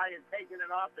butterfly and taking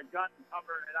it off the gut and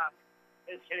covering it up.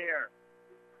 It's here.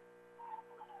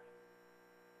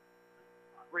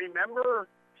 Remember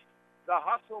the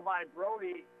hustle by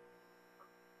Brody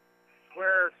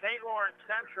where St. Lawrence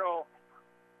Central,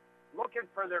 looking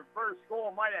for their first goal,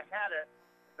 might have had it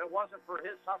if it wasn't for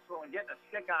his hustle and getting a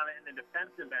stick on it in the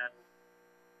defensive end.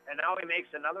 And now he makes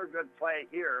another good play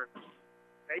here.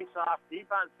 Face off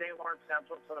deep on St. Lawrence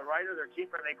Central to the right of their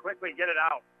keeper, and they quickly get it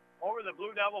out. Over the Blue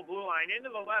Devil blue line,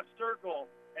 into the left circle,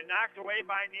 and knocked away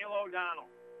by Neil O'Donnell.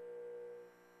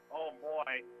 Oh,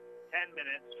 boy. 10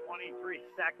 minutes, 23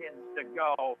 seconds to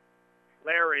go.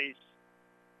 Larry's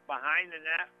behind the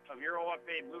net of your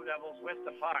OFA Blue Devils with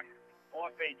the puck.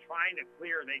 OFA trying to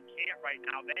clear. They can't right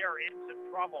now. They are into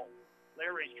trouble.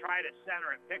 Larry's trying to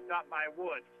center it, picked up by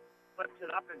Woods. Flips it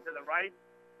up into the right.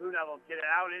 Blue Devils get it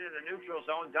out into the neutral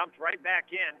zone, dumped right back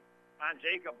in on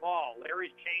Jacob Ball.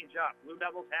 Larry's change up. Blue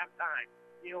Devils have time.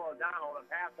 Neil O'Donnell, the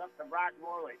pass up to Brock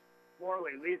Morley.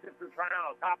 Morley leads it through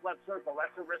Toronto. Top left circle.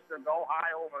 Lets the wrister go high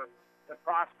over the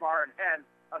crossbar and head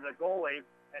of the goalie.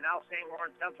 And now St.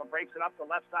 Lawrence Central breaks it up the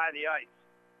left side of the ice.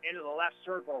 Into the left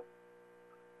circle.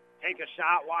 Take a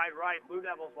shot wide right. Blue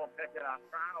Devils will pick it up.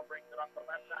 Toronto brings it up the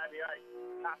left side of the ice.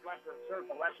 Top left of the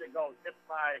circle. Lets it go. Tipped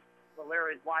by the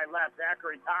Larry's wide left.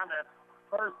 Zachary Thomas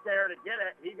first there to get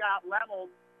it. He got leveled.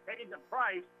 Paid the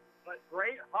price, but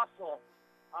great hustle.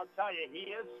 I'll tell you, he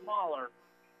is smaller,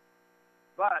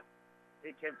 but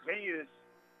he continues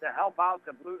to help out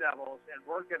the Blue Devils and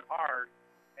working hard.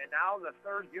 And now the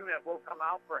third unit will come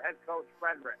out for head coach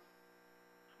Frederick.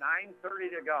 9:30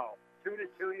 to go.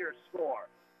 2-2 your score.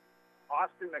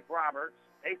 Austin McRoberts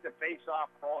take the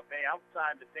face-off for OFA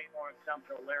outside the St. Lawrence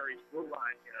Central Larry's blue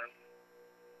line here.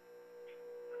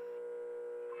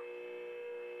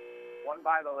 One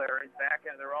by the Larrys, back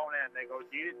into their own end. They go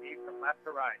D to D from left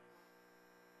to right.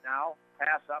 Now,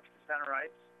 pass up to center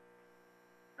ice.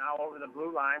 Now over the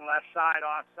blue line, left side,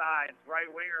 offside. Right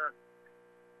winger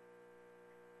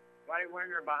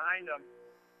behind him.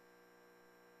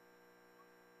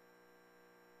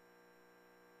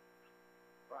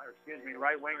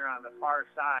 Right winger on the far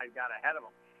side got ahead of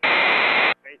him.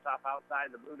 Face off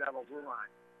outside the Blue Devil blue line.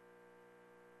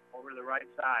 Over the right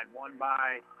side, one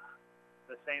by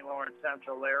the St. Lawrence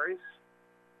Central Larrys.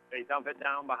 They dump it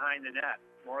down behind the net.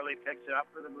 Morley picks it up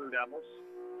for the Blue Devils.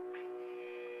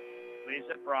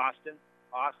 Leaves it for Austin.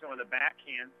 Austin with a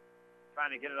backhand,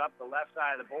 trying to get it up the left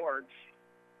side of the boards.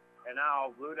 And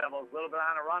now Blue Devils a little bit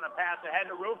on a run. A pass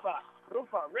ahead to Rufa.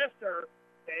 Rufa, wrister,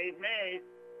 save made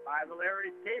by the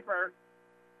Larry's keeper.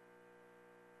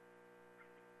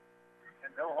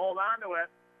 And they'll hold on to it.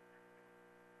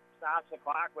 Stops the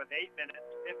clock with 8 minutes,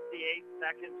 58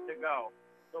 seconds to go.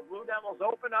 So Blue Devils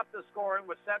open up the scoring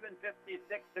with 7:56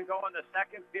 to go in the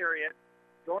second period.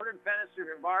 Jordan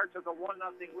Fennesterbar took a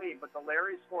 1-0 lead, but the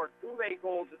Larrys scored 2 late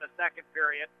goals in the second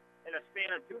period in a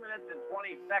span of 2 minutes and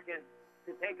 20 seconds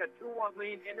to take a 2-1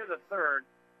 lead into the third.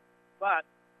 But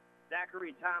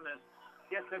Zachary Thomas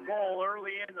gets a goal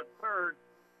early in the third.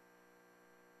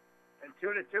 And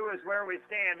 2-2 is where we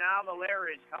stand. Now the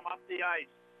Larrys come up the ice.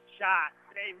 Shot,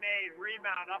 save made,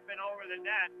 rebound up and over the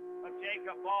net of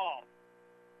Jacob Ball.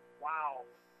 Wow.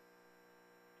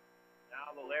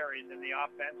 Now the Larrys in the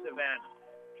offensive end.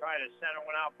 Try to center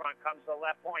one out front. Comes to the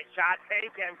left point. Shot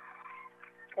taken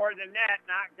toward the net.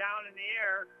 Knocked down in the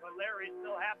air. But Larrys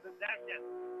still have possession.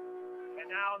 And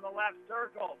now in the left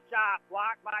circle. Shot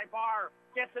blocked by Barr.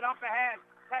 Gets it up ahead.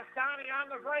 Testani on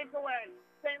the breakaway.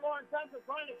 St. Lawrence Central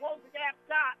trying to close the gap.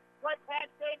 Shot. Right past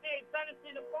St. Made.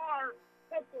 Tennessee to Barr.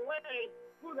 Tipped away.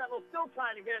 Blue Devils still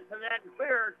trying to get it to the net and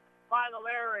cleared by the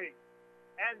Larry.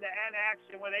 End-to-end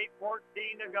action with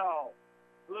 8:14 to go.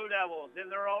 Blue Devils in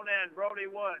their own end. Brody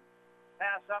Woods.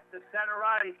 Pass up to center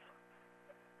ice.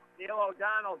 Neil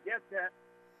O'Donnell gets it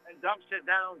and dumps it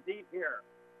down deep here.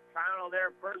 Toronto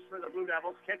there first for the Blue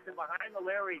Devils. Kicks it behind the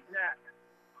Larry's net.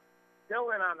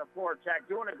 Still in on the forecheck.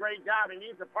 Doing a great job. He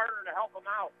needs a partner to help him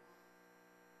out.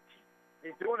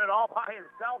 He's doing it all by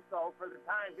himself, though, for the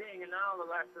time being. And now the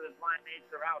rest of his line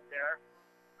mates are out there.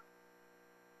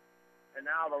 And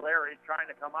now the Larry's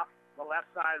trying to come up the left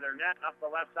side of their net, up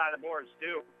the left side of the boards,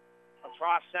 too.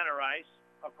 Across center ice,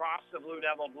 across the Blue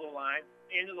Devil blue line,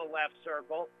 into the left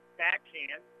circle,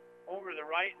 backhand, over the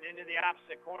right and into the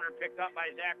opposite corner, picked up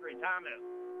by Zachary Thomas.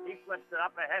 He flips it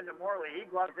up ahead to Morley. He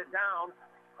gloves it down,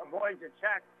 avoids a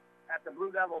check at the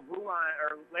Blue Devil blue line,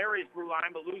 or Larry's blue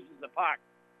line, but loses the puck.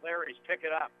 Larry's pick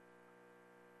it up.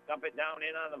 Dump it down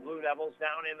in on the Blue Devils,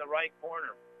 down in the right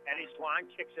corner. Eddie Swan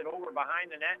kicks it over behind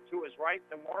the net to his right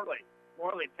to Morley.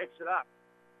 Morley picks it up.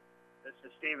 This is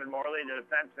Stephen Morley, the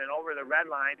defenseman, over the red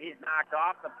line. He's knocked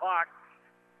off the puck.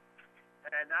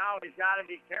 And now he's got to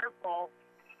be careful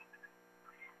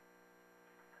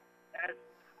as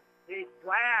he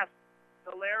slashed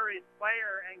the Larry's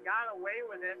player and got away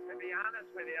with it, to be honest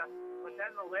with you. But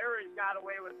then the Larry's got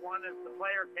away with one as the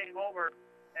player came over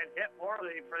and hit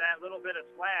Morley for that little bit of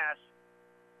slash.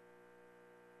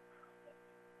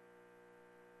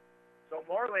 So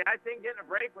Morley, I think, getting a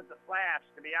break with the slash,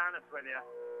 to be honest with you.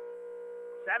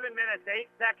 7 minutes, 8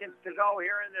 seconds to go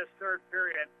here in this third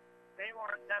period. St.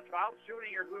 Lawrence Central out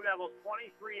shooting your Blue Devils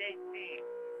 23-18.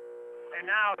 And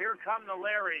now here come the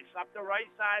Larrys up the right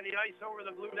side of the ice over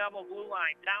the Blue Devil blue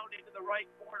line, down into the right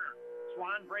corner.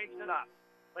 Swan breaks it up.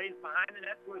 Plays behind the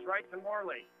net to his right to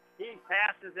Morley. He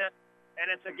passes it,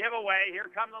 and it's a giveaway. Here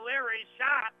come the Larrys.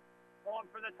 Shot. Going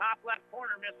for the top left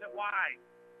corner. Miss it wide.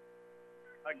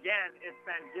 Again, it's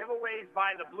been giveaways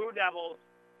by the Blue Devils,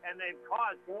 and they've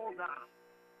caused goals on them.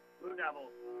 Blue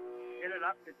Devils get it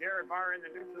up to Jared Barr in the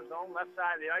neutral zone, left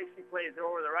side of the ice. He plays it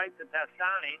over the right to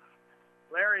Testani.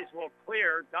 Larry's will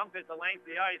clear, dump it the length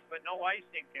of the ice, but no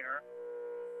icing here.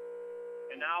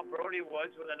 And now Brody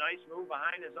Woods with a nice move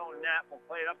behind his own net will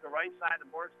play it up the right side of the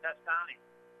boards, Testani.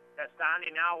 Testani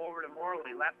now over to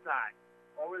Morley, left side.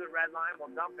 Over the red line,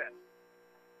 will dump it.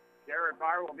 Jared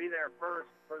Barr will be there first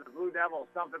for the Blue Devils,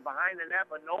 dump it behind the net,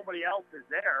 but nobody else is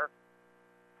there.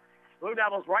 Blue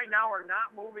Devils right now are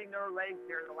not moving their legs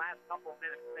here in the last couple of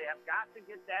minutes. They have got to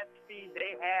get that speed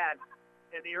they had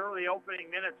in the early opening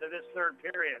minutes of this third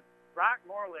period. Brock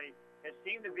Morley has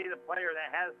seemed to be the player that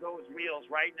has those wheels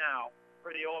right now for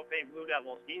the OFA Blue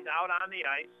Devils. He's out on the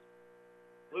ice.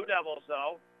 Blue Devils,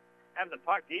 though, have the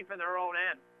puck deep in their own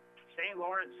end. St.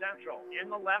 Lawrence Central in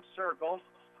the left circle.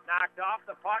 Knocked off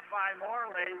the puck by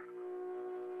Morley.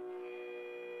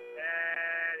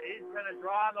 And he's going to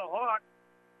draw the hook.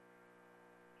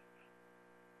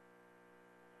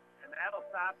 And that'll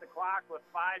stop the clock with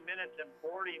 5 minutes and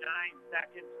 49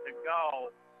 seconds to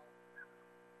go.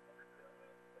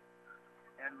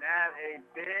 And that a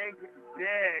big,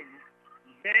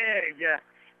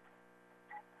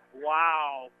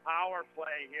 wow, power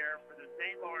play here for the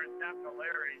St. Lawrence Central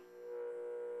Larrys.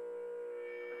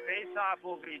 The faceoff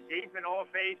will be deep in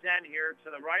OFA's end here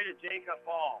to the right of Jacob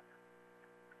Ball.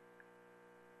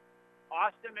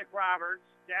 Austin McRoberts,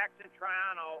 Jackson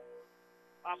Triano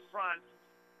up front.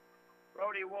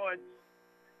 Brody Woods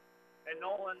and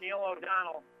Neil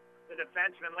O'Donnell, the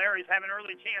defenseman. Larry's having an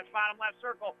early chance. Bottom left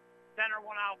circle. Center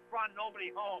one out front. Nobody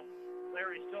home.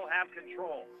 Larry still have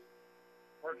control.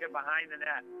 Working behind the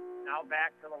net. Now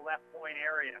back to the left point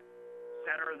area.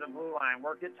 Center of the blue line.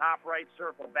 Work it top right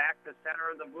circle. Back to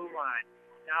center of the blue line.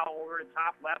 Now over to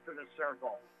top left of the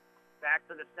circle. Back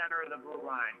to the center of the blue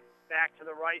line. Back to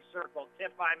the right circle.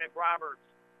 Tipped by McRoberts.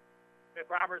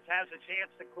 McRoberts has a chance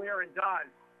to clear and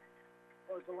does.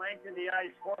 Goes the length of the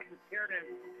ice, forces Kiernan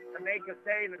to make a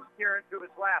save and steer it to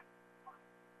his left.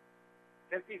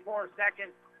 54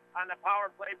 seconds on the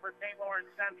power play for St. Lawrence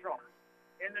Central.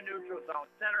 In the neutral zone,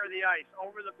 center of the ice,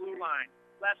 over the blue line.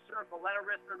 Left circle, let a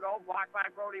wrister go, blocked by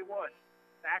Brody Woods.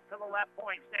 Back to the left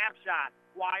point, snapshot,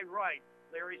 wide right.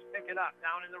 Larry's pick it up,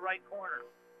 down in the right corner.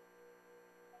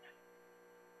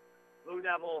 Blue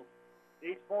Devils,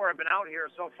 these four have been out here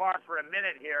so far for a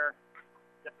minute here,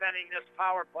 defending this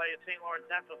power play at St. Lawrence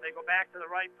Central. They go back to the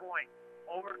right point,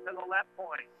 over to the left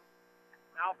point.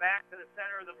 Now back to the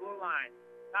center of the blue line.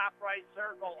 Top right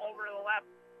circle, over to the left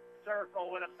circle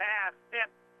with a pass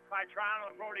tipped by Toronto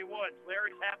and Brody Woods.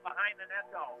 Larry's half behind the net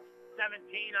though. 17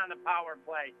 on the power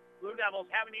play. Blue Devils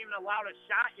haven't even allowed a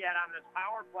shot yet on this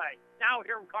power play. Now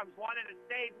here comes one and a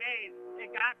save made. It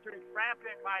got through, trapped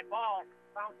it by Ball.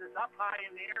 Bounces up high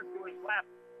in the air to his left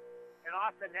and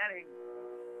off the netting.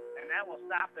 And that will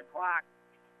stop the clock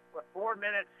with 4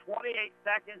 minutes, 28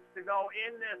 seconds to go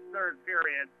in this third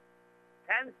period.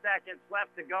 10 seconds left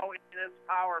to go in this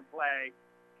power play.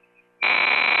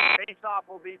 Face-off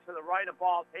will be to the right of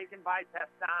ball, taken by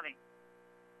Testani.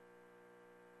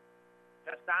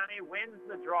 Testani wins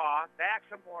the draw, back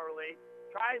to Morley,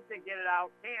 tries to get it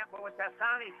out, can't, but with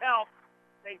Testani's help,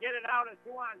 they get it out at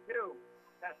 2-on-2.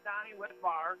 Testani with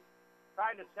bar,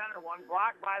 tried to center one,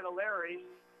 blocked by the Larrys.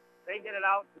 They get it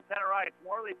out to center ice.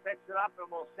 Morley picks it up and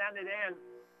will send it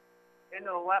into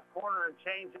the left corner and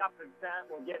change up, and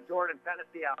we'll get Jordan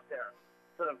Fennessy out there.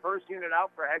 So the first unit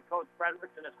out for head coach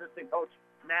Fredericks and assistant coach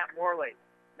Matt Morley.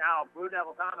 Now Blue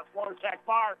Devils on the floor, check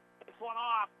bar, takes one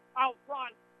off, out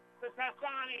front to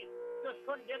Testani, just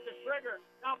couldn't get the trigger.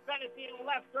 Now Fennessy in the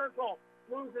left circle,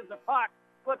 loses the puck,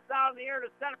 flips out in the air to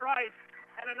center ice,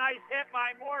 and a nice hit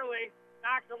by Morley,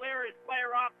 knocked the Larry's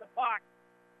player off the puck.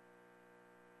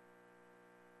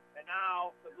 And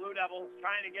now the Blue Devils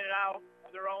trying to get it out of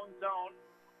their own zone.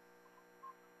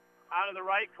 Out of the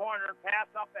right corner, pass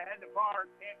up ahead to Barr,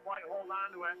 can't quite hold on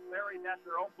to it. Larry's at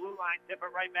their own blue line, tip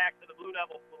it right back to the Blue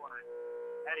Devils blue line.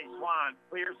 Eddie Swan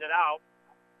clears it out.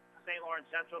 St.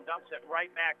 Lawrence Central dumps it right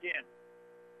back in.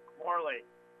 Morley,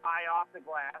 high off the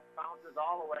glass, bounces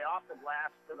all the way off the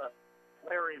glass to the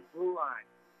Larry's blue line.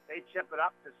 They chip it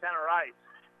up to center ice.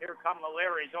 Here come the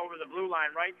Larrys over the blue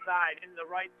line, right side, in the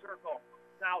right circle.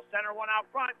 Now center one out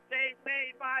front, save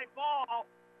made by Ball.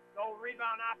 No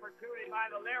rebound opportunity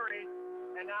by the Larrys.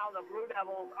 And now the Blue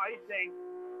Devils icing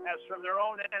as from their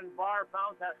own end, Barr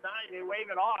found Testani. They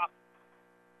wave it off.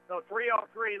 So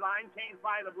 3:03, line changed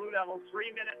by the Blue Devils,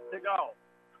 3 minutes to go.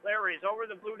 Larrys over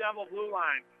the Blue Devil blue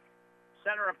line.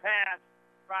 Center a pass.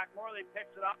 Brock Morley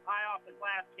picks it up high off the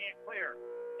glass, can't clear.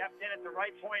 Kept in at the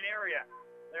right point area.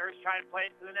 Larrys trying to play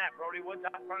it to the net. Brody Woods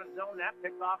out front of the zone. That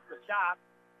picked off the shot.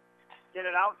 Get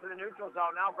it out to the neutral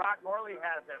zone. Now Brock Morley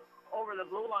has it. Over the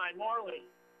blue line, Morley.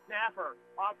 Snapper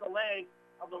off the leg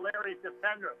of the Larry's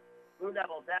defender. Blue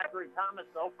Devils, Zachary Thomas,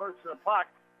 though, first to the puck.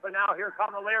 But now here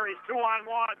come the Larrys, 2-on-1.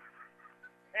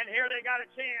 And here they got a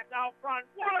chance out front.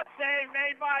 What a save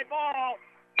made by Ball.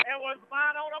 It was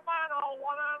mano to mano,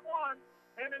 1-on-1.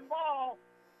 Him and Ball.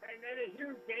 And it is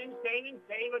huge game-saving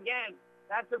save again.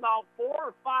 That's about 4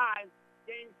 or 5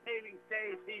 game-saving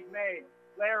saves he's made.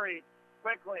 Larry,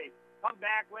 quickly, come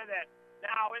back with it.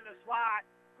 Now in the slot.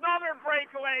 Another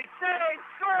breakaway save,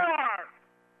 score!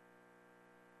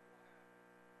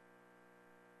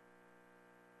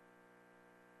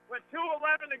 With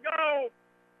 2:11 to go,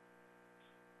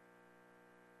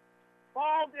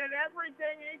 Ball did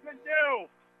everything he could do.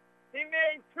 He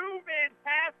made 2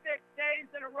 fantastic saves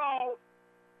in a row,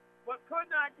 but could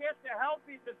not get the help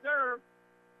he deserved,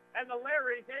 and the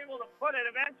Larry's able to put it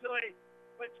eventually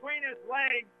between his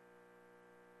legs,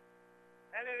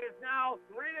 and it is now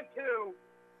 3-2.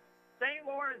 St.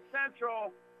 Lawrence Central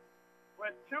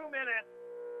with 2 minutes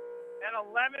and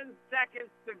 11 seconds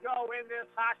to go in this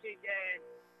hockey game.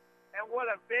 And what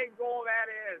a big goal that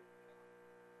is.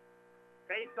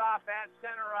 Face off at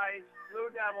center ice. Blue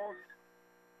Devils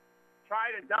try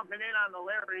to dump it in on the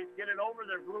Larrys, get it over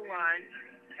their blue line,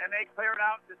 and they clear it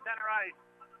out to center ice.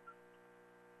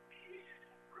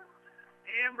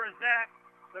 Ian Brissett,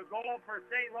 the goal for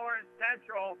St. Lawrence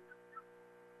Central.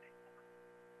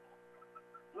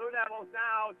 Blue Devils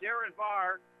now, Jared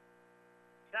Barr,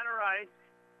 center ice,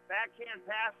 backhand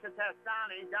pass to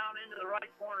Testani, down into the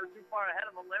right corner, too far ahead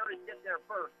of them. Larry's get there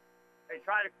first. They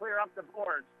try to clear up the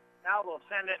boards. Now they'll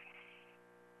send it,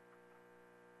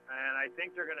 and I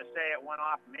think they're going to say it went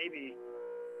off maybe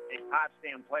a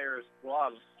Potsdam player's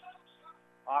glove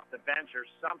off the bench or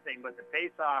something, but the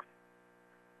face-off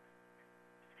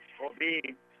will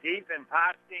be deep in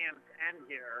Potsdam's end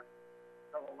here,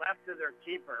 to the left of their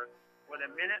keeper. With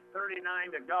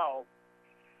 1:39 to go,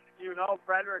 you know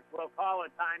Fredericks will call a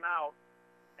timeout,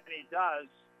 and he does.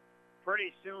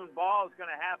 Pretty soon, Ball is going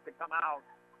to have to come out.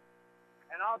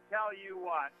 And I'll tell you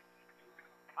what,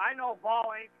 I know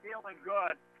Ball ain't feeling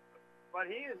good,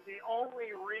 but he is the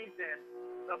only reason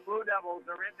the Blue Devils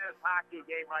are in this hockey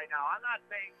game right now. I'm not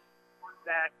saying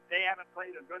that they haven't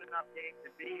played a good enough game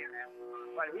to be in it,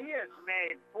 but he has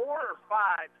made 4 or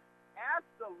 5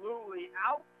 absolutely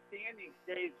outstanding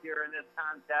saves here in this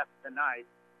contest tonight.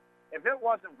 If it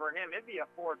wasn't for him, it'd be a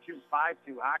 4-2,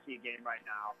 5-2 hockey game right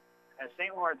now. As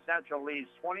St. Lawrence Central leads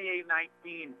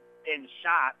 28-19 in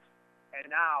shots, and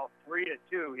now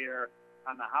 3-2 here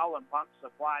on the Howland Pump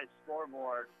Supply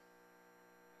scoreboard.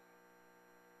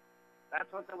 That's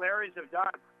what the Larrys have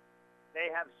done. They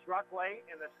have struck late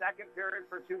in the second period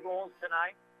for 2 goals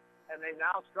tonight, and they've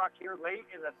now struck here late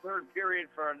in the third period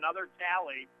for another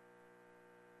tally.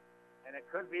 And it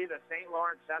could be the St.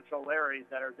 Lawrence Central Larrys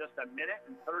that are just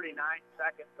 1:39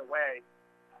 away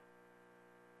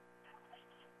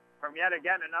from yet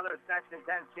again another Section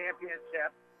 10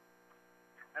 championship.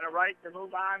 and a right to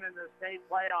move on in the state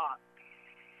playoffs.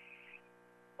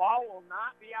 Ball will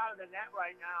not be out of the net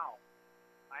right now.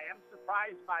 I am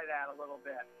surprised by that a little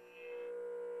bit.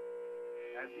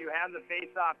 As you have the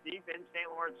face-off deep in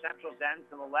St. Lawrence Central's end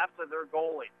to the left of their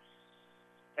goalie.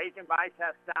 Taken by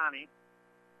Testani.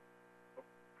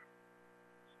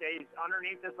 Stays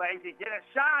underneath his legs. He get a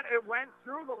shot. It went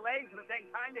through the legs, but then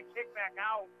kind of kicked back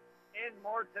out in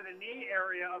more to the knee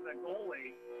area of the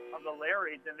goalie of the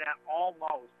Larrys, and that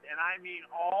almost, and I mean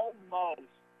almost,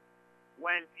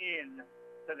 went in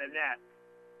to the net.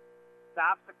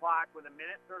 Stops the clock with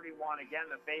 1:31. Again,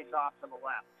 the face-off to the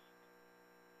left.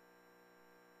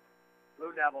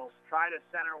 Blue Devils try to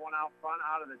center one out front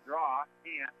out of the draw.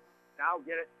 Can't. Now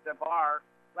get it to Barr.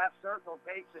 Left circle,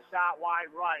 takes a shot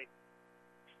wide right.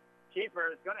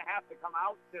 Keeper is going to have to come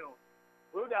out soon.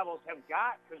 Blue Devils have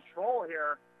got control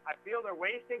here. I feel they're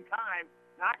wasting time,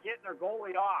 not getting their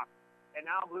goalie off. And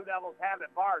now Blue Devils have it.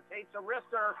 Barr takes a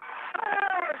wrister.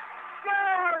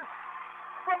 Scores!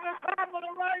 From the top of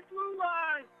the right blue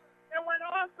line. It went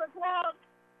off the glove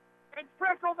and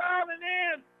trickled out and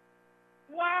in.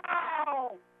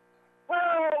 Wow!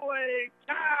 Holy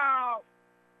cow!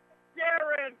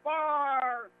 Jared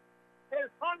Barr,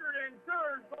 his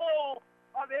 103rd goal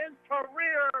of his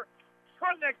career,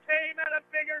 couldn't have came at a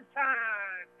bigger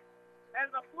time. And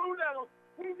the Blue Devils,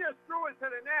 he just threw it to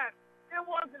the net. It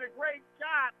wasn't a great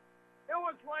shot. It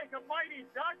was like a Mighty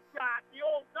Duck shot, the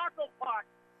old knuckle puck.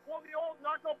 Well, the old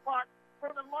knuckle puck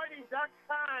from the Mighty Duck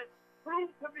time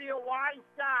proved to be a wide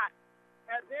shot.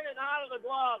 As in and out of the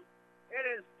glove, it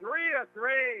is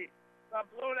 3-3. The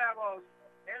Blue Devils,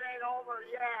 it ain't over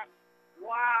yet.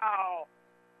 Wow.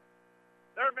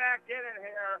 They're back in it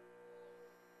here.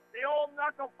 The old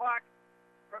knuckle puck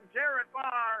from Jared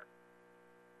Barr.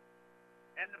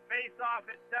 And the face-off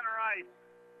at center ice.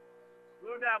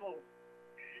 Blue Devils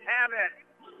have it.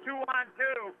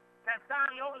 2-on-2.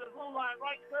 Testani over the blue line.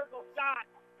 Right circle shot.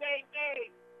 Save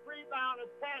made. Rebound is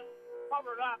 10.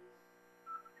 Covered up.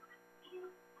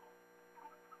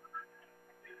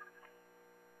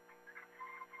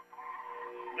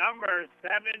 Number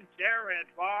 7, Jared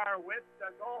Barr with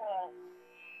the goal.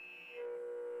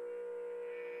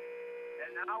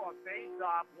 And now a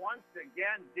face-off once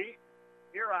again deep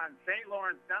here on St.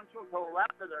 Lawrence Central to the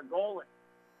left of their goalie.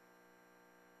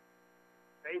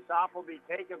 Face-off will be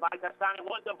taken by Testani.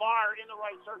 With the Barr in the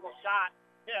right circle shot.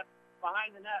 Hit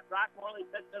behind the net. Brock Morley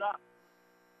picks it up.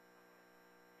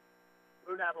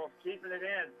 Blue Devils keeping it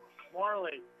in.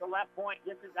 Morley, the left point,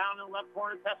 gets it down in the left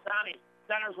corner. Testani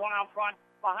centers one out front.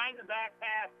 Behind the back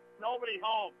pass, nobody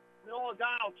home. Noah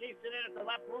O'Donnell keeps it in at the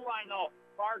left blue line, though.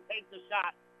 Barr takes the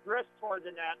shot, drifts toward the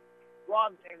net,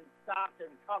 gloved and stopped and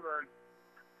covered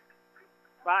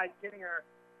by Kinninger.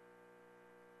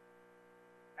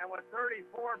 And with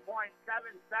 34.7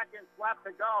 seconds left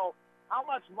to go, how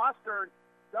much mustard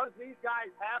does these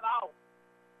guys have out?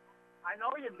 I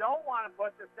know you don't want to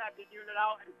put the second unit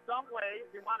out in some ways.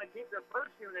 You want to keep their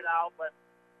first unit out, but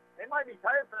they might be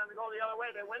tired for them to go the other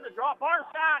way. They win the draw. Barr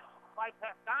shot by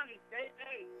Testani. State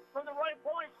made from the right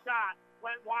point shot.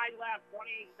 Went wide left,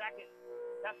 28 seconds.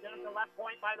 Stepped in at the left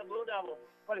point by the Blue Devils.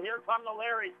 But here come the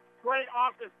Larrys. Straight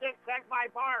off the stick, checked by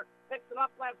Barr. Picks it up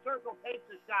left circle, takes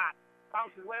the shot.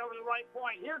 Bounces way over the right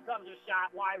point. Here comes a shot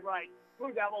wide right.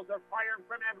 Blue Devils are firing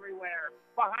from everywhere.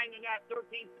 Behind the net, 13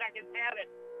 seconds, have it.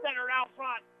 Centered out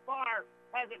front. Barr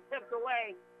has it tipped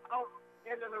away out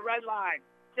into the red line.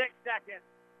 6 seconds.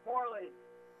 Morley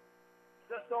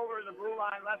just over the blue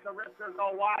line, lets the wrister go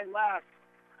wide left.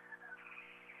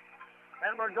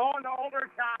 And we're going to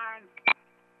overtime.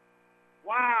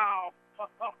 Wow.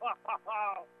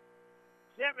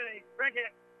 Jiminy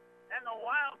Cricket and the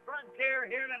Wild Frontier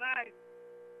here tonight.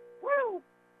 Woo!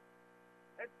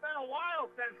 It's been a while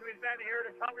since we've been here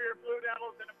to cover your Blue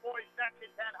Devils in the Boys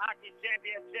Section 10 Hockey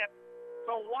Championship.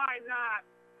 So why not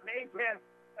make it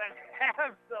an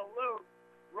absolute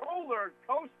roller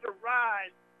coaster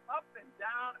ride up and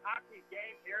down hockey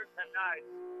game here tonight.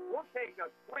 We'll take a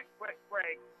quick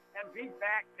break and be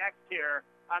back next year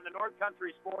on the North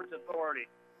Country Sports Authority.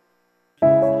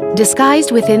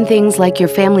 Disguised within things like your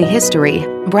family history,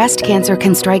 breast cancer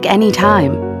can strike any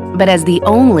time. But as the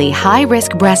only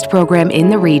high-risk breast program in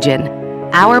the region,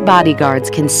 our bodyguards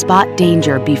can spot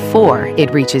danger before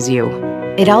it reaches you.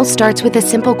 It all starts with a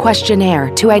simple questionnaire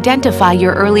to identify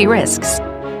your early risks.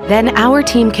 Then our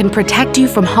team can protect you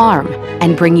from harm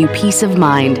and bring you peace of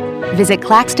mind. Visit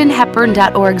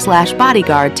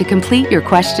claxtonhepburn.org/bodyguard to complete your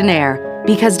questionnaire,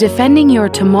 because defending your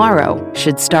tomorrow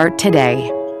should start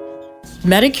today.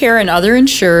 Medicare and other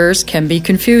insurers can be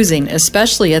confusing,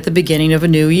 especially at the beginning of a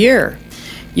new year.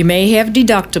 You may have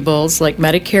deductibles like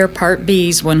Medicare Part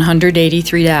B's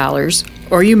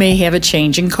 $183, or you may have a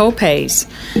change in copays.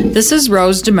 This is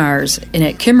Rose DeMars, and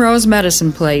at Kim Rose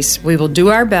Medicine Place, we will do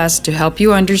our best to help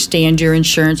you understand your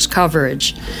insurance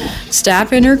coverage.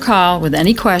 Stop in or call with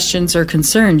any questions or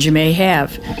concerns you may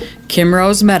have. Kim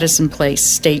Rose Medicine Place,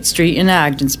 State Street in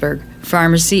Ogdensburg.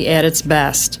 Pharmacy at its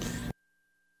best.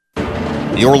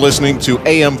 You're listening to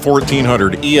AM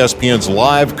 1400 ESPN's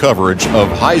live coverage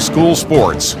of high school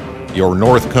sports. Your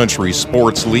North Country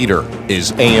sports leader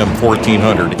is AM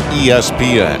 1400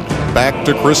 ESPN. Back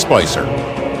to Chris Spicer.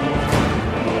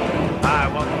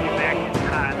 Hi, welcome you back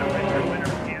inside the Winter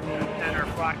Cancer Center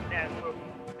broadcast booth.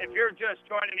 If you're just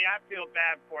joining me, I feel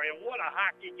bad for you. What a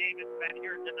hockey game it's been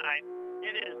here tonight.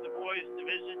 It is the boys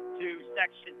Division II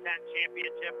Section 10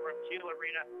 championship from Chile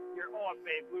Arena. Your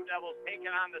OFA Blue Devils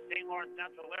taking on the St. Lawrence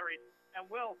Central Larrys. And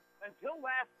until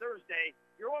last Thursday,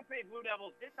 your OFA Blue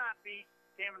Devils did not beat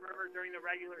Salmon River during the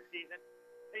regular season.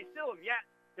 They still have yet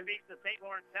to beat the St.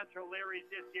 Lawrence Central Larrys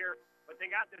this year, but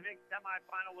they got the big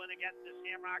semifinal win against the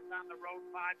Shamrocks on the road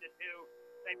 5-2.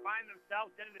 They find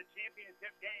themselves into the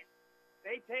championship game.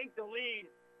 They take the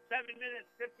lead 7 minutes,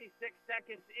 56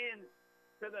 seconds in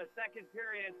to the second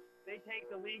period. They take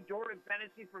the lead. Jordan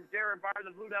Fennessy from Jared Barr.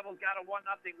 The Blue Devils got a 1-0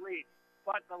 lead.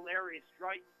 But the Larrys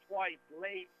strike twice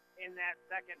late in that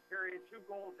second period. 2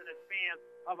 goals in a span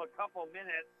of a couple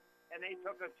minutes. And they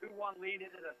took a 2-1 lead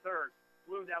into the third.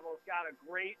 Blue Devils got a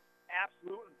great,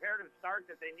 absolute imperative start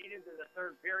that they needed to the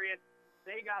third period.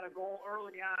 They got a goal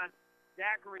early on.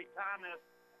 Zachary Thomas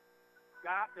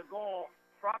got the goal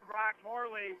from Brock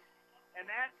Morley. And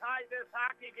that tied this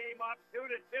hockey game up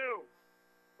 2-2.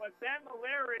 But then the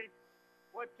Larrys,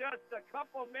 with just a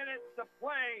couple minutes to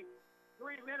play,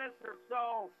 3 minutes or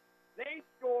so, they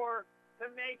score to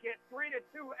make it 3-2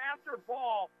 after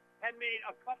Ball had made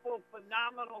a couple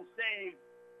phenomenal saves.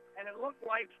 And it looked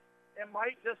like it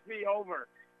might just be over.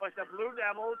 But the Blue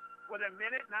Devils, with 1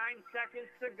 minute 9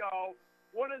 seconds to go,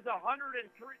 what does a 102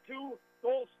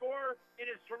 goal scorer in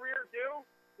his career do?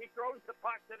 He throws the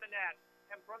puck to the net.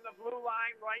 And from the blue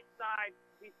line right side,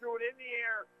 he threw it in the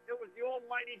air. It was the old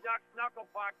Mighty Ducks knuckle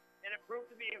puck, and it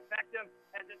proved to be effective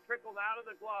as it trickled out of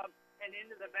the glove and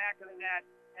into the back of the net.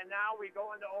 And now we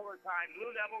go into overtime.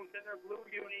 Blue Devils in their blue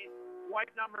unis,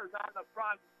 white numbers on the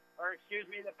front,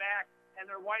 the back, and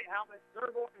their white helmets.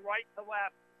 They're going right to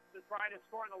left to try to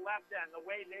score in the left end the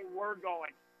way they were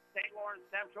going. St. Lawrence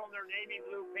Central in their navy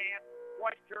blue pants,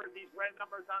 white jerseys, red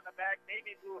numbers on the back,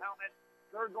 navy blue helmets.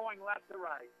 They're going left to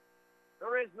right.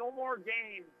 There is no more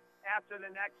game after the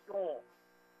next goal.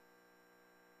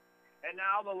 And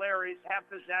now the Larrys have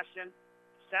possession,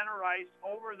 center ice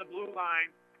over the blue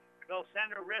line. They'll send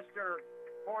a wrister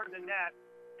toward the net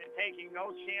and taking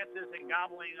no chances and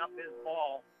gobbling up his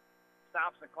ball.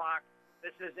 Stops the clock.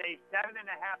 This is a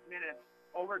 7.5-minute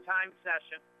overtime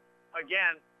session.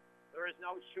 Again, there is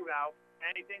no shootout,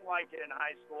 anything like it in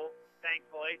high school,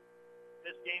 thankfully.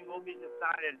 This game will be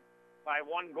decided by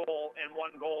 1 goal and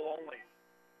 1 goal only.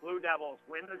 Blue Devils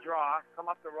win the draw, come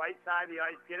up the right side of the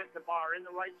ice, get it to Barr in the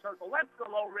right circle. Lets the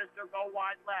low wrister go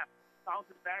wide left.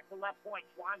 Bounces back to left point.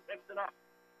 Swan picks it up.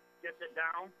 Gets it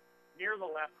down near the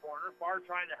left corner. Barr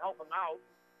trying to help him out.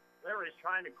 Larry's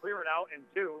trying to clear it out and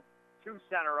to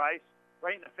center ice,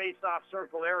 right in the face-off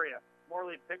circle area.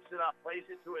 Morley picks it up, plays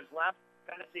it to his left.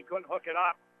 Tennessee couldn't hook it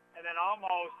up. And then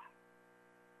almost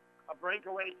a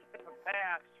breakaway tip of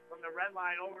pass from the red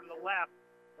line over to the left.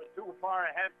 Too far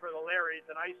ahead for the Larrys,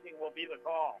 and icing will be the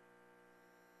call.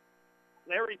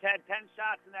 Larrys had 10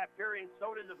 shots in that period,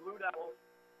 so did the Blue Devils.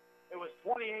 It was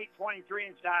 28-23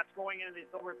 in shots going into this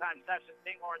overtime session.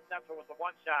 St. Lawrence Central with the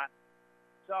 1 shot.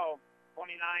 So,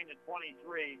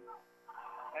 29-23.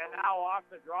 And now off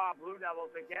the draw, Blue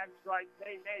Devils again strike.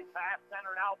 They pass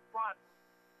centered out front,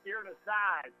 here to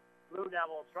side. Blue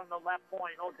Devils from the left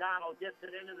point. O'Donnell gets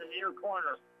it into the near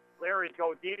corner. Larrys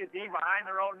go D-to-D behind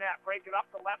their own net, break it up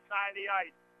the left side of the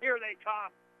ice. Here they come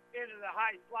into the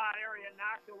high slot area,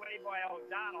 knocked away by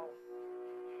O'Donnell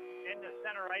in the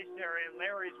center ice area, and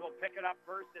Larrys will pick it up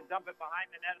first and dump it behind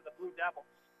the net of the Blue Devils.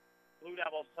 Blue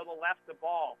Devils to the left of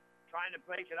ball, trying to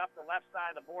break it up the left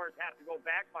side of the boards, have to go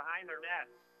back behind their net.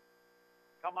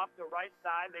 Come up the right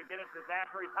side, they get it to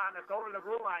Zachary Thomas over the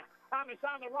blue line. Thomas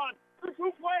on the run, 2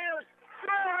 players,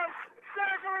 score!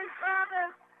 Zachary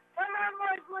Thomas! An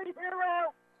unlikely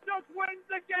hero just wins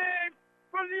the game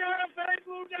for the OFA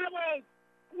Blue Devils.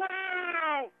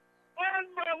 Wow!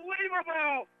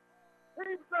 Unbelievable!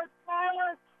 He's the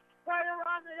smallest player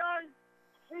on the ice.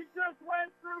 He just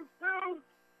went through 2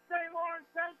 St.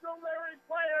 Lawrence Central Larry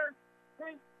players.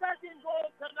 His second goal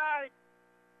tonight.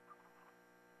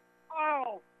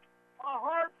 Oh, A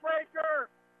heartbreaker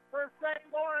for St.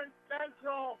 Lawrence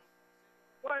Central,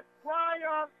 but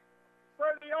triumph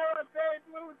for the OFA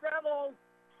Blue Devils.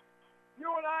 You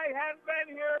and I haven't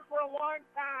been here for a long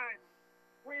time.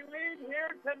 We lead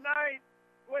here tonight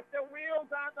with the wheels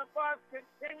on the bus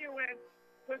continuing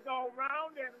to go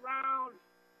round and round,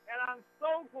 and I'm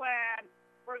so glad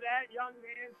for that young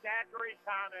man, Zachary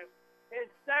Thomas. His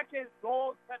second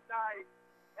goal tonight,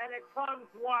 and it comes,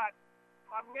 what,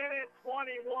 a minute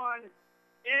 21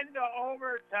 into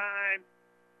overtime,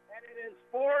 and it is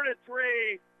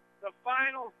 4-3, the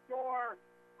final score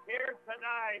here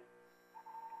tonight.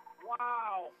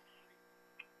 Wow.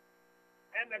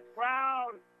 And the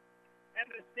crowd and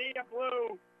the sea of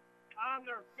blue on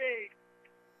their feet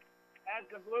as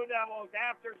the Blue Devils,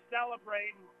 after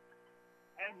celebrating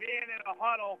and being in a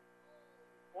huddle,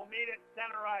 will meet at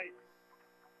center ice.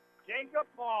 Jacob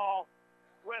Ball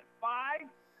with 5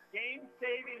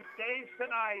 game-saving saves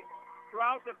tonight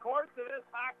throughout the course of this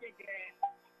hockey game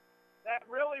that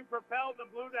really propelled the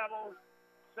Blue Devils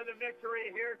to the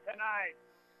victory here tonight.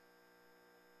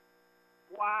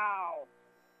 Wow.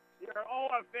 Your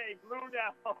OFA Blue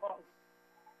Devils.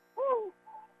 Woo.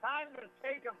 Time to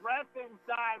take a breath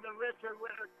inside the Richard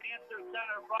Winter Cancer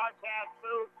Center broadcast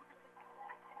booth.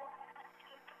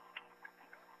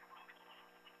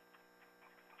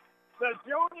 The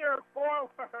junior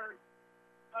forward,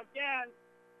 again,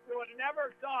 you would have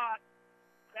never thought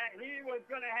that he was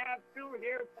going to have 2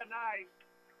 here tonight,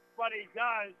 but he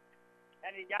does,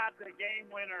 and he got the game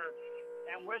winner.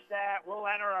 And with that, we'll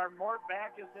enter our Mort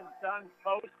Backus and Sons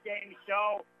post-game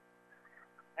show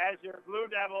as your Blue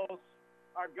Devils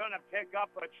are going to pick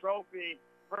up a trophy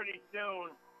pretty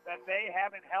soon that they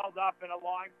haven't held up in a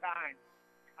long time.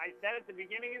 I said at the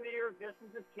beginning of the year, this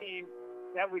is a team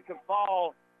that we could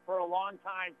follow for a long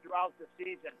time throughout the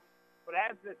season. But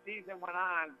as the season went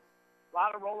on, a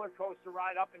lot of roller coaster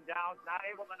ride up and down, not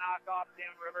able to knock off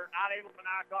Sam River, not able to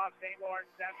knock off St.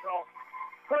 Lawrence Central.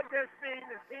 Could this be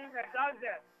the team that does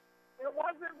it? It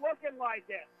wasn't looking like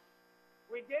it.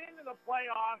 We get into the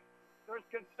playoffs. There's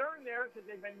concern there because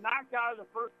they've been knocked out of the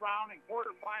first round and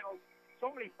quarterfinals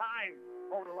so many times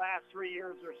over the last 3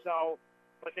 years or so.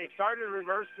 But they started to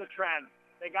reverse the trend.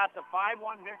 They got the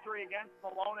 5-1 victory against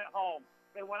Malone at home.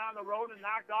 They went on the road and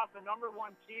knocked off the number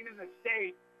 1 team in the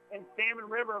state in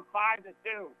Salmon River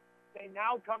 5-2. They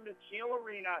now come to Shield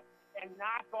Arena and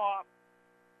knock off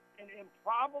in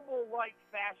improbable-like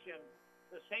fashion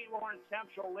the St. Lawrence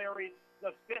Central Larrys,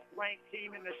 the 5th-ranked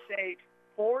team in the state,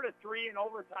 4-3 in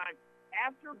overtime.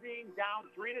 After being down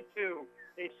 3-2,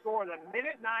 they scored a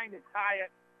minute 9 to tie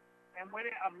it and win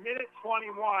it a minute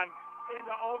 21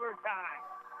 into overtime.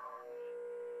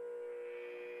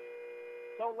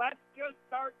 So let's just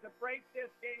start to break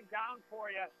this game down for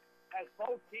you as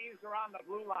both teams are on the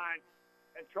blue line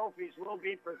and trophies will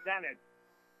be presented.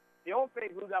 The OFA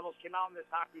Blue Devils came out in this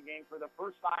hockey game for the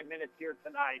first 5 minutes here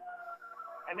tonight,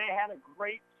 and they had a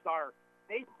great start.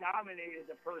 They dominated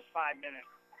the first 5 minutes.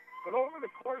 But over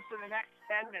the course of the next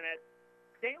 10 minutes,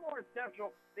 St. Lawrence Central,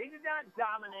 they did not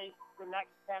dominate the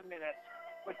next 10 minutes,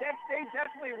 but they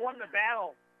definitely won the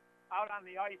battle out on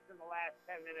the ice in the last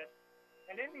 10 minutes.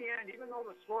 And in the end, even though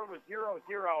the score was 0-0,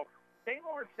 St.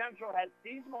 Lawrence Central had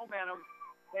seized momentum.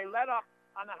 They led up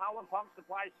on the Howland Pump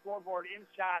Supply scoreboard in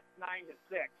shots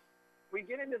 9-6. We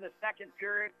get into the second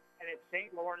period, and it's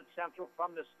St. Lawrence Central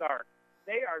from the start.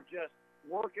 They are just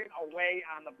working away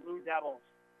on the Blue Devils.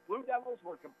 Blue Devils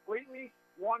were completely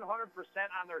 100%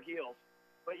 on their heels.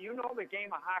 But you know the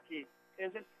game of hockey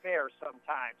isn't fair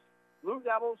sometimes. Blue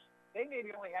Devils, they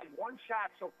maybe only had 1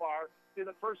 shot so far through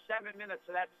the first 7 minutes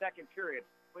of that second period.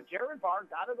 But Jared Barr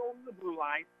got it over the blue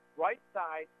line, right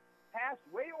side, passed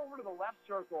way over to the left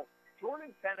circle.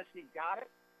 Jordan Fennessy got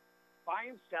it by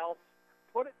himself,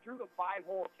 put it through the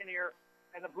 5-hole Kinnear,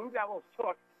 and the Blue Devils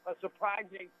took a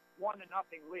surprising 1-0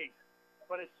 lead.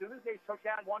 But as soon as they took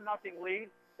that 1-0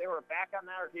 lead, they were back on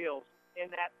their heels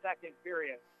in that second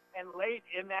period. And late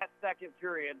in that second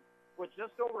period, with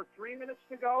just over 3 minutes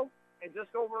to go and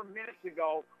just over a minute to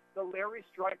go, the Larrys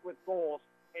strike with goals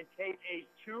and take a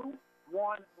 2-1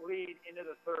 lead into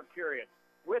the third period.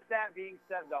 With that being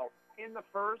said, though, in the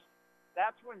first,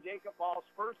 that's when Jacob Ball's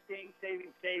first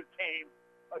game-saving save came.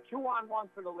 A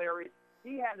 2-on-1 for the Larrys.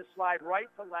 He had to slide right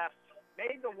to left,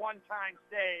 made the one-time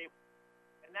save,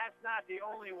 and that's not the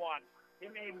only one.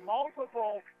 He made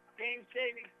multiple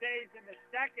game-saving saves in the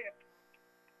second.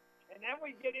 And then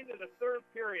we get into the third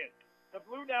period. The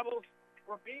Blue Devils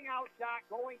were being outshot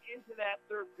going into that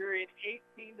third period,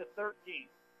 18-13.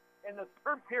 In the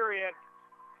third period,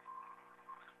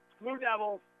 Blue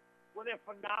Devils with a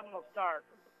phenomenal start.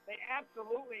 They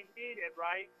absolutely needed,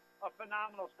 right, a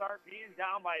phenomenal start, being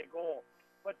down by a goal.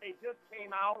 But they just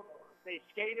came out. They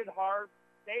skated hard.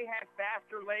 They had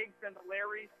faster legs than the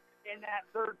Larrys in that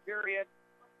third period.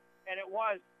 And it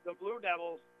was the Blue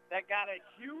Devils that got a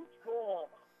huge goal.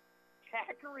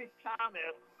 Zachary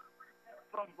Thomas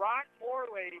from Brock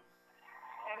Morley.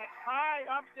 And it tied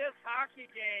up this hockey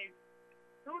game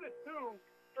 2-2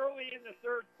 early in the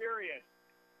third period.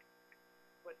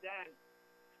 But then,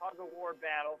 tug-of-war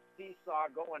battle,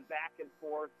 seesaw going back and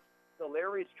forth. The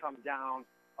Larrys come down.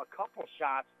 A couple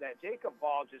shots that Jacob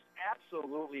Ball just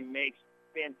absolutely makes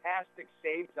fantastic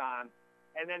saves on.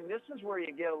 And then this is where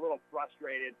you get a little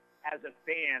frustrated as a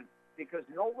fan because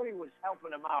nobody was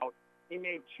helping him out. He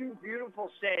made two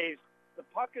beautiful saves. The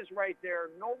puck is right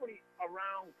there. Nobody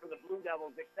around for the Blue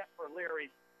Devils except for Larry,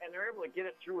 and they're able to get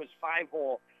it through his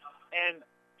 5-hole. And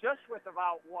just with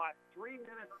about, 3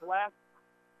 minutes left,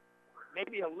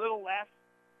 maybe a little less,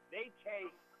 they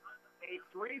take a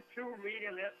 3-2 lead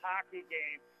in this hockey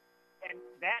game, and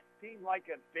that seemed like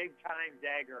a big-time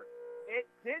dagger. It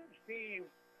didn't seem,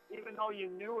 even though you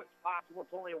knew it's possible,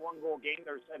 it's only a one-goal game,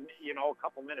 there's a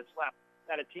couple minutes left,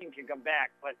 that a team can come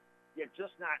back, but you're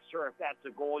just not sure if that's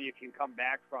a goal you can come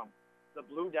back from. The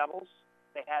Blue Devils,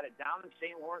 they had it down in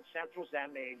St. Lawrence Central's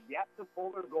end. They had yet to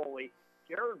pull their goalie.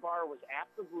 Jared Barr was at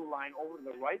the blue line over to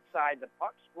the right side. The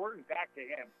puck squirted back to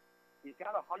him. He's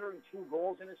got 102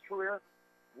 goals in his career.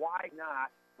 Why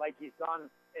not, like he's done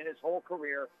in his whole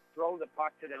career, throw the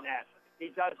puck to the net?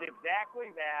 He does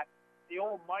exactly that. The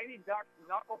old Mighty Ducks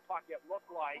knuckle puck, it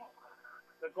looked like.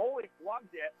 The goalie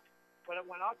flubbed it, but it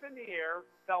went up in the air,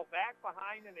 fell back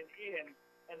behind him and in,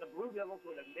 and the Blue Devils,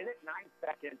 with 1 minute 9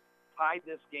 seconds, tied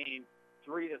this game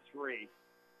 3-3.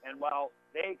 And,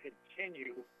 they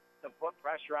continue to put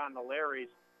pressure on the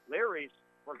Larrys. Larrys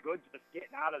were good just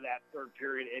getting out of that third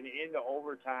period and into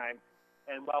overtime.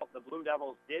 And, the Blue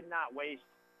Devils did not waste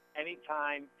any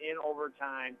time in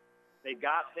overtime. They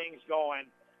got things going.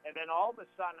 And then all of a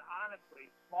sudden, honestly,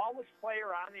 smallest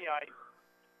player on the ice,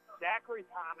 Zachary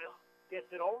Thomas, gets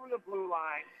it over the blue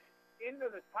line, into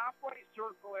the top right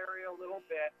circle area a little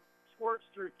bit, squirts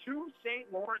through two St.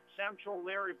 Lawrence Central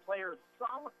Larry players,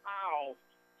 somehow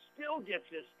still gets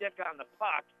his stick on the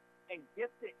puck and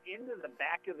gets it into the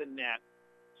back of the net.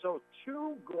 So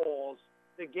 2 goals,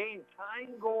 the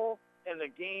game-tying goal and the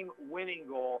game-winning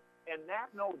goal. And that,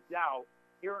 no doubt,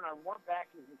 here in our Mort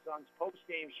Backus & Sons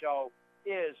post-game show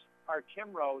is our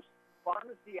Kim Rose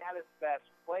Pharmacy at its best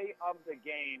play of the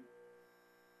game.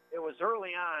 It was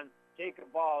early on,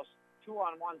 Jacob Ball's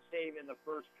 2-on-1 save in the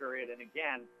first period. And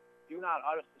again, do not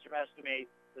underestimate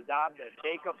the job that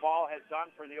Jacob Ball has done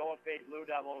for the OFA Blue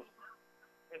Devils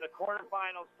in the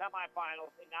quarterfinals,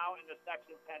 semifinals, and now in the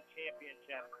Section 10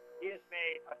 championship. He has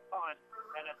made a ton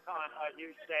of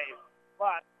huge saves.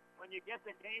 But when you get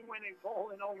the game-winning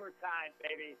goal in overtime,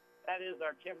 baby, that is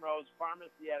our Kim Rose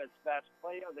Pharmacy at its best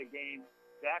play of the game.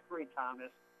 Zachary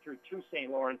Thomas, through 2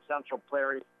 St. Lawrence Central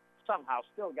players, somehow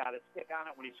still got his stick on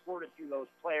it when he scored it through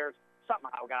those players,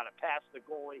 somehow got it past the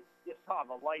goalie. You saw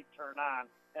the light turn on,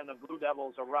 and the Blue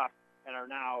Devils erupt and are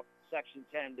now Section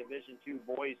 10 Division II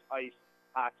Boys Ice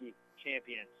Hockey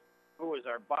champions. Who is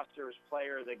our Busters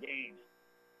player of the game?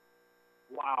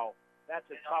 Wow, that's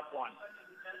a tough one.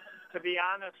 To be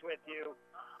honest with you,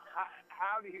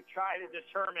 how do you try to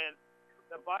determine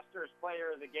the Busters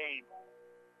player of the game?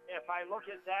 If I look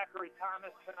at Zachary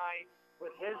Thomas tonight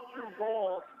with his 2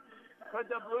 goals, could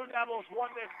the Blue Devils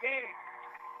won this game?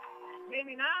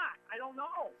 Maybe not. I don't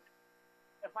know.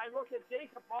 If I look at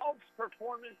Jacob Ball's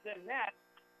performance in net,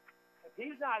 if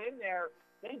he's not in there,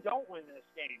 they don't win this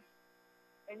game.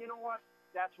 And you know what?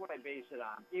 That's what I base it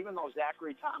on. Even though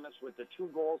Zachary Thomas with the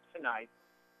 2 goals tonight,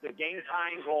 the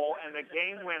game-tying goal and the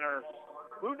game winner,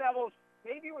 Blue Devils,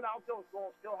 maybe without those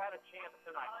goals, still had a chance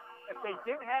tonight. If they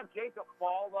didn't have Jacob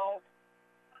Ball, though,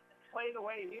 play the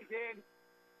way he did,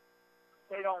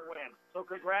 they don't win. So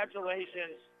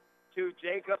congratulations to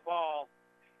Jacob Ball,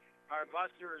 our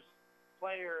Busters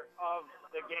player of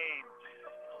the game.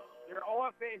 Your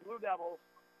OFA Blue Devils,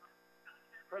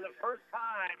 for the first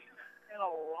time in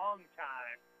a long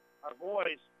time, our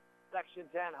boys Section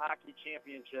 10 hockey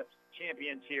champions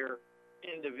here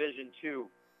in Division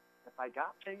II. If I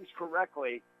got things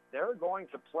correctly, they're going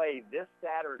to play this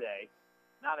Saturday.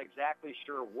 Not exactly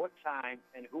sure what time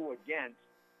and who against,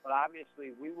 but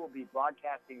obviously we will be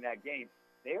broadcasting that game.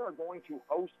 They are going to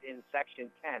host in Section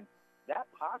 10.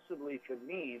 That possibly could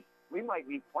mean we might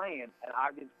be playing at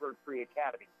Ogdensburg Free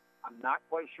Academy. I'm not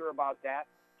quite sure about that.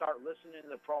 Start listening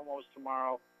to the promos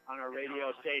tomorrow on our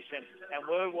radio station, and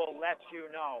we will let you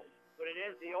know. But it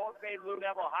is the OFA Blue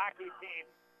Devil hockey team,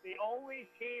 the only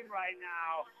team right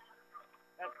now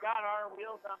has got our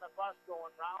wheels on the bus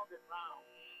going round and round.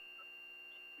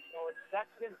 So it's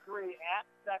Section 3 at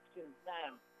Section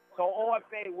 10. So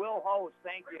OFA will host,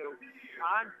 thank you,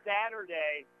 on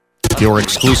Saturday. Your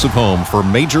exclusive home for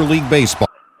Major League Baseball.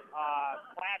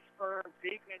 Plattsburgh,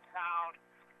 Beacontown,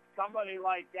 somebody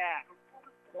like that.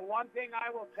 The one thing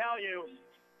I will tell you,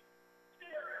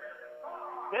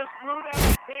 this Blue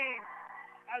Devils team,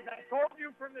 as I told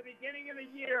you from the beginning of the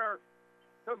year,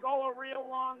 to go a real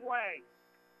long way.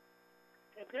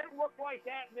 It didn't look like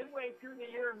that midway through the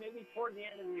year, maybe toward the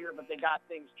end of the year, but they got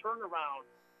things turned around.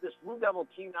 This Blue Devil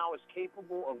team now is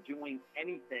capable of doing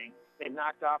anything. They've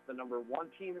knocked off the number 1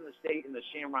 team in the state in the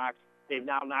Shamrocks. They've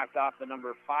now knocked off the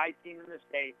number 5 team in the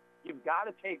state. You've got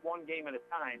to take one game at a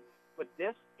time. But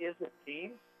this is a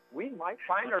team, we might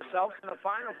find ourselves in the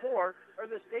Final Four or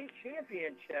the state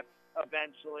championship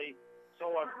eventually.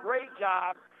 So a great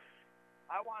job.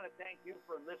 I want to thank you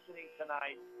for listening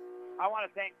tonight. I want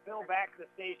to thank Phil back to the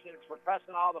stations for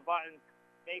pressing all the buttons,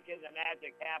 making the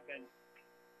magic happen.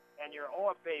 And your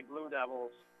OFA Blue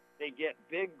Devils, they get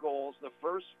big goals. The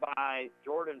first by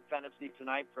Jordan Fennessy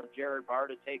tonight from Jared Barr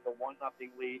to take a 1-0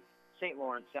 lead. St.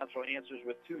 Lawrence Central answers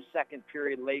with 2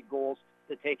 second-period late goals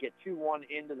to take it 2-1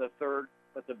 into the third.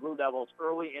 But the Blue Devils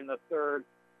early in the third,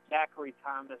 Zachary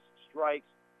Thomas strikes,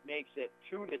 makes it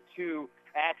 2-2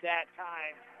 at that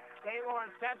time. St.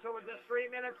 Lawrence Central with just 3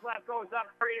 minutes left goes up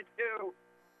 3-2.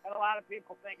 And a lot of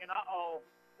people thinking,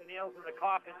 the nails in the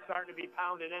coffin starting to be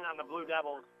pounded in on the Blue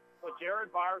Devils. So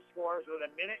Jared Barr scores with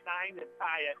 1:09 to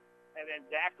tie it. And then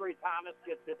Zachary Thomas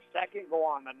gets his second goal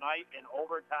on the night in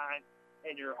overtime.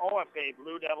 And your OFA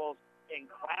Blue Devils in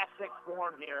classic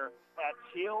form here at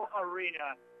Teal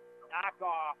Arena knock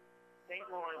off St.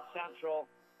 Lawrence Central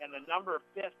and the number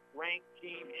 5th ranked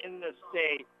team in the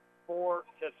state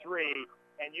 4-3.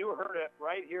 And you heard it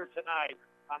right here tonight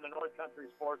on the North Country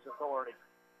Sports Authority.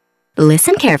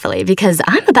 Listen carefully because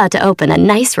I'm about to open a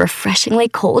nice, refreshingly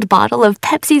cold bottle of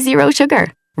Pepsi Zero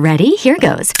Sugar. Ready? Here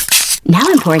goes. Now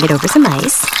I'm pouring it over some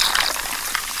ice.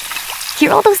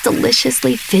 Hear all those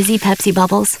deliciously fizzy Pepsi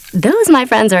bubbles? Those, my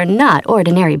friends, are not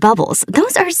ordinary bubbles.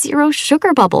 Those are zero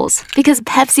sugar bubbles because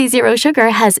Pepsi Zero Sugar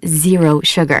has zero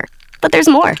sugar. But there's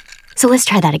more. So let's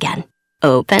try that again.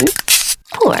 Open,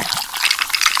 pour.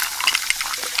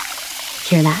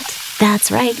 Hear that?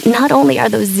 That's right. Not only are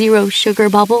those zero sugar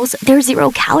bubbles, they're 0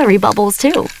 calorie bubbles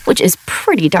too, which is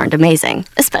pretty darned amazing,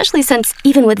 especially since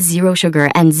even with 0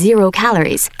 sugar and 0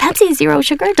 calories, Pepsi Zero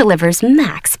Sugar delivers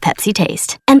max Pepsi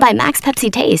taste. And by max Pepsi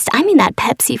taste, I mean that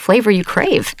Pepsi flavor you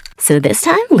crave. So this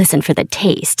time, listen for the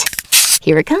taste.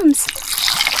 Here it comes.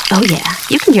 Oh yeah,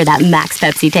 you can hear that max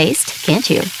Pepsi taste, can't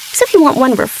you? So if you want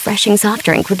one refreshing soft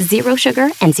drink with 0 sugar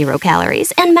and 0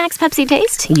 calories and max Pepsi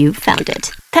taste, you've found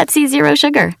it. Pepsi Zero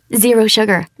Sugar. 0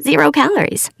 sugar, 0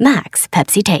 calories, max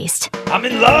Pepsi taste. I'm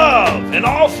in love and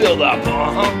all filled up.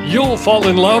 You'll fall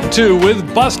in love too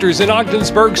with Buster's in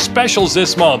Ogdensburg specials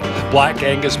this month. Black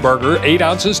Angus burger, 8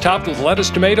 ounces topped with lettuce,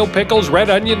 tomato, pickles, red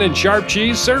onion, and sharp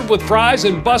cheese, served with fries,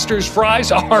 and Buster's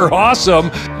fries are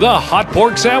awesome. The hot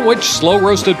pork sandwich, slow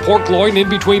roasted pork loin in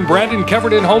between bread and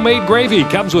covered in homemade gravy,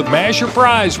 comes with mash or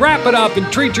fries. Wrap it up and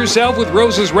treat yourself with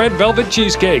Rose's red velvet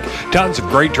cheesecake. Tons of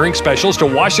great drink specials to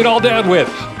wash it all down with.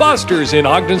 Buster's in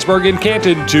Ogdensburg and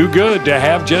Canton, too good to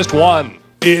have just one.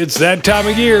 It's that time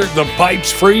of year. The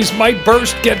pipes freeze, might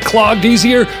burst, get clogged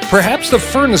easier. Perhaps the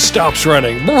furnace stops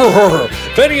running. Brrr.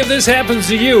 If any of this happens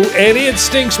to you, and it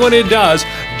stinks when it does,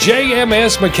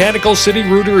 JMS Mechanical City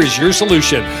Rooter is your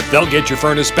solution. They'll get your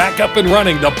furnace back up and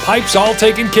running, the pipes all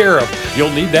taken care of. You'll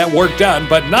need that work done,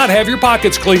 but not have your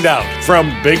pockets cleaned out.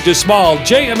 From big to small,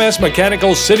 JMS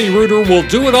Mechanical City Rooter will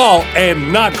do it all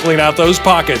and not clean out those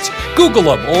pockets. Google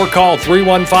them or call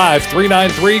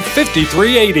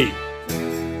 315-393-5380.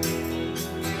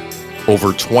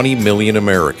 Over 20 million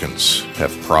Americans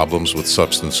have problems with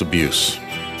substance abuse.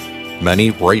 Many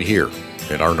right here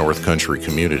in our North Country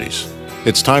communities.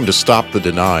 It's time to stop the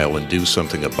denial and do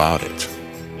something about it.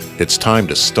 It's time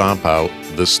to stomp out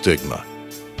the stigma.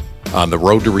 On the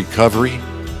road to recovery,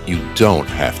 you don't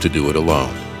have to do it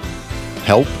alone.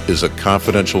 Help is a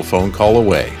confidential phone call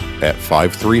away at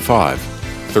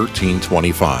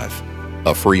 535-1325.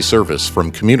 A free service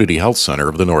from Community Health Center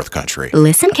of the North Country.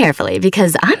 Listen carefully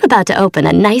because I'm about to open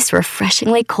a nice,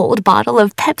 refreshingly cold bottle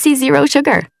of Pepsi Zero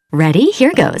Sugar. Ready?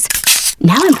 Here goes.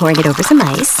 Now I'm pouring it over some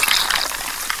ice.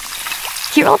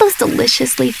 Hear all those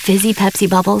deliciously fizzy Pepsi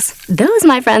bubbles? Those,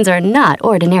 my friends, are not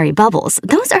ordinary bubbles.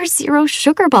 Those are 0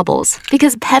 sugar bubbles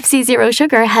because Pepsi Zero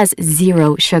Sugar has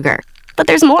 0 sugar. But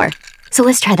there's more. So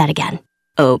let's try that again.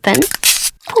 Open,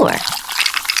 pour.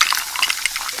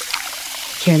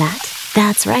 Hear that?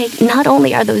 That's right. Not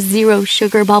only are those zero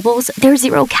sugar bubbles, they're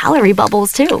 0 calorie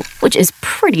bubbles too, which is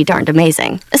pretty darned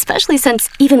amazing. Especially since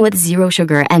even with 0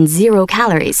 sugar and 0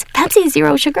 calories, Pepsi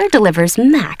Zero Sugar delivers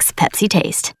max Pepsi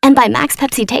taste. And by max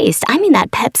Pepsi taste, I mean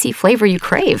that Pepsi flavor you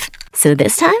crave. So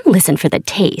this time, listen for the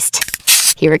taste.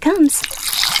 Here it comes.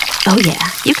 Oh yeah,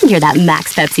 you can hear that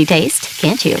max Pepsi taste,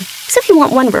 can't you? So if you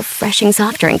want one refreshing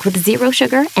soft drink with 0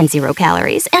 sugar and 0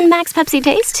 calories and max Pepsi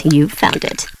taste, you've found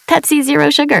it. Pepsi Zero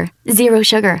Sugar. 0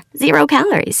 sugar, 0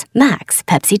 calories, max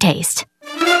Pepsi taste.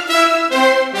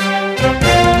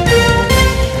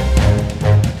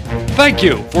 Thank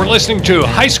you for listening to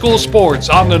High School Sports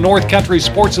on the North Country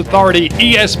Sports Authority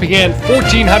ESPN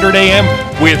 1400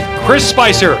 AM with Chris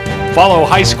Spicer. Follow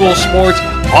High School Sports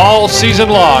all season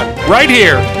long right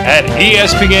here at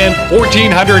ESPN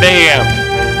 1400 AM.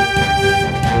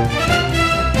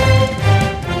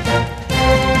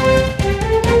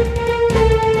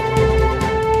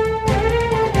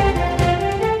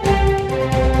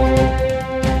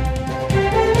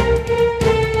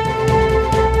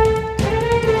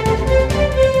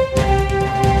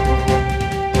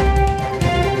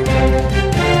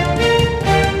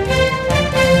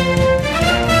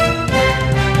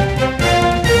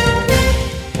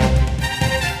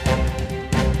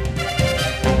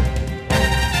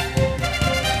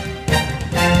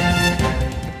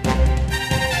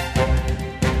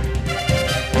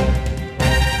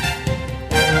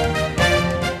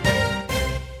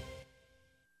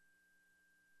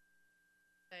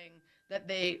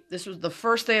 This was the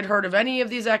first they had heard of any of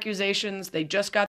these accusations. They just got